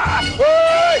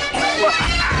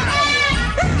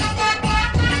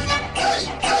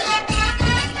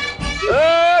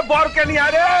 বরকে নিয়ে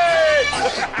আরে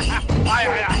আয়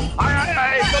আয় আয় আয়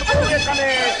আয় তোর বউ এখানে,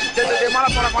 দে দে দে, মারা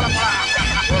পড়া মারা পড়া।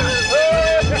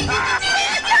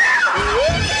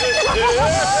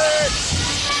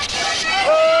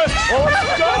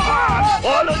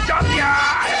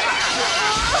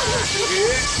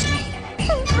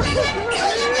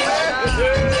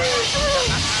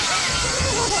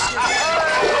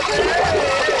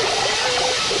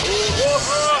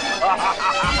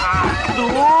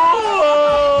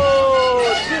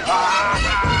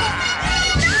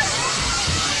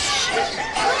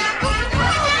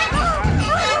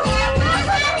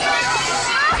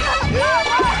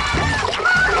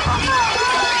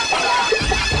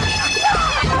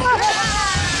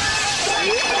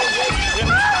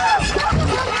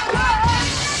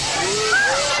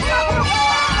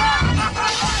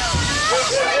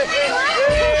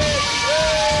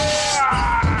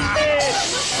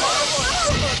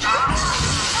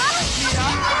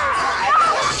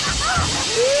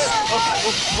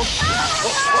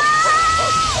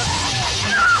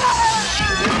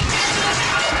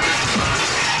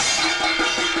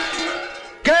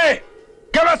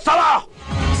 কে সালা?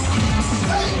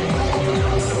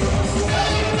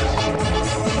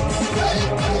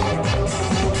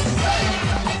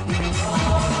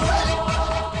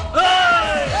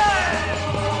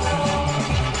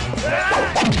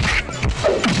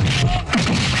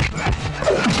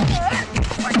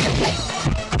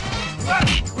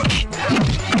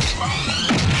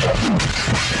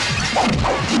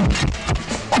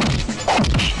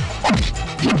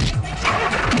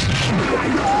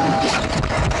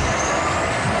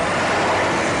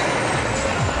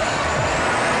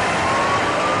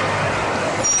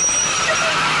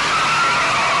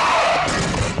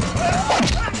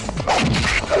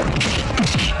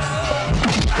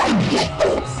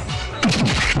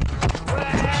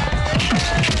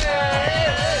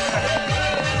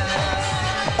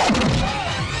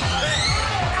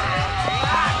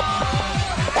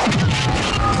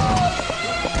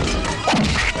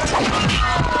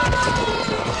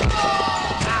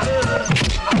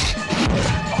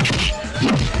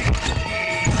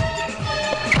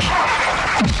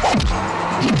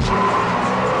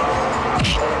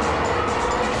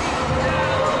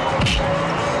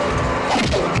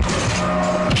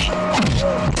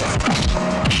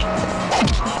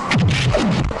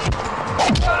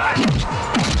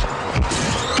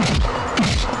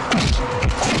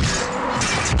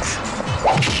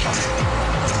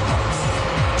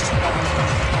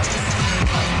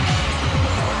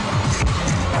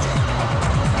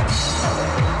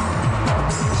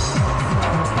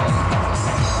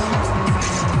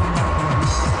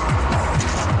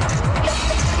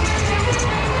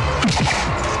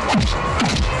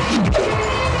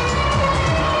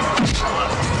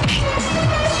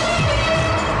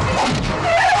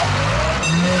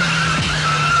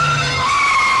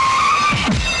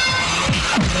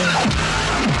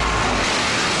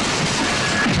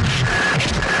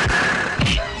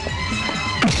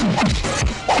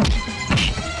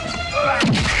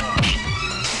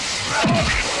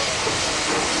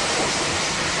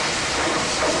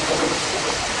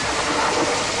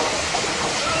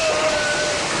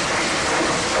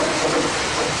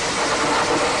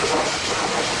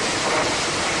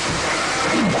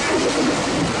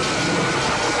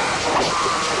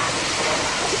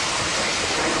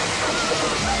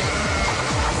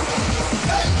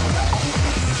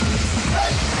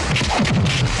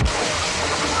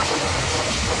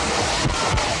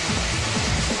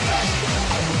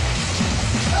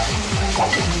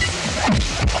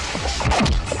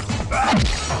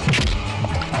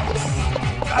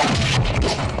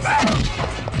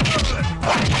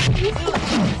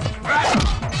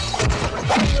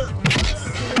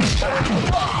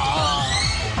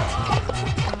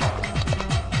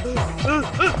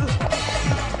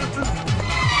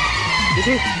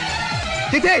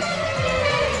 তিথি তিথি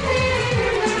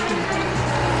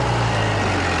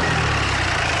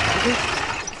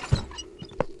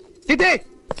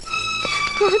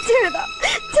তিথি ছেড়ে দাও,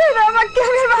 ছেড়ে দাও আমাকে,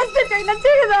 আমি আর বাঁচতে চাই না,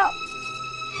 ছেড়ে দাও।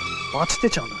 বাঁচতে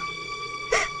চাও না,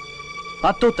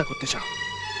 আত্মহত্যা করতে চাও,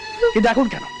 কিন্তু এখন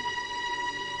কেন?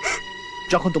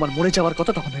 যখন তোমার মরে যাওয়ার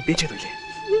কথা তখন তুমি বেঁচে রইলে,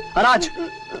 আর আজ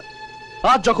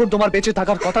আজ যখন তোমার বেঁচে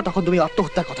থাকার কথা তখন তুমি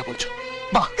আত্মহত্যার কথা বলছো।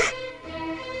 বাহ,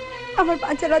 আমার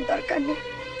বাঁচার আর দরকার নেই।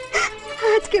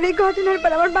 আজকের এই ঘটনার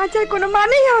পর আমার বাঁচার কোনো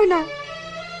মানেই হয় না।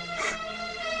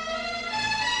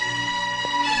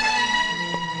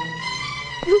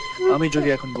 আমি যদি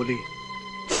এখন বলি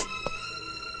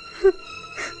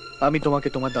আমি তোমাকে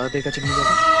তোমার দাদাদের কাছে নিয়ে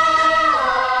যাবো,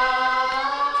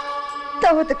 তা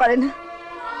হতে পারে না।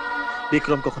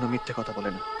 বিক্রম কখনো মিথ্যে কথা বলে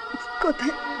না।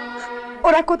 কোথায়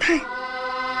ওরা, কোথায়?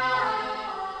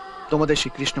 তোমাদের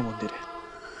সেই কৃষ্ণ মন্দিরে।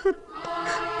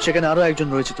 সেখানে আরো একজন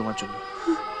রয়েছে তোমার জন্য।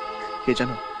 কে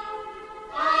জানো?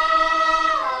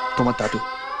 তোমার দাদু।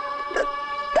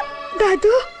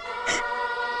 দাদু?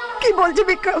 কি বলছো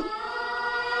বিক্রম?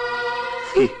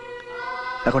 কি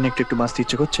এখন একটু একটু মাস্তি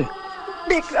ইচ্ছে করছে?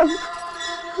 বিক্রম,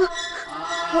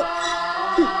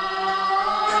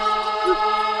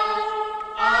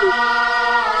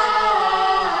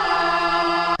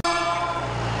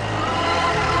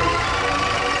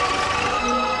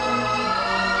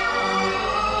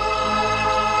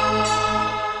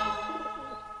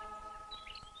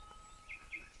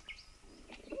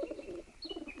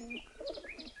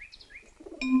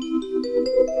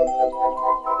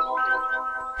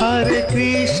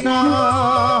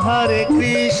 हरे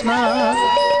कृष्णा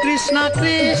कृष्णा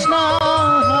कृष्णा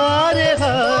हरे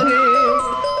हरे।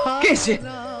 कैसे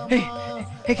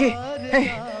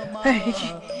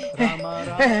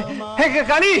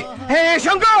কালী,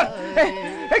 শঙ্কর,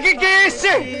 কে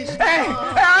এসছে?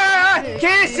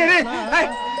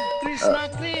 কৃষ্ণা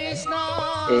কৃষ্ণা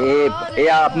এ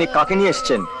আপনি কাকে নিয়ে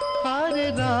এসছেন?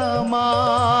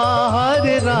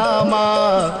 हरे रामा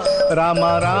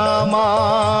रामा रामा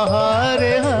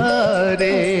हरे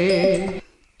हरे।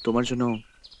 তোমার জন্য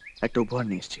একটা উপহার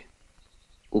নিয়ে এসেছি।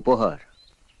 উপহার?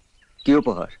 কি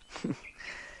উপহার?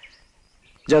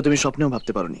 যা তুমি স্বপ্নেও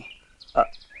ভাবতে পারোনি।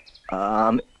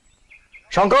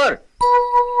 শঙ্কর,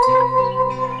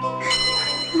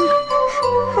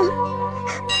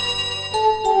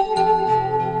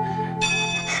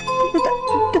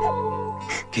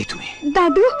 কে তুমি?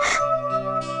 দাদু,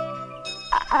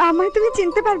 আমায় তুমি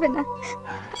চিনতে পারবে না।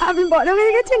 আমি বড়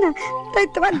হয়ে গেছি না, তাই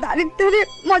তোমার দাড়ির ধরে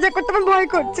মজা করতে আমার ভয়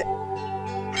করছে।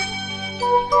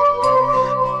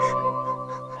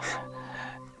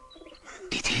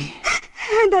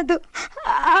 হ্যাঁ দাদু,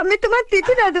 আমি তোমার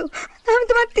তিথি। দাদু, আমি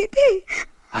তোমার তিথি।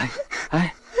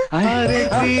 हरे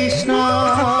कृष्णा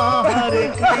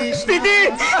তিথি,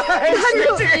 हरे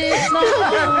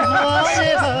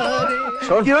हरे।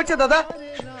 কি হচ্ছে দাদা?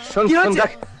 কি হচ্ছে?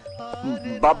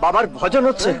 বাবার ভজন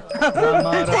হচ্ছে।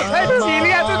 চিনি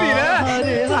এতদিন।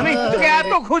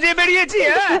 খুঁজে বেরিয়েছি।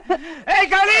 হ্যাঁ, এই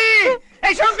কালী,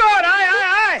 এই শঙ্কর, আয় আয়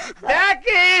আয়, দেখ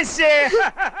কে এসছে।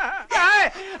 আয়,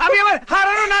 আমি আমার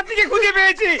হারানো নাতিকে খুঁজে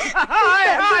পেয়েছি।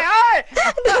 আয় আয় আয়,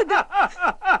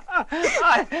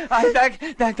 আয় আয়, দেখ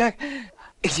দেখ দেখ,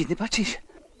 এই চিনতে পারছিস?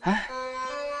 হ্যাঁ,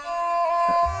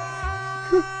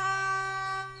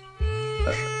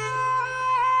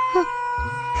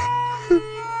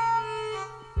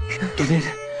 তোদের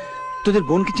তোদের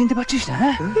বোনকে চিনতে পারছিস না?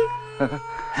 হ্যাঁ,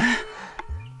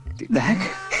 দেখ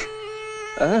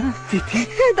তিথি,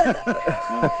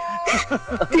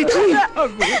 তিথি।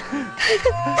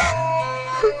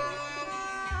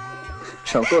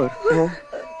 শঙ্কর,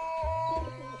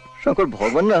 শঙ্কর,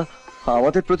 ভগবান না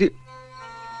আমাদের প্রতি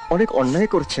অনেক অন্যায়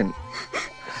করেছেন,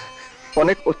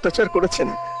 অনেক অত্যাচার করেছেন।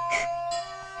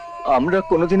 আমরা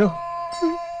কোনোদিনও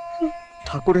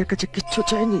ঠাকুরের কাছে কিচ্ছু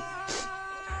চাইনি।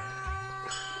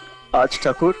 আজ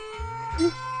ঠাকুর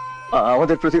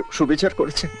আমাদের প্রতি সুবিচার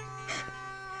করেছেন,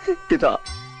 কিন্তু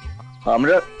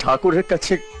আমরা ঠাকুরের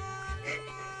কাছে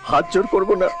হাত জোর করব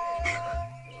না,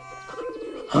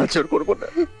 হাত জোর করব না।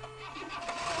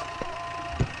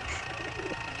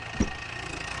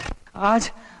 আজ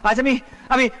আজ আমি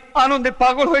আমি আনন্দে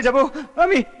পাগল হয়ে যাব,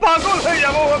 আমি পাগল হয়ে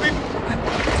যাব। আমি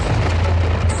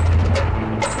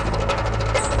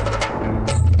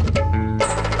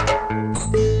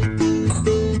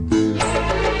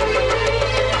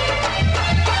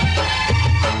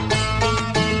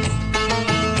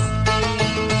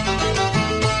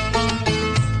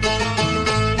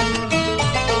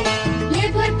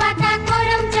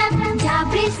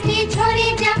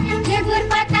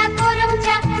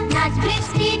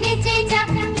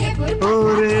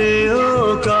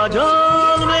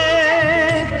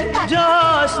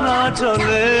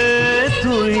চলে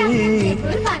তুই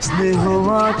স্নেহ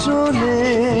চলে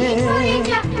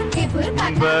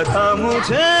ব্যথা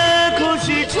মুছে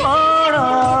খুশি ছড়া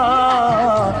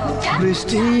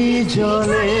বৃষ্টি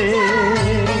জলে।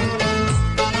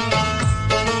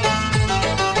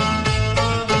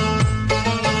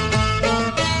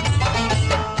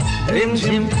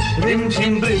 রিমঝিম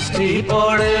রিমঝিম বৃষ্টি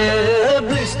পড়ে,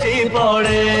 বৃষ্টি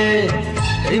পড়ে,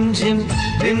 রিমঝিম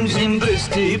রিমঝিম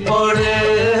বৃষ্টি পড়ে,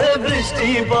 বৃষ্টি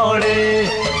পড়ে।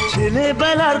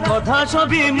 ছেলেবেলার কথা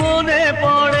সবই মনে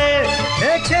পড়ে,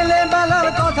 ছেলেবেলার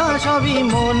কথা সবই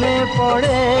মনে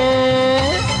পড়ে,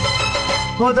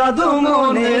 ও দাদু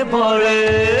মনে পড়ে।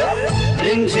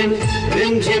 রিমঝিম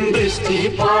রিমঝিম বৃষ্টি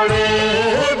পড়ে,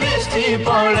 বৃষ্টি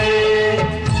পড়ে,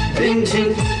 রিমঝিম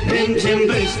রিমঝিম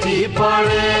বৃষ্টি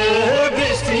পড়ে,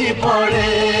 বৃষ্টি পড়ে।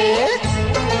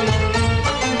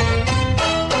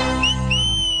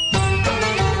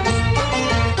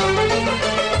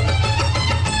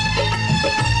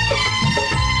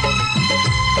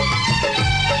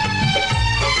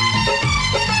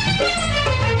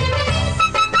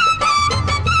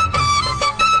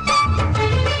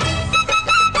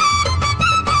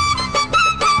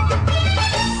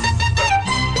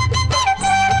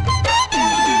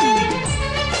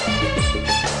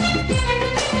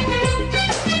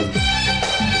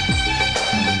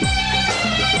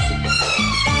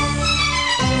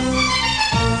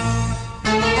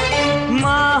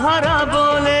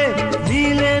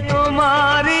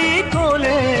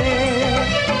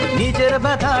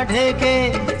 ব্যথা ঢেকে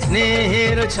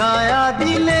স্নেহের ছায়া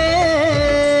দিলে,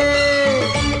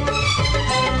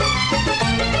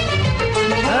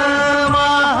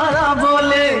 মারা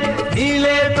বলে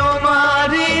দিলে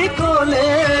তোমারই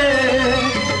কোলে,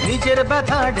 নিজের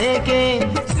ব্যথা ঢেকে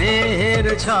স্নেহের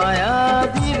ছায়া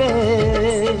দিলে।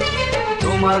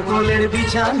 তোমার কোলের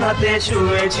বিছানাতে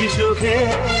শুয়েছি সুখে,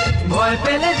 ভয়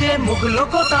পেলে যে মুখ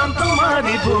লুকোতাম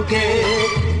তোমারই বুকে।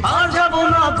 আর যাব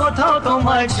না কোথাও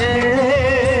তোমায় ছেড়ে,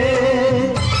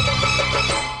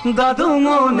 দাদু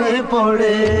মনে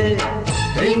পড়ে।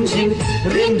 রিমঝিম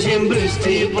রিমঝিম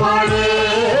বৃষ্টি পড়ে,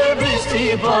 বৃষ্টি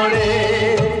পড়ে,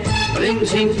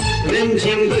 রিমঝিম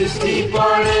রিমঝিম বৃষ্টি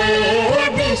পড়ে,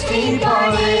 বৃষ্টি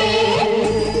পড়ে।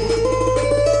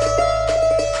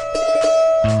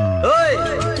 ওই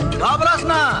ঘাবড়াস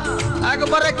না,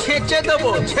 একবারে খেচে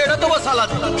দেবো, ছেড়ে দেবো সালা।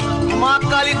 মা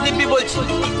কালীর দিব্যি বলছি,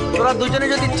 তোরা দুজনে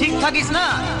যদি ঠিক থাকিস না,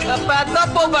 পেদা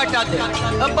বউ বেটা দে।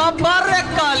 বাবার রে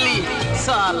কালী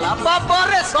সালা, বাবার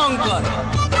রে শঙ্কর।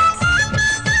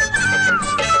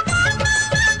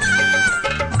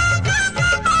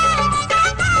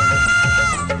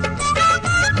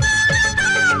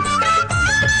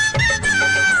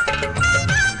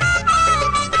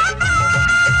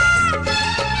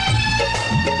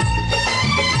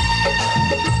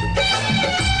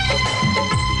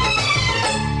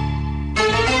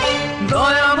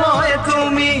 দয়াময়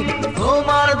তুমি,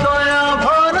 তোমার দয়া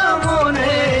ভরা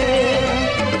মনে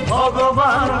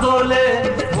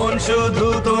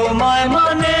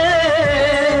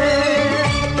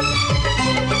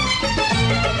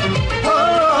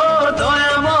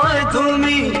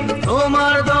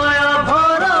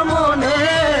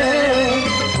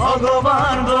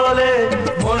ভগবান বলে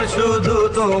মন শুধু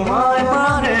তোমায়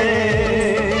মানে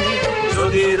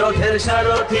যদি রথের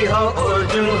সারথি হও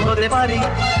অর্জুন হতে পারি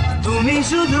তুমি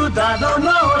শুধু দাদু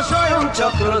নও স্বয়ং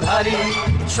চক্রধারী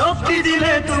শক্তি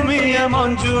দিলে তুমি এমন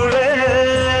জুড়ে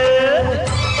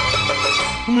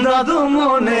দাদু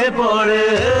মনে পড়ে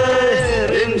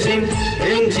রিমঝিম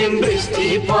রিমঝিম বৃষ্টি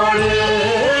পড়ে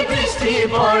বৃষ্টি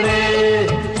পড়ে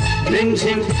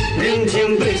রিমঝিম রিমঝিম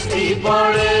বৃষ্টি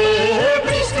পড়ে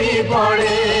বৃষ্টি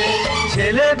পড়ে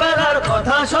ছেলেবেলার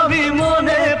কথা সবই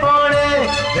মনে পড়ে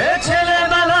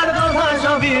ছেলেবেলার কথা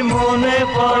সবই মনে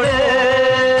পড়ে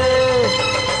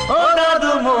ও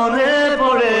দাদু মনে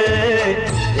পড়ে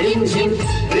রিমঝিম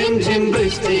রিমঝিম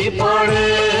বৃষ্টি পড়ে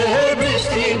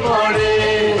বৃষ্টি পড়ে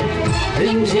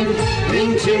রিমঝিম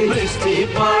রিমঝিম বৃষ্টি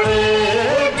পড়ে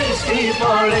বৃষ্টি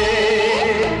পড়ে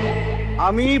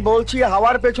আমি বলছি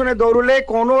হাওয়ার পেছনে দৌড়লে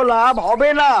কোনো লাভ হবে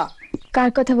না। কার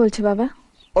কথা বলছো বাবা?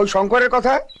 ওই শঙ্করের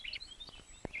কথা।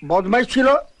 বদমাইশ ছিল,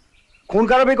 খুন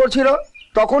খারাপি করছিল,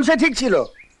 তখন সে ঠিক ছিল,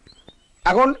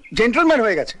 এখন জেন্টলম্যান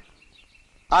হয়ে গেছে।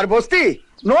 আর বস্তি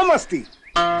নো মস্তি।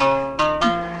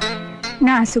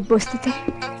 না আসুক বস্তিতে।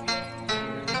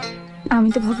 আমি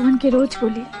তো ভগবানকে রোজ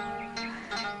বলি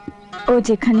ও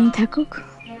যেখানেই থাকুক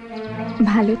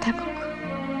ভালো থাকুক।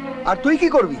 আর তুই কি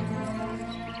করবি?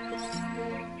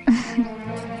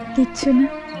 কিচ্ছু না,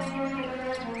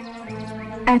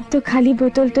 এত খালি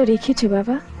বোতল তো রেখেছো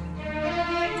বাবা,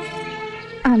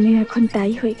 আমি এখন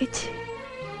তাই হয়ে গেছি।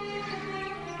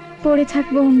 পড়ে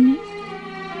থাকবো অমনি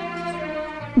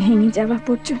ভেঙে যাওয়া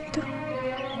পর্যন্ত।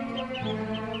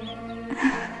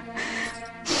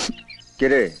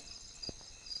 কে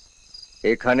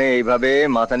এখানে এইভাবে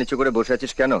মাথা নিচু করে বসে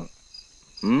আছিস কেন?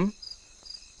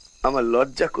 আমার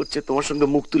লজ্জা করছে তোমার সঙ্গে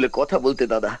মুখ তুলে কথা বলতে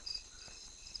দাদা।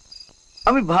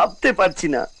 আমি ভাবতে পারছি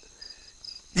না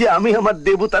যে আমি আমার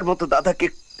দেবতার মতো দাদাকে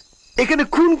এখানে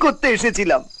খুন করতে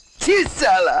এসেছিলাম।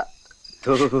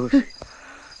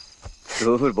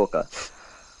 বোকা,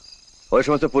 ওই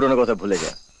সমস্ত পুরনো কথা ভুলে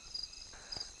যা।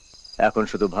 এখন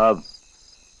শুধু ভাব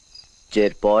যে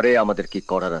এর পরে আমাদের কি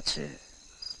করার আছে।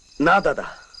 না দাদা,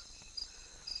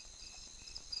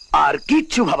 আর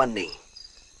কিচ্ছু ভাবার নেই।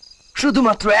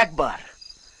 শুধুমাত্র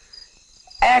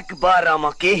একবার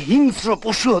আমাকে হিংস্র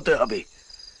পশু হতে হবে।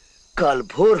 কাল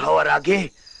ভোর হওয়ার আগে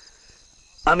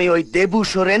আমি ওই দেবু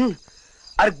সোরেন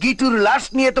আর গিটুর লাশ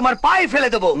নিয়ে তোমার পায়ে ফেলে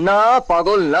দেব। না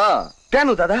পাগল না। কেন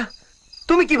দাদা,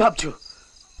 তুমি কি ভাবছো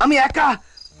আমি একা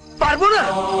পারবো না?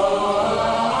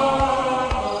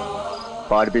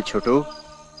 পারবি ছোট,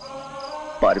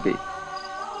 পারবি,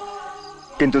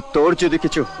 কিন্তু তোর যদি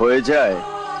কিছু হয়ে যায়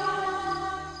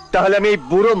তাহলে আমি এই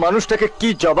বুড়ো মানুষটাকে কি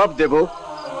জবাব দেব?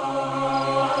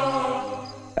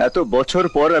 এত বছর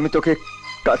পর আমি তোকে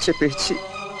কাছে পেয়েছি,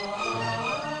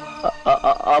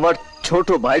 আমার ছোট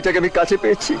ভাইটাকে আমি কাছে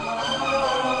পেয়েছি,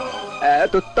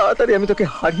 এত তাড়াতাড়ি আমি তোকে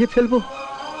হারিয়ে ফেলবো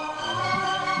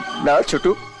না ছোট,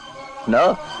 না।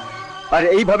 আর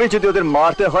এইভাবে যদি ওদের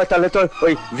মারতে হয় তাহলে তো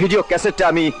ওই ভিডিও ক্যাসেটটা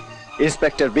আমি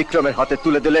ইন্সপেক্টর বিক্রমের হাতে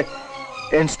তুলে দিলে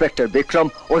ইন্সপেক্টর বিক্রম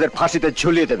ওদের ফাঁসিতে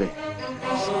ঝুলিয়ে দেবে।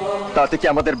 তাতে কি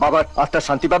আমাদের বাবার আত্মা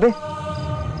শান্তি পাবে?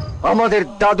 আমাদের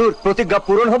দাদুর প্রতিজ্ঞা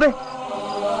পূরণ হবে?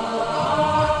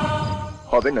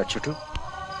 হবে না ছোট,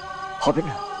 হবে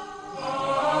না।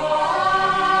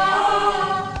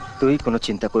 তুই কোনো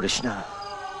চিন্তা করিস না,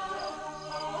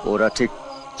 ওরা ঠিক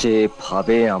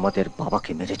যেভাবে আমাদের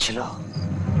বাবাকে মেরেছিল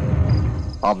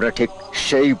আমরা ঠিক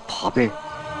সেইভাবে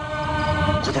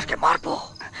ওদেরকে মারবো।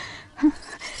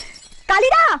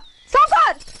 কালিদা,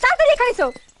 সফর, তাড়াতাড়ি এখানে এসো।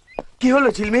 কি হলো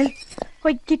ঝিলমিল?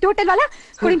 ওই কিট্টু হোটেলওয়ালা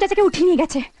করিম চাচাকে উঠিয়ে নিয়ে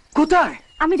গেছে। কোথায়?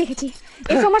 আমি দেখেছি।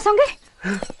 এসো আমার সঙ্গে।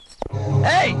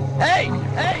 এই এই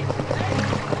এই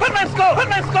let's go,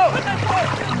 let's go, let's go.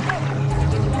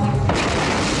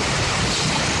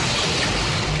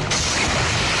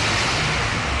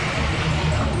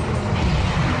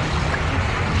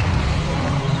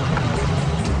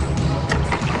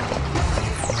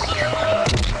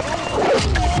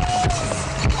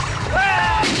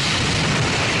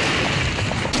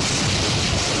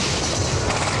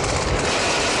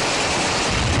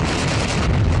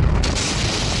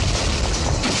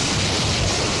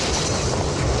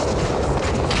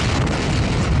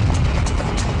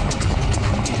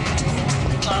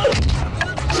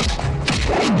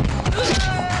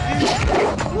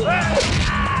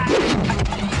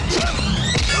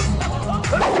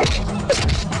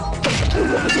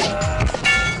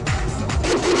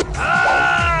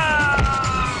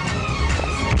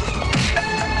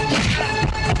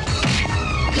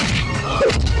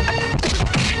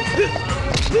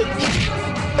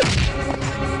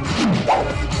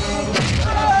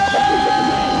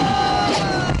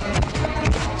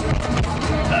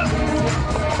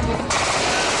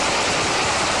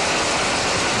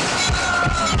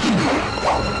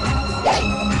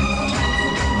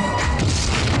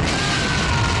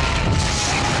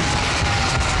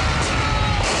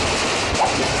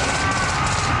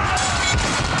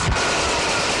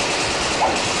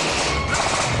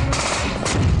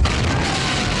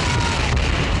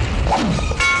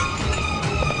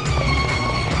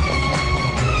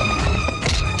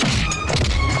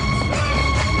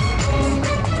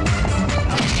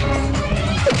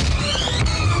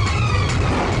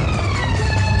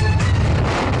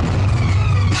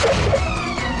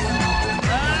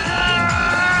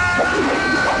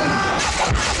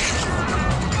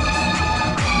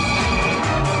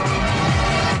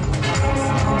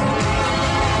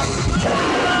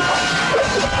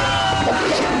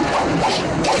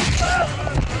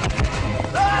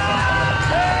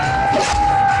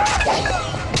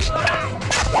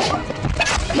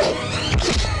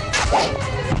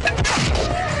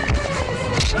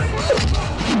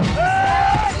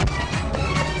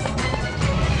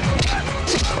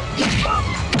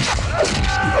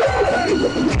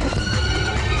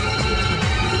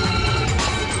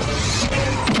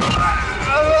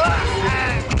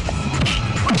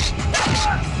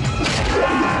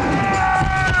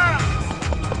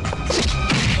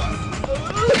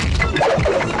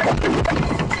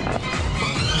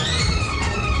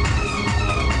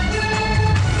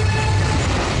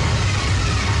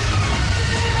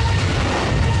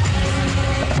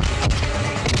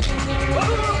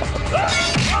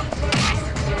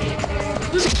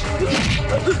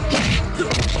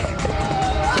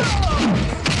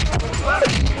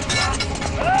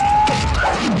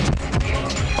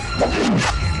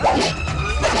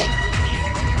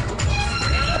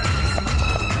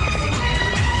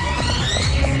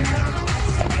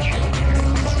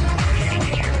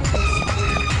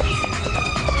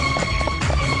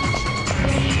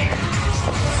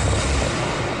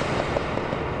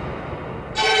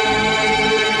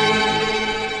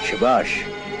 সাবাস,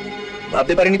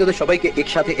 ভাবতে পারিনি তোদের সবাইকে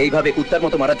একসাথে এইভাবে কুত্তার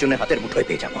মতো মারার জন্য হাতের মুঠোয়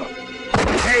পেয়ে যাবো।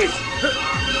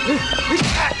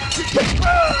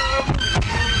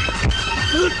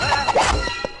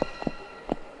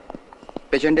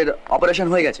 পেশেন্টের অপারেশন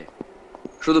হয়ে গেছে,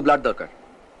 শুধু ব্লাড দরকার।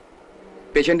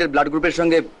 পেশেন্টের ব্লাড গ্রুপের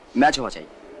সঙ্গে ম্যাচ হওয়া চাই।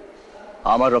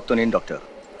 আমার রক্ত নিন ডক্টর।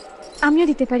 আমিও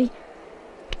দিতে পারি।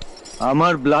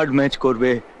 আমার ব্লাড ম্যাচ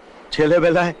করবে?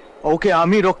 ছেলেবেলায় ওকে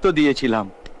আমি রক্ত দিয়েছিলাম।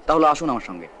 তাহলে আসুন আমার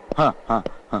সঙ্গে। হ্যাঁ হ্যাঁ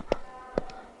হ্যাঁ।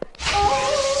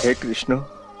 হে কৃষ্ণ,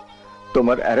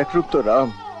 তোমার আরেক রূপ তো রাম।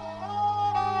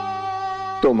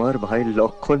 তোমার ভাই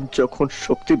লক্ষণ যখন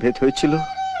শক্তিভেদ হয়েছিল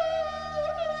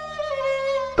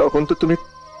তখন তো তুমি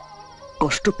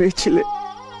কষ্ট পেয়েছিলে।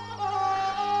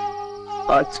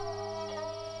 আজ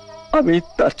আমি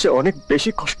তার চেয়ে অনেক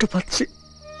বেশি কষ্ট পাচ্ছি।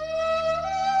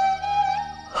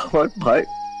 আমার ভাই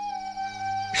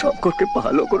শঙ্করকে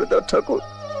ভালো করে দাও ঠাকুর,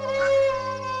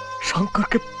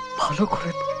 শঙ্করকে ভালো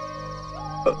করে দাও।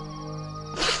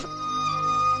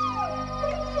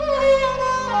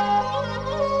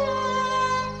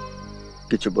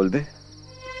 কিছু বলবে?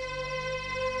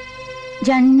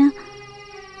 জানি না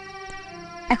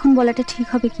এখন বলাটা ঠিক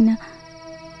হবে কিনা।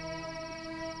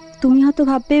 তুমি হয়তো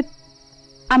ভাববে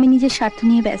আমি নিজের স্বার্থ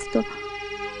নিয়ে ব্যস্ত।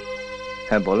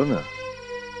 হ্যাঁ বলো না।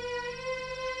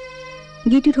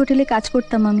 গিটির হোটেলে কাজ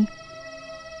করতাম আমি।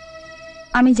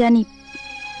 আমি জানি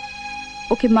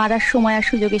ওকে মারার সময় আর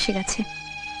সুযোগ এসে গেছে।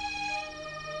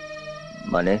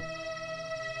 মানে?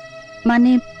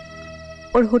 মানে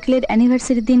ওর হোটেলের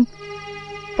অ্যানিভার্সারির দিন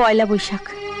পয়লা বৈশাখ।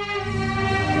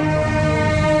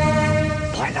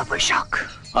 পয়লা বৈশাখ?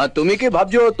 আর তুমি কি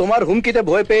ভাবছো তোমার হুমকিতে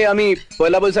ভয় পেয়ে আমি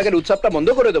পয়লা বৈশাখের উৎসবটা বন্ধ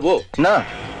করে দেবো? না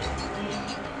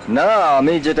না,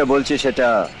 আমি যেটা বলছি সেটা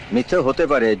মিথ্যে হতে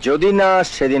পারে যদি না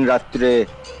সেদিন রাত্রে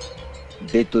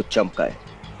বিদ্যুৎ চমকায়।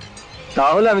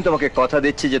 তাহলে আমি তোমাকে কথা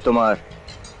দিচ্ছি যে তোমার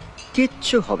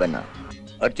কিচ্ছু হবে না।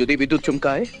 আর যদি বিদ্যুৎ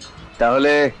চমকায়?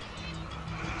 তাহলে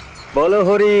বলো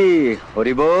হরি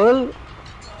হরি বল।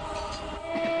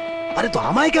 আরে তো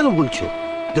আমায় কেন বলছো?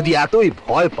 যদি এতই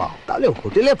ভয় পাও তাহলে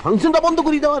হোটেলে ফাংশনটা বন্ধ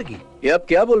করে দাও আর কি। आप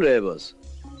क्या बोल रहे हैं बस?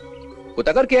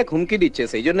 কোথাকার কি এক হুমকি দিচ্ছে,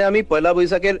 সেই জন্য আমি পয়লা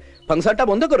বৈশাখের ফাংশনটা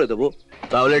বন্ধ করে দেবো।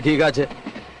 তাহলে ঠিক আছে,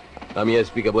 আমি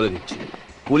এসপি কে বলে দিচ্ছি,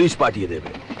 পুলিশ পাঠিয়ে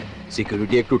দেবে,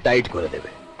 সিকিউরিটি একটু টাইট করে দেবে।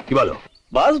 কি বলো?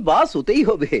 বাস বাস হতেই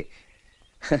হবে।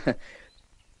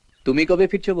 তুমি কবে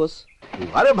ফিরছো বস?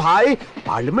 আরে ভাই,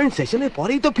 পার্লামেন্ট সেশনের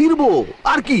পরেই তো ফিরবো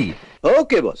আর কি।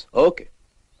 ওকে বস, ওকে।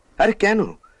 আরে কেন,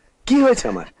 কি হয়েছে?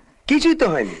 আমার কিছুই তো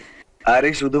হয়নি। আরে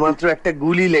শুধুমাত্র একটা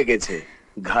গুলি লেগেছে,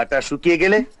 ঘাটা শুকিয়ে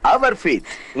গেলে আবার ফিট।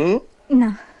 না,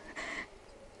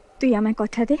 তুই আমায়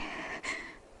কথা দে,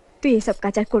 তুই এসব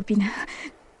কাজ আর করবি না,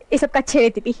 এসব কাজ ছেড়ে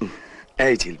দিবি।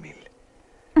 এই ঝিলমিল,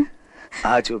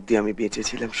 আজ অব্দি আমি বেঁচে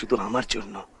ছিলাম শুধু আমার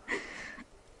জন্য,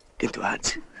 কিন্তু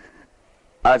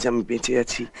আজ আমি বেঁচে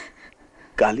আছি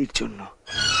কালীর জন্য,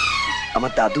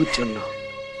 আমার দাদুর জন্য।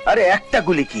 আরে একটা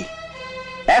গুলি কি,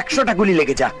 100টা গুলি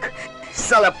লেগে যাক,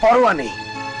 সালা পরোয়া নেই।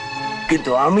 কিন্তু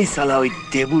আমি সালা ওই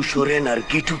দেবু সোরেন আর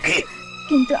গিটুকে।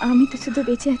 কিন্তু আমি তো শুধু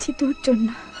বেঁচে আছি তোর জন্য।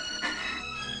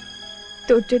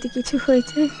 তোর যদি কিছু হয়ে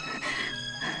যায়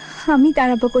আমি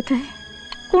দাঁড়াবো কোথায়,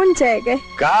 কোন জায়গায়?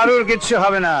 কারোর কিচ্ছু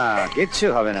হবে না, কিচ্ছু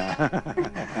হবে না।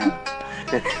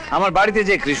 আমার বাড়িতে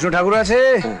যে কৃষ্ণ ঠাকুর আছে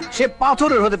সে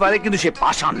পাথরের হতে পারে কিন্তু সে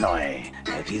পাষাণ নয়।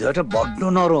 হৃদয়টা বড্ড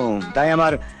নরম, তাই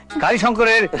আমার কালী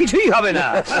শঙ্করের কিছুই হবে না।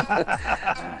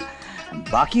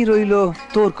 বাকি রইল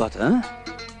তোর কথা,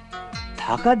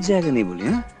 থাকার জায়গা নেই বলি।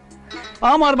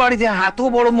 আমার বাড়িতে এত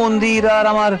বড় মন্দির আর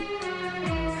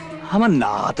আমার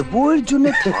নাত বউয়ের জন্য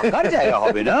থাকার জায়গা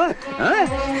হবে না?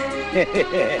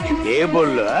 কে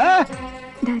বললো?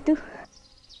 দাদু,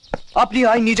 আপনি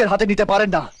আইন নিজের হাতে নিতে পারেন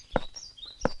না।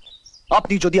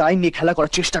 আপনি যদি আইন নিয়ে খেলা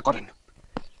করার চেষ্টা করেন,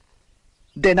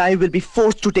 then I will be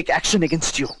forced to take action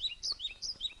against you.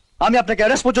 আমি আপনাকে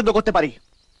অ্যারেস্ট পর্যন্ত করতে পারি।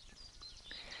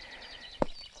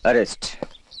 অ্যারেস্ট?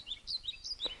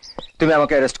 তুমি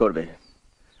আমাকে অ্যারেস্ট করবে?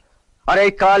 আর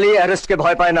এই কালই অ্যারেস্টকে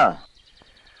ভয় পায় না।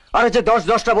 আরে যে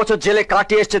 10-10টা বছর জেলে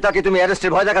কাটিয়ে এসছে তাকে তুমি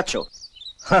অ্যারেস্টের ভয় দেখাচ্ছ?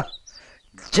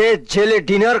 যে জেলে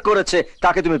ডিনার করেছে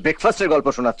তাকে তুমি ব্রেকফাস্টের গল্প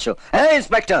শোনাচ্ছ? হ্যাঁ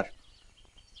ইন্সপেক্টর,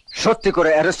 সত্যি করে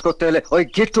অ্যারেস্ট করতে হলে ওই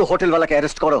গিট্টু হোটেলওয়ালাকে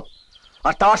অ্যারেস্ট করো।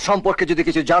 আর তার সম্পর্কে যদি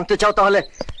কিছু জানতে চাও তাহলে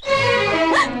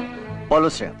বলো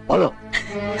শ্রেয়া, বলো।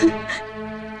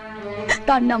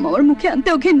 তার নাম আমার মুখে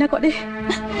আনতেও ঘেন্না করে।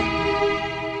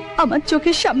 আমার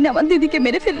চোখের সামনে আমার দিদিকে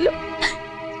মেরে ফেললো,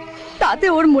 তাতে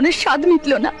ওর মনের স্বাদ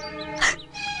মিটলো না।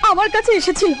 আমার কাছে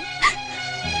এসেছিল,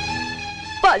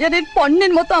 বাজারের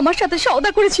পণ্যের মতো আমার সাথে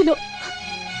সওদা করেছিল।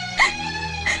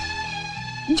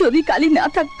 যদি কালী না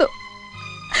থাকতো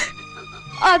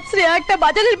আজ শ্রেয়া একটা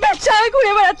বাজারের ব্যবসা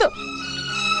ঘুরে বেড়াতো।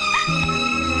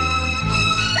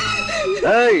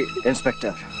 এই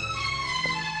ইন্সপেক্টর,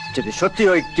 যদি সত্যি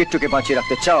ওই কিট্টুকে বাঁচিয়ে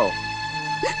রাখতে চাও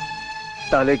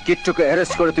তাহলে কিট্টুকে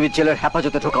অ্যারেস্ট করে তুমি জেলের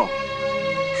হেফাজতে ঢোকাও।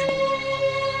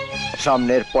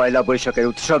 সামনের পয়লা বৈশাখের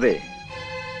উৎসবে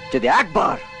যদি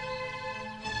একবার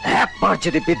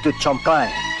যদি বিদ্যুৎ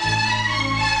চমকায়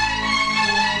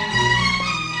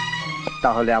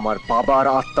তাহলে আমার বাবার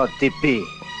আত্মার দিব্যি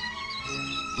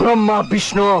ব্রহ্মা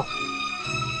বিষ্ণু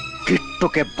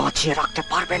কিট্টুকে বাঁচিয়ে রাখতে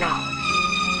পারবে না।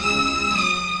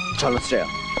 চলো শ্রেয়া।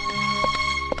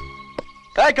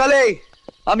 এই কালে,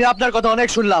 আমি আপনার কথা অনেক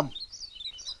শুনলাম,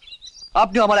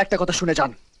 আপনিও আমার একটা কথা শুনে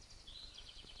যান।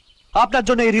 আপনার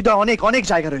জন্য এই হৃদয় অনেক অনেক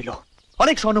জায়গা রইল,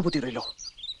 অনেক সহানুভূতি রইল,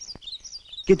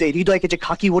 কিন্তু এই হৃদয়কে যে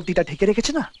খাকি ওর্দিটা ঢেকে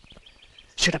রেখেছে না,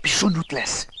 সেটা ভীষণ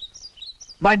রুথলেস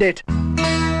মাইন্ডেড।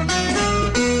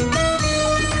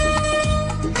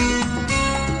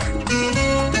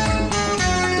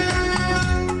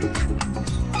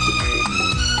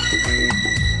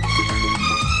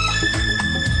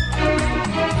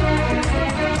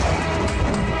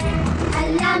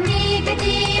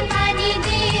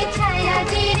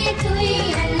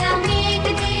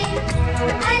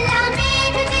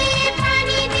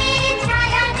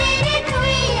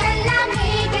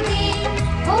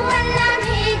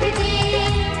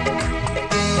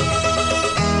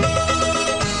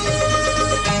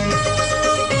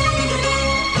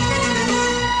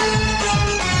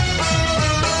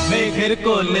 মেঘের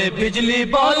কোলে বিজলি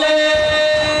বলে,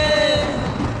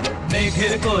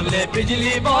 মেঘের কোলে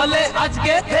বিজলি বলে,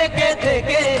 আজকে থেকে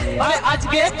থেকে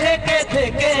আজকে থেকে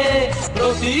থেকে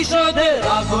প্রতিশোধের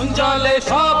আগুন জ্বলে,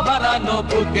 সব হারানো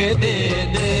বুকে দে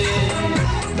দে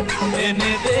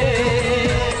এনে দে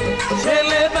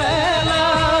ছেলেবেলা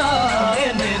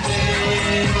এনে দে,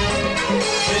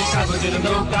 সে কাগজের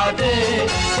নৌকা দে,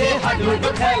 সে হাডুডু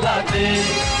খেলা দে,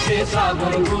 সে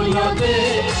শ্রাবণ গুলো দে,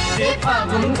 সে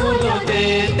ফাগুন গুলো দে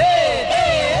দে দে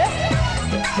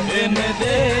এনে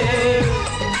দে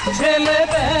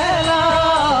ছেলেবেলা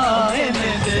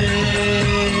এনে দে।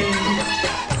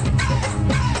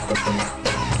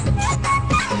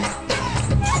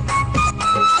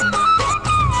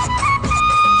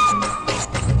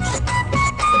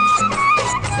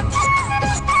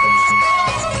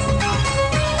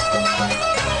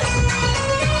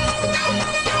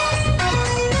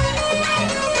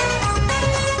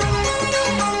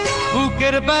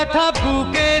 বুকের ব্যথা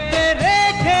বুকেতে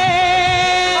রেখে,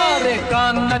 আরে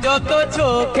কান্না যত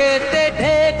চোখেতে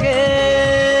ঢেকে,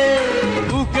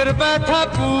 বুকের ব্যথা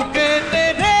বুকেতে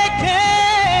রেখে,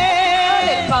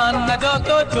 আরে কান্না যত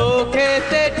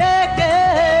চোখেতে ঢেকে,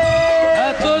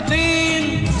 এতদিন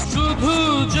শুধু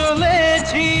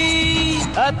জ্বলেছি,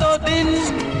 এতদিন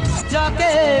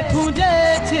যাকে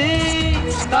খুঁজেছি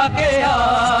তাকে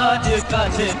আজ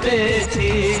কাছে পেয়েছি,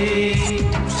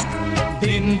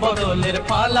 দিন বদলের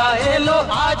পালা এলো,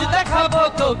 আজ দেখাবো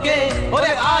তোকে,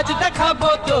 ওরে আজ দেখাবো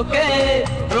তোকে,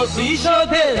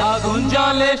 প্রতিশোধের আগুন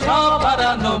জ্বলে, সব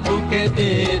হারানো বুকে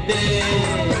দে দে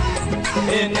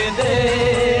এনে দে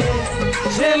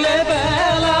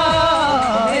ছেলেবেলা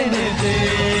এনে দে,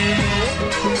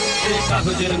 সে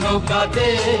কাগজের নৌকা দে,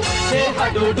 সে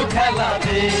হাডুডু খেলা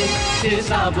দে, সে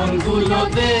শ্রাবণ গুলো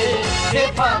দে, সে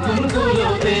ফাগুন গুলো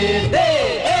দে দে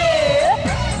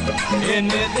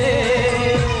এনে দে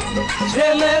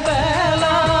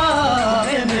ছেলেবেলা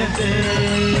এনে দে।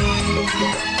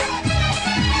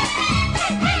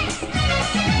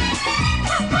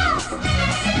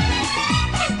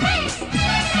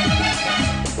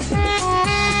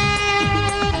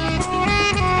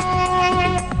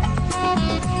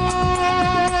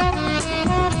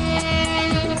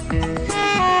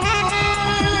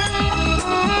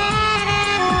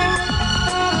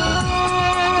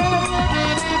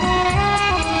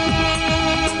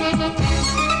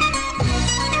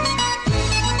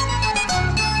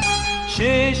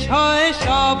 শেষ হয়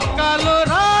সব কালো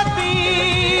রাতি,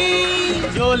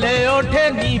 জ্বলে ওঠে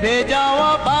নিভে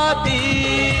যাওয়া বাতি,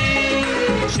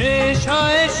 শেষ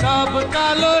হয় সব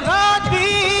কালো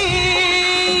রাতি,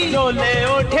 জ্বলে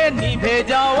ওঠে নিভে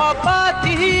যাওয়া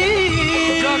বাতি,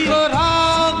 যত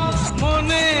রাগ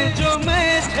মনে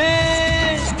জমেছে,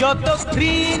 যত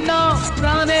ঘৃণা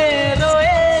প্রাণে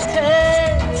রয়েছে,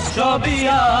 সবই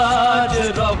আজ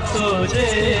রক্ত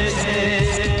ঝেড়ে,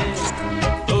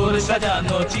 তোর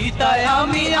সাজানো চিতায়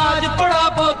আমি আজ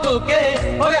পড়াবো তোকে,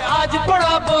 ওরে আজ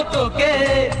পড়াবো তোকে,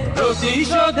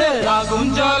 প্রতিশোধের আগুন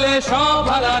জ্বলে, সব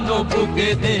হারানো বুকে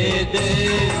দে দে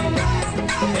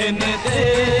এনে দে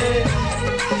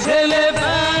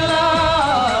ছেলেবেলা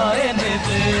এনে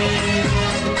দে,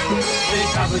 সে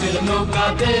কাগজের নৌকা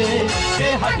দে, সে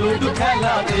হাডুডু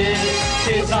খেলা দে,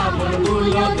 সে শ্রাবণ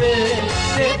গুলো দে,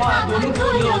 সে ফাগুন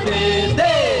গুলো দে,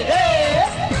 দে দে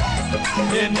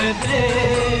এনে দে,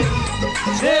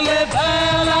 ছেলে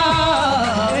বেলা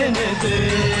এনে দে।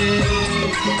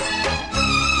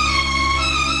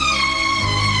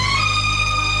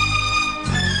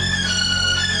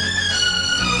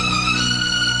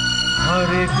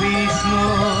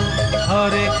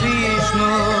 হরে কৃষ্ণ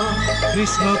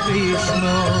কৃষ্ণ কৃষ্ণ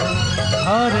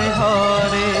হরে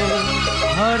হরে,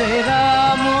 হরে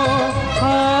রাম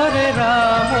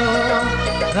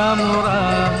রাম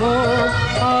রাম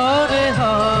হরে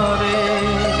হরে।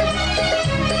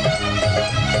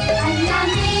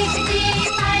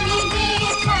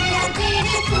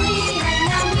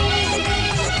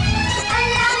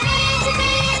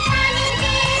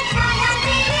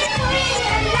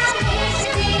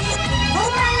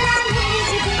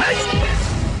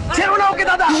 ছেড়ো না ওকে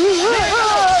দাদা।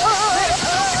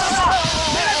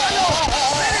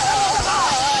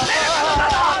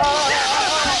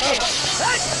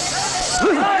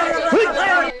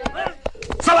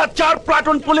 সালা 4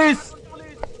 প্লাটুন পুলিশ,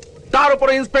 তার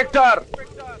উপরে ইন্সপেক্টর,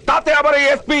 তাতে আবার এই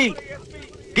এসপি।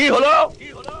 কি হলো?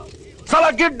 সালা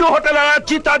গিড্ডু হোটেলে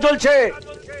চিতা জ্বলছে।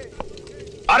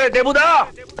 আরে দেবুদা,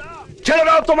 ছেড়ে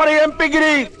দাও তোমার এই এমপি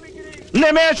গিরি,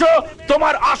 নেমে এসো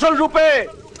তোমার আসল রূপে।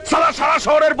 সালা সারা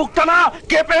শহরের বুকটা না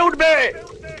কেঁপে উঠবে।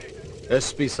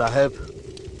 এসপি সাহেব,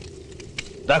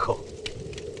 দেখো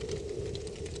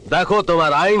দেখো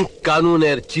তোমার আইন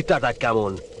কানুনের চিতাটা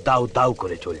কেমন দাউ দাউ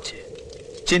করে চলছে।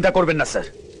 চিন্তা করবেন না স্যার,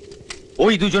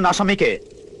 ওই দুজন আসামিকে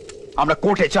আমরা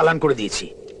কোর্টে চালান করে দিয়েছি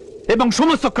এবং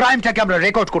সমস্ত ক্রাইমটাকে আমরা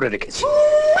রেকর্ড করে রেখেছি।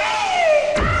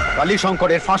 কালী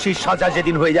শঙ্করের ফাঁসির সাজা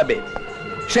যেদিন হয়ে যাবে,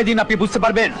 সেদিন আপনি বুঝতে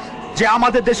পারবেন যে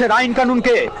আমাদের দেশের আইন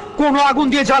কানুনকে কোনো আগুন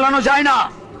দিয়ে জ্বালানো যায় না।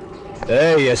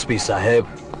 এই এসপি সাহেব,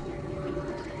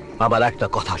 আমার একটা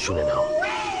কথা শুনে নাও,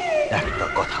 একটা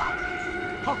কথা।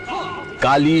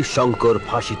 কালী শঙ্কর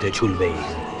ফাঁসিতে ঝুলবেই,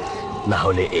 না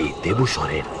হলে এই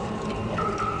দেবুসরের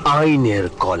আইনের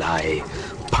কলায়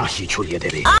ফাঁসি ঝুলিয়ে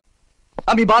দেবে।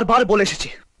 আমি বারবার বলে এসেছি,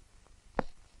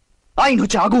 আইন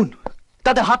হচ্ছে আগুন,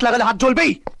 তাতে হাত লাগালে হাত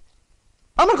জ্বলবেই।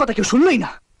 আমার কথা কেউ শুনলই না।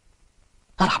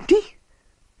 আর আপনি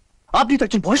তো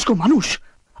একজন বয়স্ক মানুষ,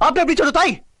 আপনার বিচারও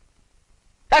তাই।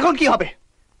 এখন কি হবে?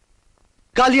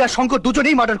 কালী আর শঙ্কর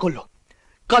দুজনেই মার্ডার করলো,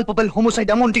 culpable homicide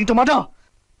amounting to murder,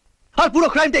 আর পুরো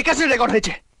ক্রাইমটা ক্যাসেট রেকর্ড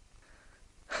হয়েছে।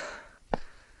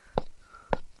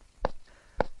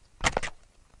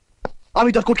 আমি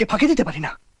তো আর কোর্টকে ফাঁকি দিতে পারি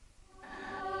না।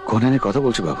 কোন আইনের কথা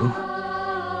বলছো বাবু?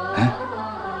 হ্যাঁ,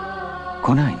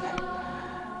 কোন আইন?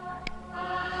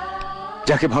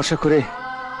 যাকে ভরসা করে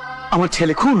আমার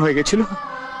ছেলে খুন হয়ে গেছিল,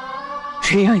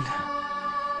 সেই আইন?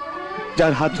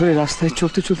 যার হাত ধরে রাস্তায়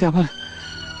চলতে চলতে আমার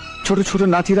ছোট ছোট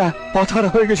নাতিরা পথহারা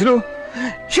হয়ে গেছিল,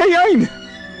 সেই আইন?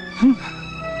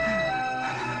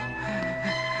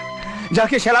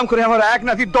 যাকে সেলাম করে আমার এক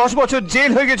নাতি 10 বছর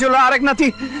জেল হয়ে গেছিল, আর এক নাতি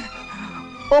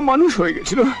ও মানুষ হয়ে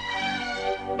গেছিল,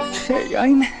 সেই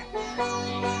আইন?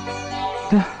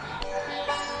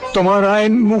 তোমার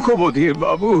আইন মুখবধির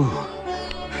বাবু,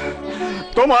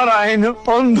 তোমার আইন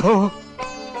অন্ধ।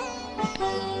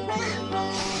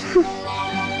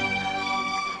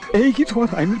 এই কি তোমার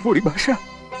আইনের পরিভাষা?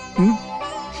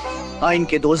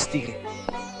 আইনকে দোষ দিয়ে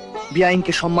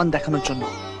বেআইনকে সম্মান দেখানোর জন্য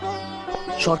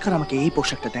সরকার আমাকে এই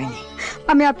পোশাকটা দেয়নি।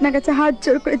 আমি আপনার কাছে হাত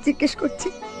জোর করে জিজ্ঞেস করছি,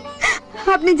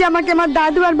 আপনি যে আমাকে আমার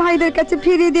দাদু আর ভাইদের কাছে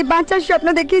ফিরিয়ে দিয়ে বাঁচার স্বপ্ন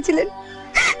দেখিয়েছিলেন,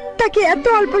 তাকে এত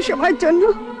অল্প সময়ের জন্য?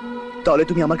 তাহলে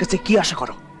তুমি আমার কাছে কি আশা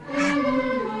করো?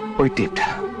 ওই টেপটা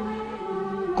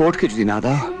কোর্টকে যদি না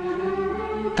দাও,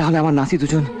 তাহলে আমার নাতি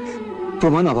দুজন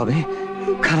প্রমাণ অভাবে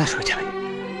খালাস হয়ে যাবে।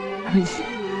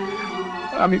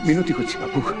 আমি মিনতি করছি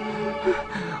বাবু,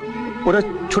 ওরা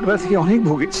ছোটবেলা থেকে অনেক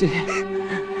ভোগেছে,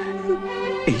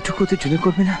 এইটুকু ওদের জন্য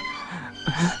করবে না?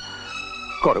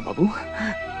 করো বাবু,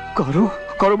 করো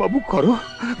করো বাবু, করো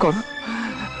করো।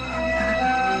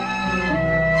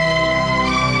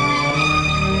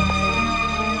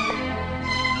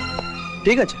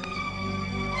 ঠিক আছে,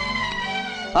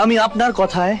 আমি আপনার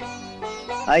কথায়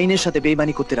আইনের সাথে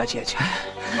বেইমানি করতে রাজি আছি,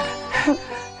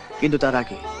 কিন্তু তার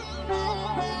আগে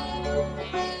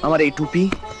আমার এই টুপি,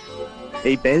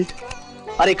 এই বেল্ট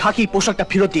আর এই খাকি পোশাকটা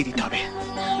ফেরত দিয়ে দিতে হবে।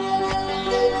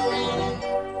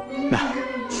 না,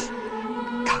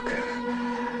 থাক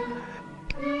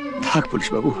থাক পুলিশ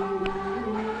বাবু,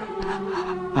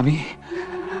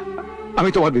 আমি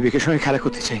তোমার বিবেকের সঙ্গে খেলা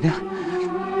করতে চাই না।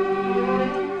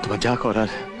 তোমার যা করার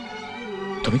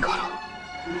তুমি করো।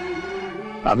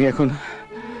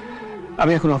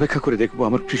 আমি এখন অপেক্ষা করে দেখবো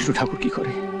আমার কৃষ্ণ ঠাকুর কি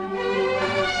করে।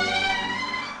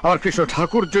 আমার কৃষ্ণ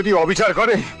ঠাকুর যদি অবিচার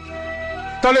করে,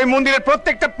 তাহলে এই মন্দিরের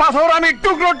প্রত্যেকটা পাথর আমি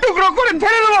টুকরো টুকরো করে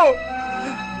ফেলে দেবো।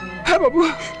 হ্যাঁ বাবু,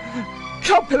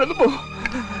 সব ফেলে দেবো।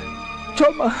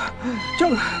 চল মা,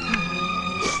 চল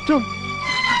চল।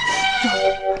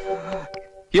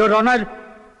 ইওর অনার,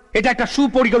 এটা একটা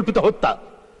সুপরিকল্পিত হত্যা।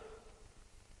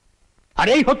 আর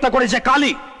এই হত্যা করেছে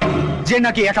কালী, যে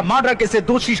নাকি একটা মার্ডার কেসে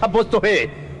দোষী সাব্যস্ত হয়ে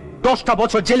 10টা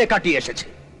বছর জেলে কাটিয়ে এসেছে।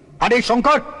 আর এই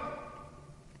শঙ্কর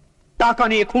টাকা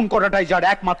নিয়ে খুন করাটাই যার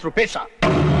একমাত্র পেশা।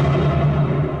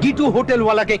 গিটু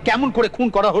হোটেলওয়ালাকে কেমন করে খুন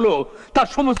করা হলো তার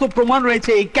সমস্ত প্রমাণ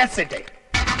রয়েছে এই ক্যাসেটে।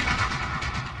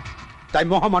 তাই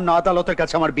মহামান্য আদালতের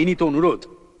কাছে আমার বিনীত অনুরোধ,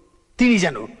 তিনি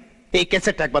যেন এই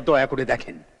ক্যাসেটটা একবার দয়া করে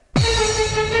দেখেন।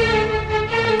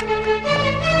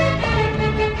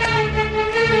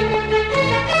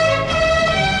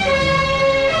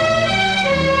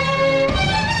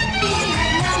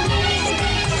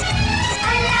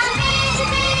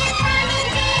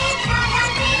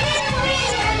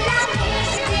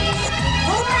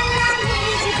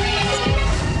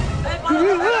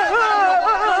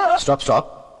 Stop, stop.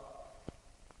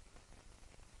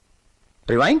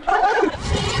 Rewind.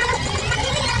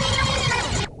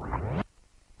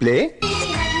 Play.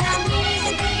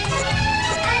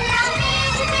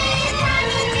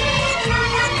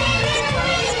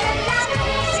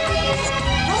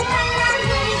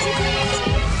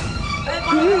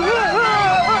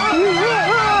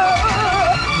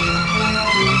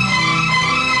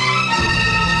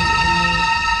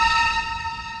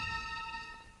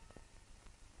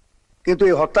 কিন্তু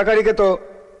এই হত্যাকারীকে তো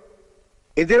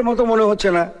এদের মতো মনে হচ্ছে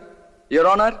না। ইওর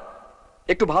অনার,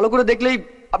 একটু ভালো করে দেখলেই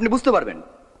আপনি বুঝতে পারবেন।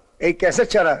 এই ক্যাসেট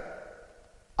ছাড়া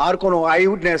আর কোনো আই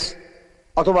উইটনেস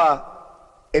অথবা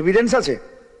এভিডেন্স আছে?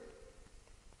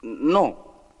 No,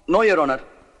 know your honour,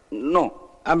 no.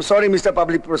 I am sorry mister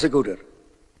public prosecutor,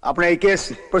 আপনার এই কেস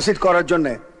প্রসিড করার জন্য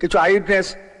কিছু আই উইটনেস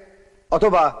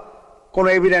অথবা কোনো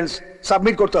এভিডেন্স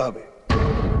সাবমিট করতে হবে।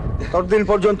 ততদিন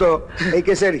পর্যন্ত এই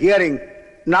কেসের হিয়ারিং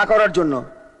না করার জন্য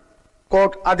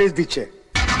কোর্ট আদেশ দিচ্ছে।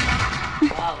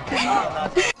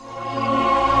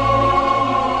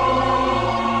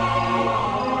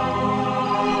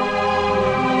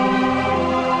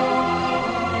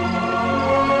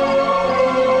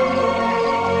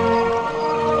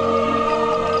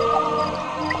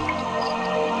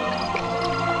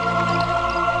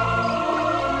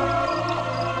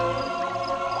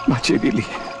 বাঁচিয়ে দিলি,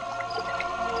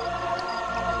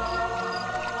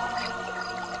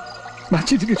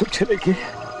 বাঁচিয়ে দিলি তোর ছেলেকে।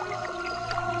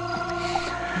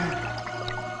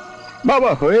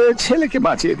 বাবা হয়ে ছেলেকে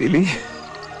বাঁচিয়ে দিলি।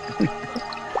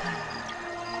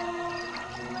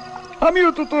 আমিও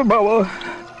তো তোর বাবা।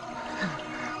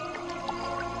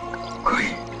 কই,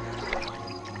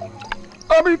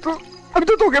 আমি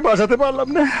তো তোকে বাঁচাতে পারলাম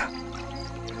না,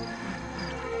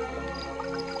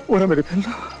 ওরা মেরে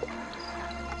ফেললো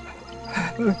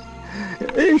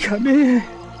এইখানে।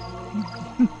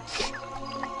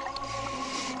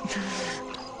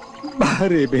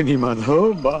 বারে বেনি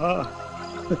মাধব,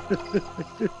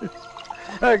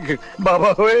 বাবা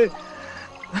হয়ে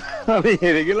আমি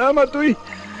হেরে গেলাম আর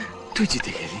তুই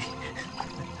জিতে গেলি।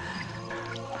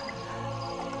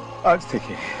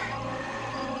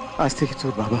 আজ থেকে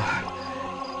তোর বাবা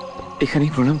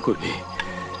এখানেই প্রণাম করবি।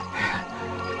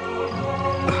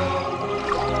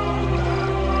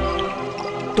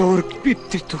 তোর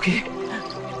পিতৃত্বকে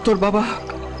তোর বাবা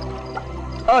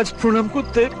আজ প্রণাম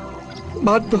করতে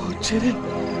বাধ্য হচ্ছে রে,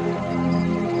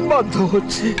 বাধ্য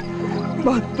হচ্ছে।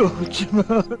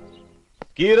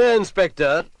 কি রে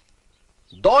ইন্সপেক্টর,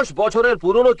 10 বছরের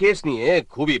পুরনো কেস নিয়ে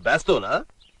খুবই ব্যস্ত না?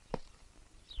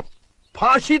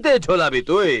 ফাঁসিতে ঝোলাবি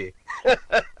তুই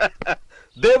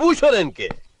দেবু সোরেনকে?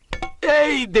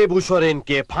 এই দেবু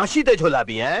সোরেনকে ফাঁসিতে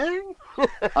ঝোলাবি? হ্যাঁ,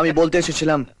 আমি বলতে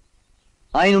এসেছিলাম,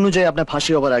 আইন অনুযায়ী আপনার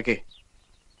ফাঁসি হবার আগে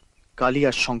কালী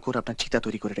আর শঙ্কর আপনার চিতা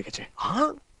তৈরি করে রেখেছে।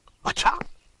 হ্যাঁ, আচ্ছা,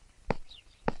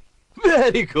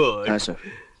 ভেরি গুড। হ্যাঁ স্যার,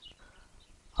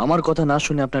 আমার কথা না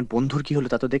শুনে আপনার বন্ধুর কি হলো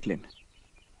তা তো দেখলেন।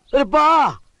 আরে বাহ,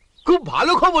 খুব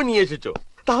ভালো খবর নিয়ে এসেছো।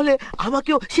 তাহলে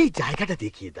আমাকেও সেই জায়গাটা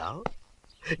দেখিয়ে দাও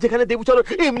যেখানে দেবুচরণ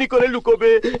এমনি করে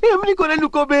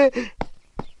লুকোবে।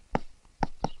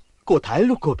 কোথায়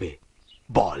লুকোবে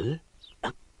বল?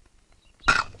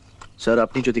 স্যার,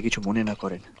 আপনি যদি কিছু মনে না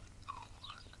করেন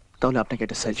তাহলে আপনাকে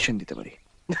একটা সাজেশন দিতে পারি।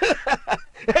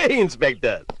 এই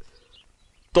ইন্সপেক্টর,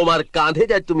 তোমার কাঁধে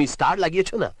যা তুমি স্টার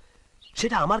লাগিয়েছো না,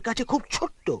 সেটা আমার কাছে খুব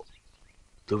ছোট্ট।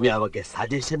 তুমি আমাকে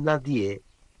সাজেশন না দিয়ে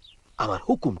আমার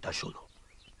হুকুমটা শোনো।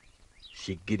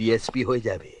 শিগগিরই এসপি হয়ে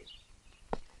যাবে।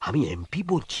 আমি এমপি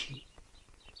বলছি,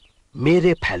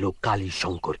 মেরে ফেলো কালী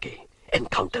শঙ্করকে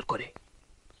এনকাউন্টার করে।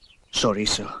 সরি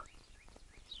স্যার,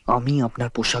 আমি আপনার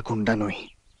পোষা গুন্ডা নই।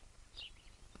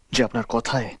 যে আপনার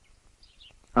কথায়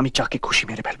আমি চাকে খুশি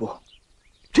মেরে ফেলবো।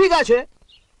 ঠিক আছে,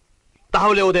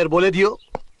 তাহলে ওদের বলে দিও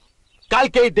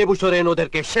কালকেই দেবু সোরেন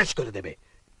ওদেরকে শেষ করে দেবে।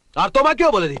 আর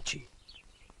তোমাকেও বলে দিচ্ছি,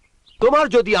 তোমার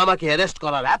যদি আমাকে অ্যারেস্ট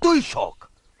করার এতই শখ,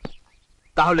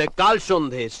 তাহলে কাল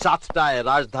সন্ধে 7টায়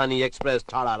রাজধানী এক্সপ্রেস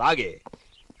ছাড়ার আগে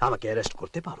আমাকে অ্যারেস্ট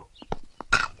করতে পারো।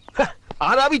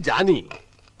 আর আমি জানি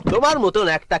তোমার মতন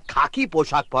একটা খাকি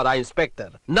পোশাক পরা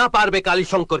ইন্সপেক্টর না পারবে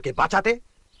কালীশঙ্করকে বাঁচাতে,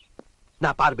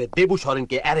 না পারবে দেবু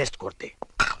সোরেনকে অ্যারেস্ট করতে।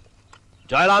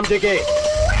 জয়রাম থেকে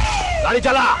গাড়ি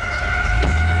চালা।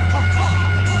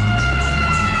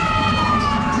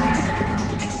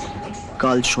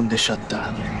 কাল সন্ধ্যে 7টা।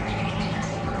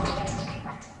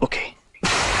 ওকে।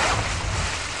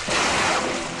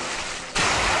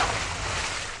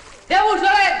 দেবু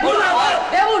সোরেন মুর্দাবাদ,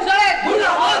 দেবু সোরেন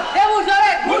মুর্দাবাদ, দেবু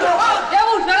সোরেন মুর্দাবাদ,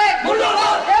 দেবু সোরেন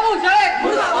মুর্দাবাদ, দেবু সোরেন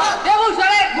মুর্দাবাদ, দেবু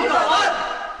সোরেন মুর্দাবাদ।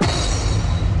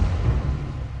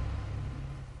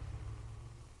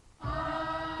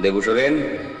 দেবু সোরেন,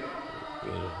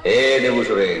 এ দেবু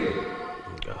সোরেন,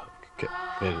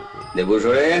 দেবু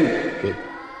সোরেন,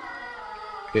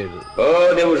 ও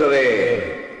দেবু সোরেন,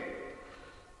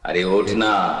 আরে ওঠ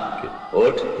না,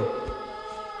 ওঠ।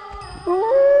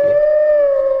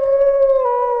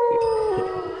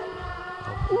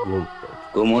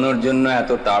 ঘুমানোর জন্য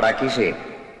এত তাড়া কিসে?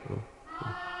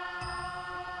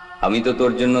 আমি তো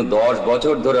তোর জন্য 10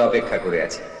 বছর ধরে অপেক্ষা করে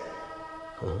আছি।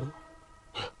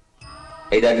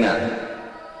 এই দেখ না,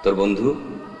 তোর বন্ধু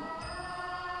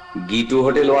গিটু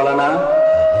হোটেলওয়ালা না?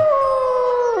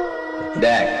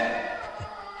 দেখ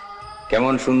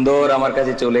কেমন সুন্দর আমার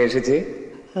কাছে চলে এসেছে।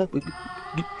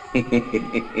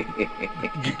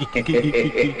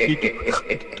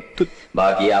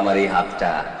 বাকি আমার এই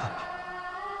হাতটা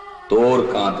তোর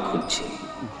কাঁধ খুঁজছে।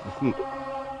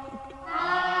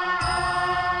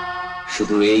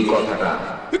 শুধু এই কথাটা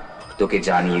তোকে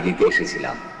জানিয়ে দিতে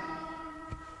এসেছিলাম।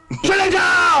 চলে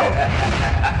যাও।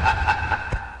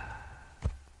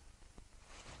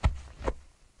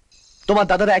 তোমার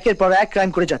দাদারা একের পর এক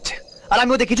ক্রাইম করে যাচ্ছে, আর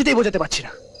আমি ওদের কিছুতেই বোঝাতে পারছি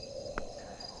না।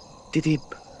 দিদি,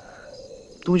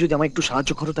 তুমি যদি আমায় একটু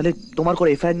সাহায্য করো, তাহলে তোমার করে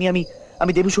এফআইআর নিয়ে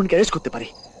আমি দেবু সোরেনকে অ্যারেস্ট করতে পারি।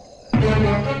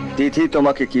 তিথি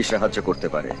তোমাকে কি সাহায্য করতে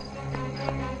পারে?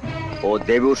 ও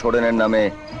দেবু সোরেনের নামে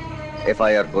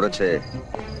এফআইআর করেছে,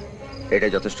 এটা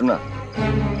যথেষ্ট না?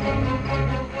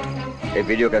 এই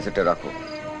ভিডিও ক্যাসেটটা রাখো,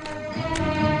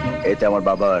 এতে আমার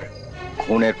বাবার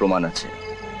খুনের প্রমাণ আছে।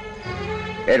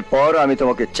 এরপর আমি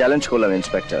তোমাকে চ্যালেঞ্জ করলাম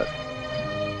ইন্সপেক্টর,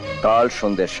 কাল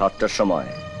সন্ধ্যে 7টার সময়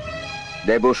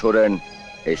দেবু সোরেন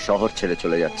এই শহর ছেড়ে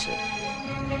চলে যাচ্ছে।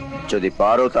 যদি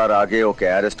পারো তার আগে ওকে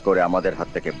অ্যারেস্ট করে আমাদের হাত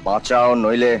থেকে বাঁচাও,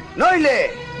 নইলে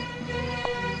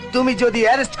তুমি যদি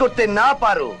অ্যারেস্ট করতে না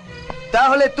পারো,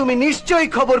 তাহলে তুমি নিশ্চয়ই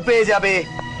খবর পেয়ে যাবে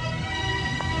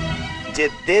যে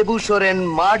দেবু সোরেন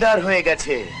মার্ডার হয়ে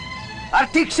গেছে, আর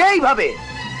ঠিক সেইভাবে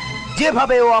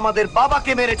যেভাবে ও আমাদের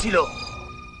বাবাকে মেরেছিল।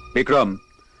 বিক্রম,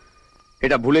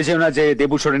 এটা ভুলে যেও না যে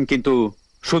দেবু সোরেন কিন্তু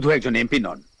শুধু একজন এমপি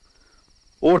নন,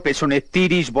 ওর পেছনে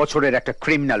 30 বছরের একটা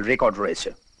ক্রিমিনাল রেকর্ড রয়েছে।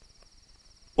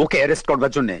 ওকে অ্যারেস্ট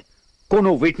করবার জন্য কোনো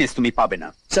উইটনেস তুমি পাবে না।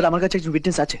 স্যার, আমার কাছে একজন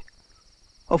উইটনেস আছে।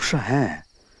 অবশ্য হ্যাঁ,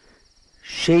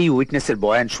 সেই উইটনেসের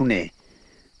বয়ান শুনে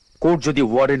কোর্ট যদি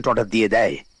ওয়ারেন্ট অর্ডার দিয়ে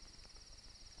দেয়,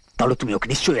 তাহলে তুমি ওকে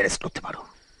নিশ্চয়ই অ্যারেস্ট করতে পারো।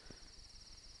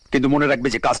 কিন্তু মনে রাখবে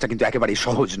যে কাজটা কিন্তু একেবারেই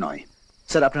সহজ নয়।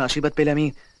 স্যার, আপনার আশীর্বাদ পেলে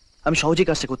আমি সহজেই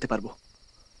কাজটা করতে পারবো।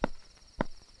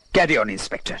 Carry on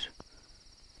inspector.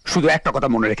 শুধু একটা কথা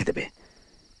মনে রেখে দেবে,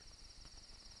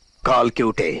 কালকে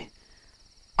উঠে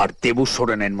আর দেবু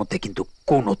সোরেনের মধ্যে কিন্তু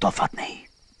কোনো তফাৎ নেই।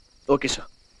 Okay sir.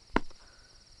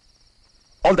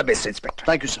 All the best inspector.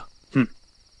 Thank you sir.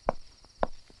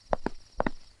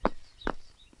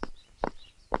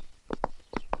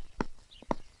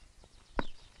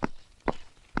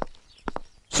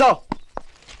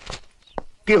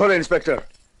 কি হলো ইন্সপেক্টর?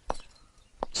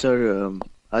 স্যার,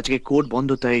 আজকে কোর্ট বন্ধ,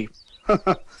 তাই।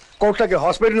 কোর্টটাকে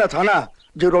হসপিটাল না থানা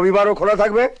যে রবিবারও খোলা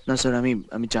থাকবে? না স্যার,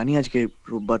 আমি জানি আজকে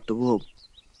রোববার, তবুও।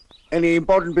 Any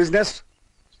important business?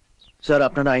 স্যার,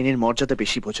 আপনারা আইনের মর্যাদা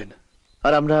বেশি বোঝেন,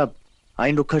 আর আমরা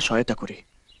আইন রক্ষার সহায়তা করি।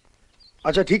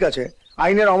 আচ্ছা ঠিক আছে,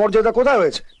 আইনের অমর্যাদা কোথায়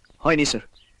হয়েছে? হয়নি স্যার,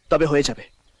 তবে হয়ে যাবে।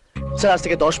 স্যার, আজ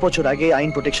থেকে 10 বছর আগে আইন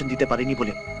প্রোটেকশন দিতে পারেনি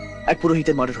বলে এক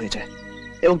পুরোহিতের মার্ডার হয়ে যায়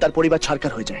এবং তার পরিবার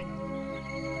ছারখার হয়ে যায়।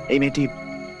 এই মেয়েটি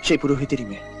সেই পুরোহিতেরই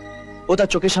মেয়ে। ও তার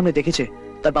চোখের সামনে দেখেছে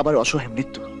তার বাবার অসহায়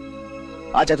মৃত্যু।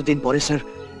 আজ এতদিন পরে স্যার,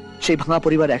 সেই ভাঙা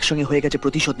পরিবার একসঙ্গে হয়ে গেছে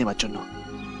প্রতিশোধ নেওয়ার জন্য।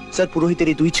 স্যার,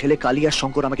 পুরোহিতের এই 2 ছেলে কালী আর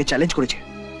শঙ্কর আমাকে চ্যালেঞ্জ করেছে,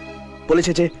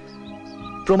 বলেছে যে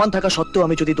প্রমাণ থাকা সত্ত্বেও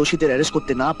আমি যদি দোষীদের অ্যারেস্ট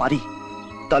করতে না পারি,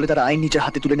 তাহলে তারা আইন নিজের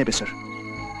হাতে তুলে নেবে। স্যার,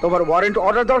 তোমার ওয়ারেন্ট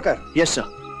অর্ডার দরকার? Yes sir.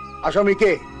 আসামি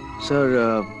কে? Sir,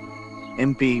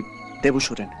 MP Debu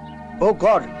Soren. ও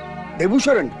গড, দেবু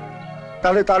সোরেন,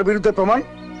 তাহলে তার বিরুদ্ধে প্রমাণ,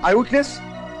 আই উইটনেস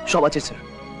সব আছে স্যার।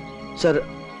 স্যার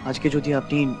আজকে যদি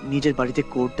আপনি নিজের বাড়িতে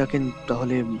কোর্ট ডাকেন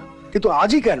তাহলে। কিন্তু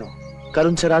আজই কেন?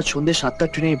 কারণ স্যার আজ সন্ধ্যে 7টার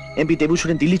ট্রেনে এমপি দেবু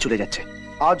সোরেন দিল্লি চলে যাচ্ছে।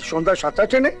 আজ সন্ধ্যা 7টার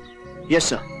ট্রেনে? Yes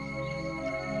sir.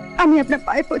 আমি আপনার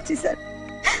পায়ে পড়ছি স্যার,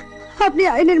 আপনি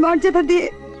আইনের মর্যাদা দিয়ে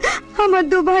আমার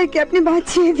দু ভাইকে আপনি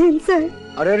বাঁচিয়ে দিন স্যার।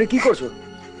 আরে আরে কি করছো?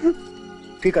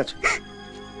 ঠিক আছে,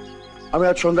 আমি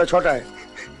আজ সন্ধ্যা 6টায়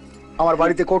আমার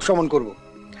বাড়িতে কোর্ট সমন করব।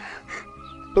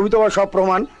 তুমি তোমার সব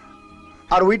প্রমাণ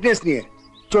আর উইটনেস নিয়ে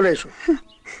চলে এসো,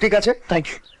 ঠিক আছে? Thank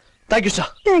you, thank you sir.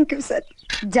 Thank you sir.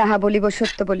 যাহা বলিব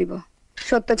সত্য বলিব,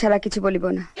 সত্য ছাড়া কিছু বলিব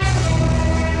না।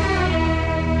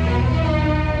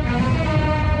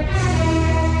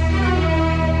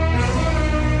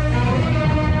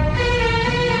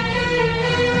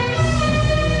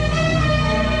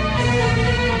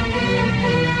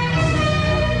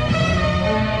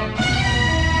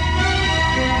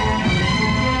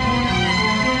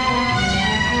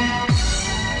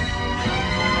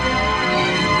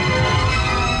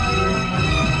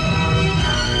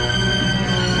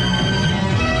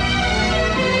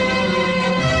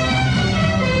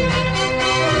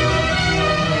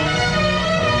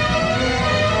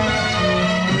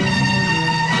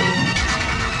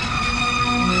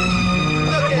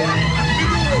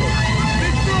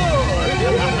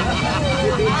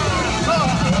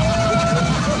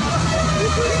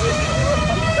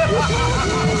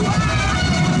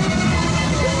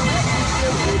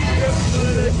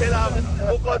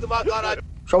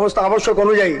 সমস্ত আবশ্যক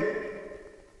অনুযায়ী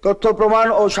তথ্য প্রমাণ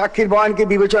ও সাক্ষীর বয়ানকে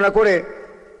বিবেচনা করে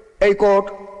এই কোর্ট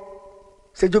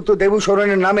শ্রীযুক্ত দেবু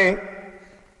সোরেনের নামে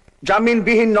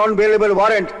জামিনবিহীন নন বেলেবল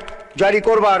ওয়ারেন্ট জারি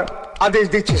করবার আদেশ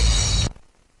দিচ্ছে।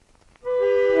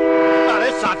 আরে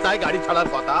 7টায় গাড়ি ছাড়ার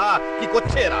কথা, কি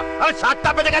করছে এরা? আরে 7টা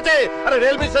বেজে গেছে। আরে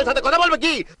রেল মিনিস্টারের সাথে কথা বলবে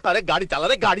কি? আরে গাড়ি চালা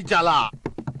রে, গাড়ি চালা।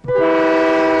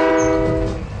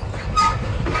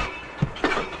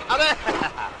 আরে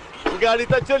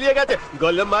গাড়িটা চলিয়ে গেছে।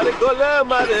 গোলে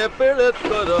মারে পেড়ত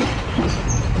করো।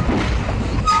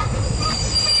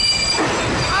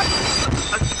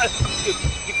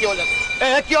 কি হলো?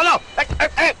 কি হলো?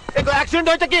 অ্যাক্সিডেন্ট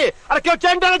হয়েছে কি? আরে কেউ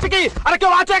চেন টানেছে কি? আরে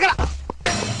কেউ আছে এখানে?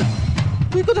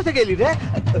 তুই কোথা থেকে এলি রে?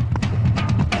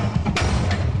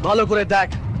 ভালো করে দেখ,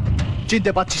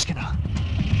 চিনতে পারছিস কিনা।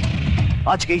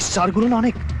 আজকে এই স্টারগুলো না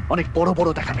অনেক অনেক বড় বড়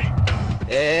দেখাবে।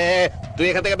 তুই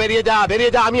এখান থেকে বেরিয়ে যা,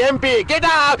 বেরিয়ে যা। আমি এমপি। Get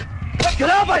out.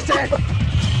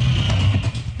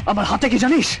 আমার হাতে কি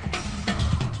জানিস?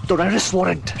 তোর অ্যারেস্ট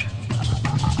ওয়ারেন্ট।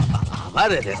 আমার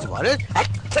অ্যারেস্ট ওয়ারেন্ট?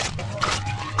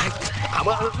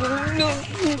 আমার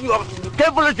কে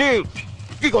বলেছি?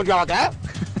 কি করছি আমাকে?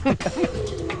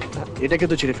 এটাকে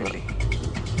তো ছেড়ে ফেললি,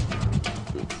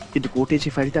 কিন্তু কোর্টে যে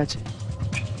ফাইলটা আছে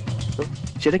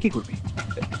সেটা কি করবি?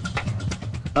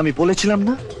 আমি বলেছিলাম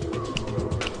না,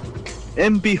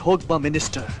 এমপি হোক বা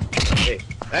মিনিস্টার,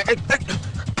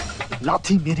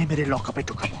 লাথি মেরে মেরে লকআপে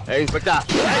ঢুকাবো। ইন্সপেক্টর,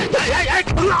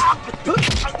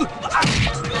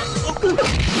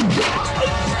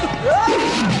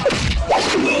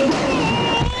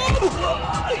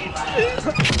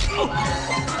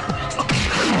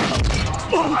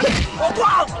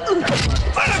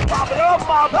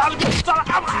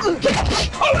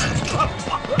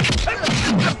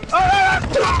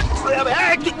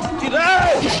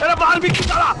 মারবি কি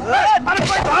তারা? আরে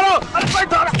কই ধরো, আরে কই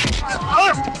ধরো।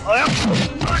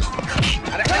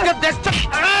 আরে দেখছো?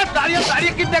 দাঁড়িয়ে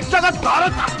দাঁড়িয়ে কি দেখছো? ধরো।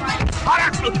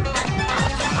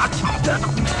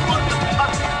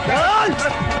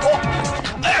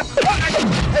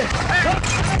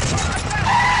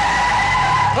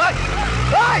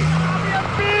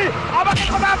 আমাকে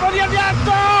কথা বলিয়ে দিয়ে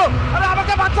আসছো। আরে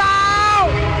আমাকে বাঁচাও।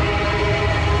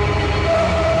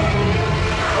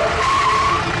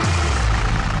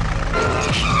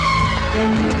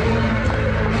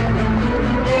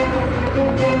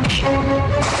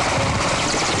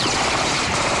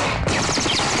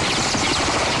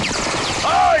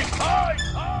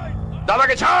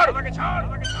 দাদাকে ছাড়,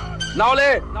 না হলে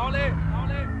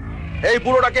এই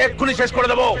পুরোটাকে এক্ষুনি শেষ করে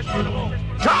দেবো।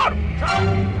 ছাড়।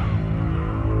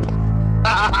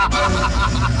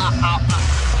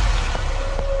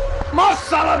 মার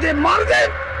সালা দে, মার দে।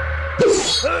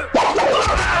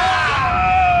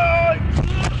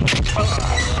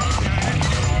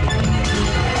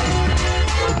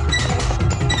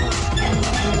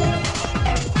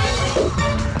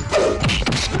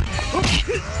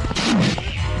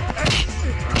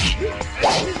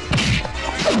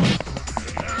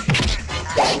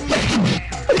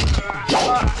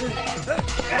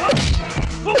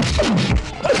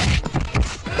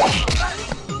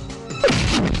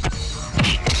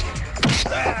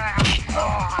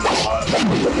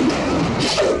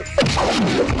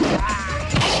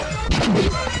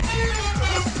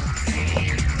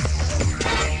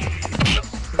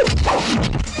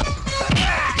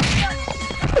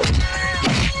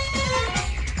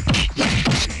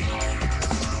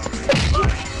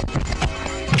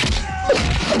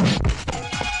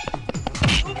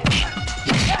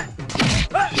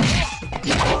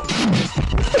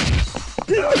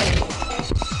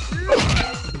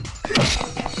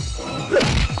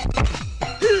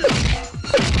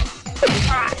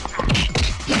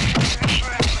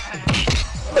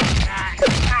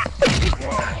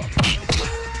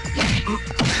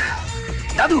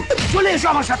 চলে এসো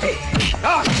আমার সাথে।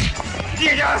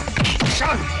 দিয়ে যা,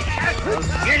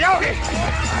 দিয়ে যাও,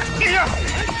 দিয়ে যাও,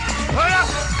 ধরে রাখ,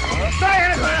 তোরা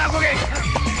এখানে ধরে রাখ ওকে,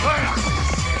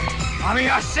 আমি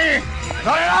আসছি,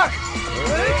 ধরে রাখ।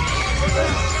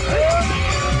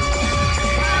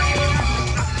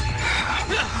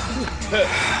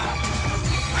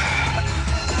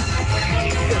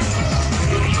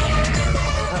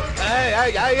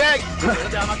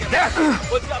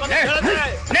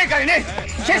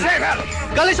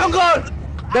 কালী শঙ্কর,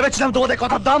 ভেবেছিলাম তোমাদের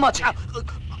কথার দাম আছে,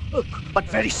 but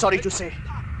very sorry to say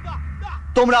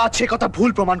তোমরা আছে কথা ভুল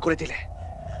প্রমাণ করে দিলে।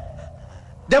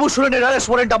 দেবু সুরেনের অ্যারেস্ট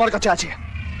ওয়ারেন্ট আমার কাছে আছে,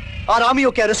 আর আমি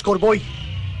ওকে অ্যারেস্ট করবই।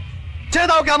 ছেড়ে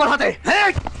দাও ওকে আমার হাতে।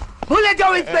 ভুলে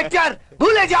যাও ইন্সপেক্টর,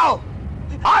 ভুলে যাও,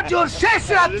 আজ ওর শেষ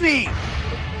রাত্রি।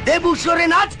 দেবু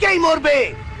সোরেন আজকেই মরবে।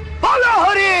 বলো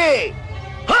হরি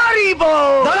হরি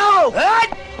বল। দাঁড়াও,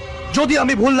 যদি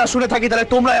আমি ভুল না শুনে থাকি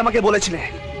তাহলে তোমরাই আমাকে বলেছিলে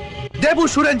দেবু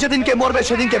সুরেন যেদিনকে মরবে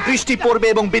সেদিনকে বৃষ্টি পড়বে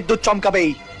এবং বিদ্যুৎ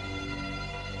চমকাবেই,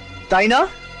 তাই না?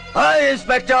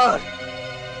 ইন্সপেক্টর,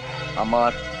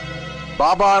 আমার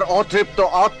বাবার অতৃপ্ত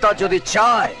আত্মা যদি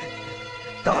চায়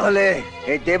তাহলে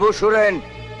এই দেবু সুরেন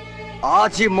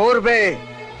আজই মরবে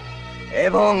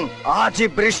এবং আজই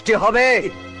বৃষ্টি হবে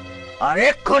আর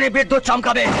এক্ষুনি বিদ্যুৎ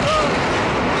চমকাবে।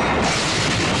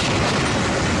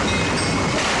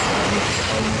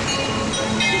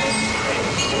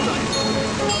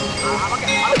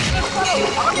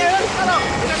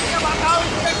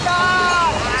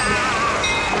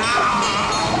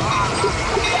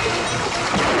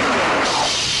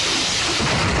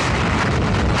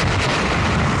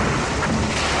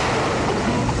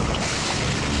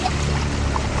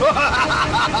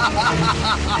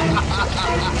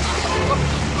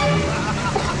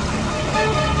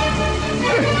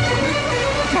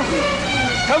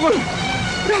 ঠাকুর,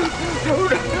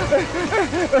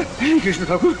 কৃষ্ণ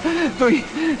ঠাকুর, তুই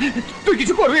তুই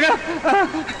কিছু করবি না?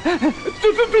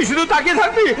 তুই শুধু তাকিয়ে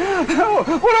থাকবি?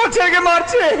 ওরা ছেলেকে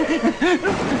মারছে।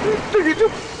 তুই কিছু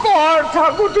কর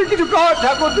ঠাকুর, তুই কিছু কর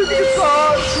ঠাকুর, তুই কিছু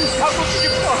কর ঠাকুর,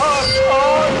 কিছু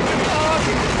কর।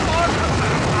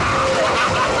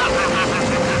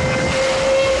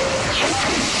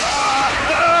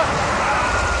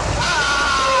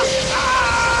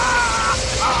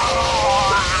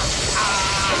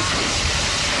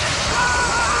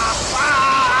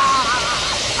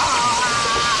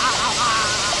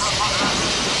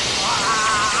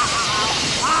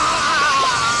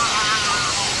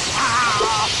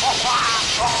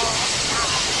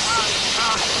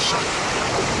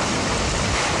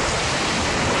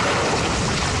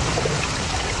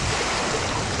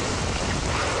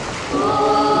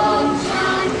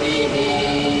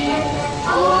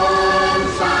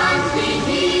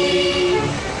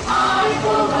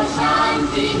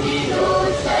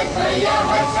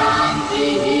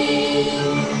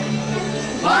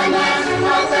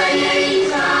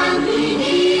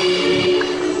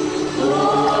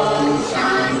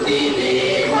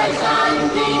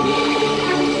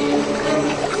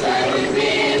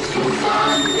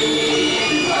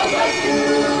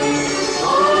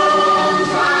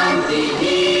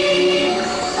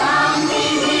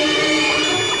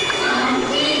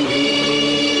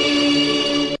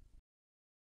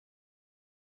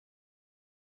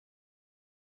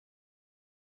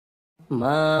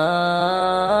 মা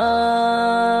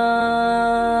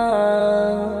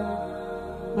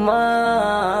মা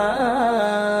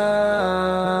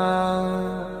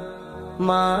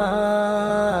মা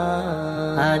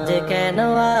আজ কেন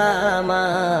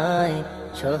আমায়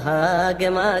সোহাগ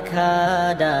মাখা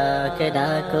ডাক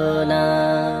ডাকো না,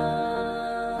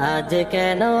 আজ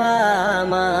কেন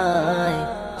আমায়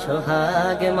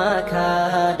সোহাগ মাখা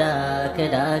ডাক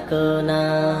ডাকো না।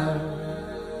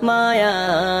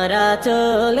 মায়ারা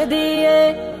চল দিয়ে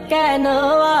কেন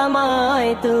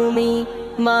আমায় তুমি,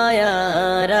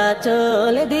 মায়ারা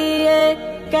চল দিয়ে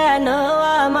কেন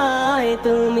আমায়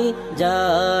তুমি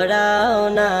জড়াও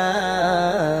না,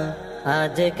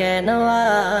 আজ কেন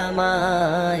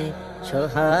আমায়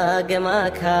সোহাগ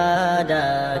মাখা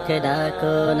ডাক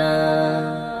ডাকো না,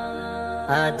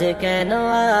 আজ কেন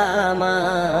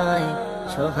আমায়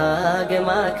সোহাগ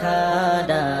মাখা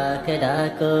ডাক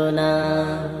ডাকো না।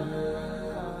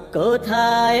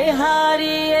 কোথায়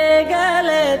হারিয়ে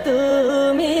গেলে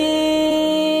তুমি,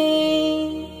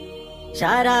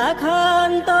 সারাক্ষণ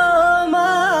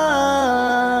তোমায়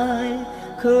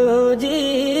খুঁজি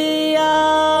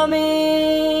আমি,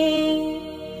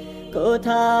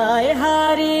 কোথায়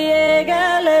হারিয়ে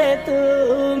গেলে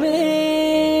তুমি,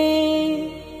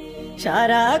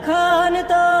 সারাক্ষণ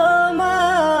তোমায়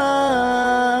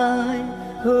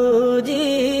খুঁজি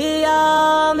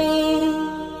আমি।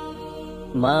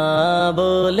 মা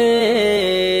বলে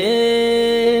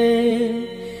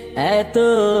এত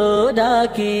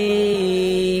ডাকি,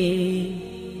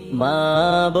 মা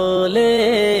বলে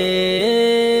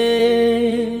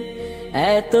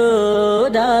এত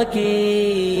ডাকি,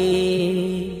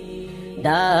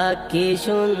 ডাকি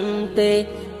শুনতে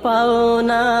পাও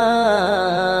না,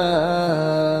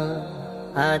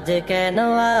 আজ কেন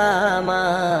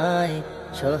আমায়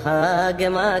সোহাগ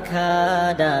মাখা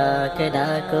ডাক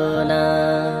ডাকো না,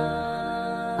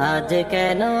 আজ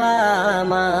কেন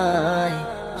আমায়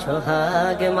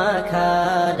সোহাগ মাখা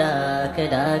ডাক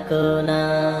ডাকো না।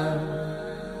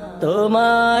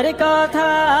 তোমার কথা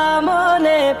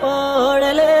মনে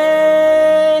পড়লে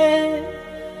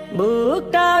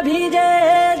বুকটা ভিজে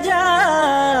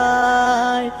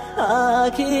যায়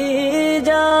আখি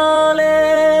জলে,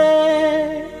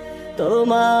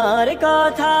 তোমার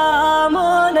কথা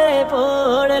মনে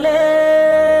পড়লে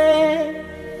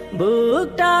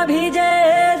বুকটা ভিজে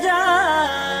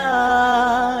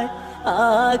যায়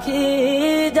আখি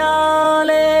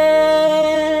জলে।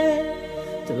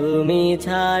 তুমি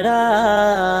ছাড়া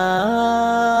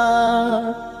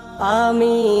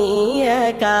আমি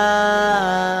একা,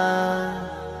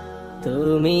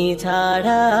 তুমি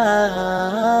ছাড়া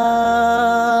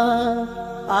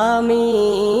আমি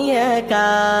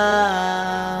একা,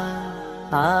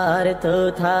 আর তো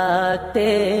থাকতে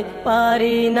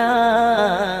পারি না,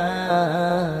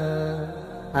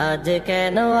 আজ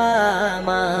কেন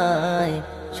আমায়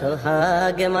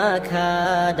সোহাগ মাখা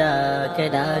ডাক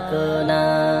ডাকো না,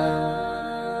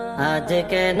 আজ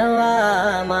কেন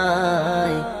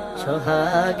আমায়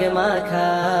সোহাগ মাখা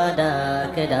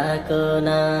ডাক ডাকো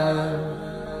না।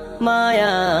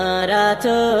 মায়ার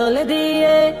আঁচল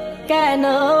দিয়ে কেন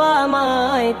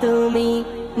আমায় তুমি,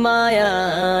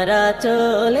 মায়ার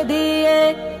আঁচল দিয়ে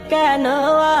কেন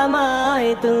আমায়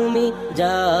তুমি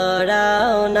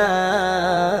জড়াও না,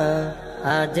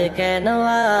 আজ কেন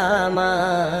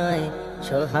আমায়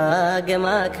সোহাগ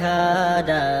মাখা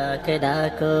ডাক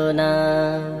ডাকো না,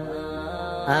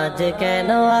 আজ কেন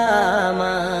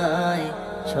আমায়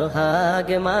সোহাগ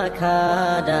মাখা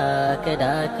ডাক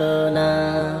ডাকো না।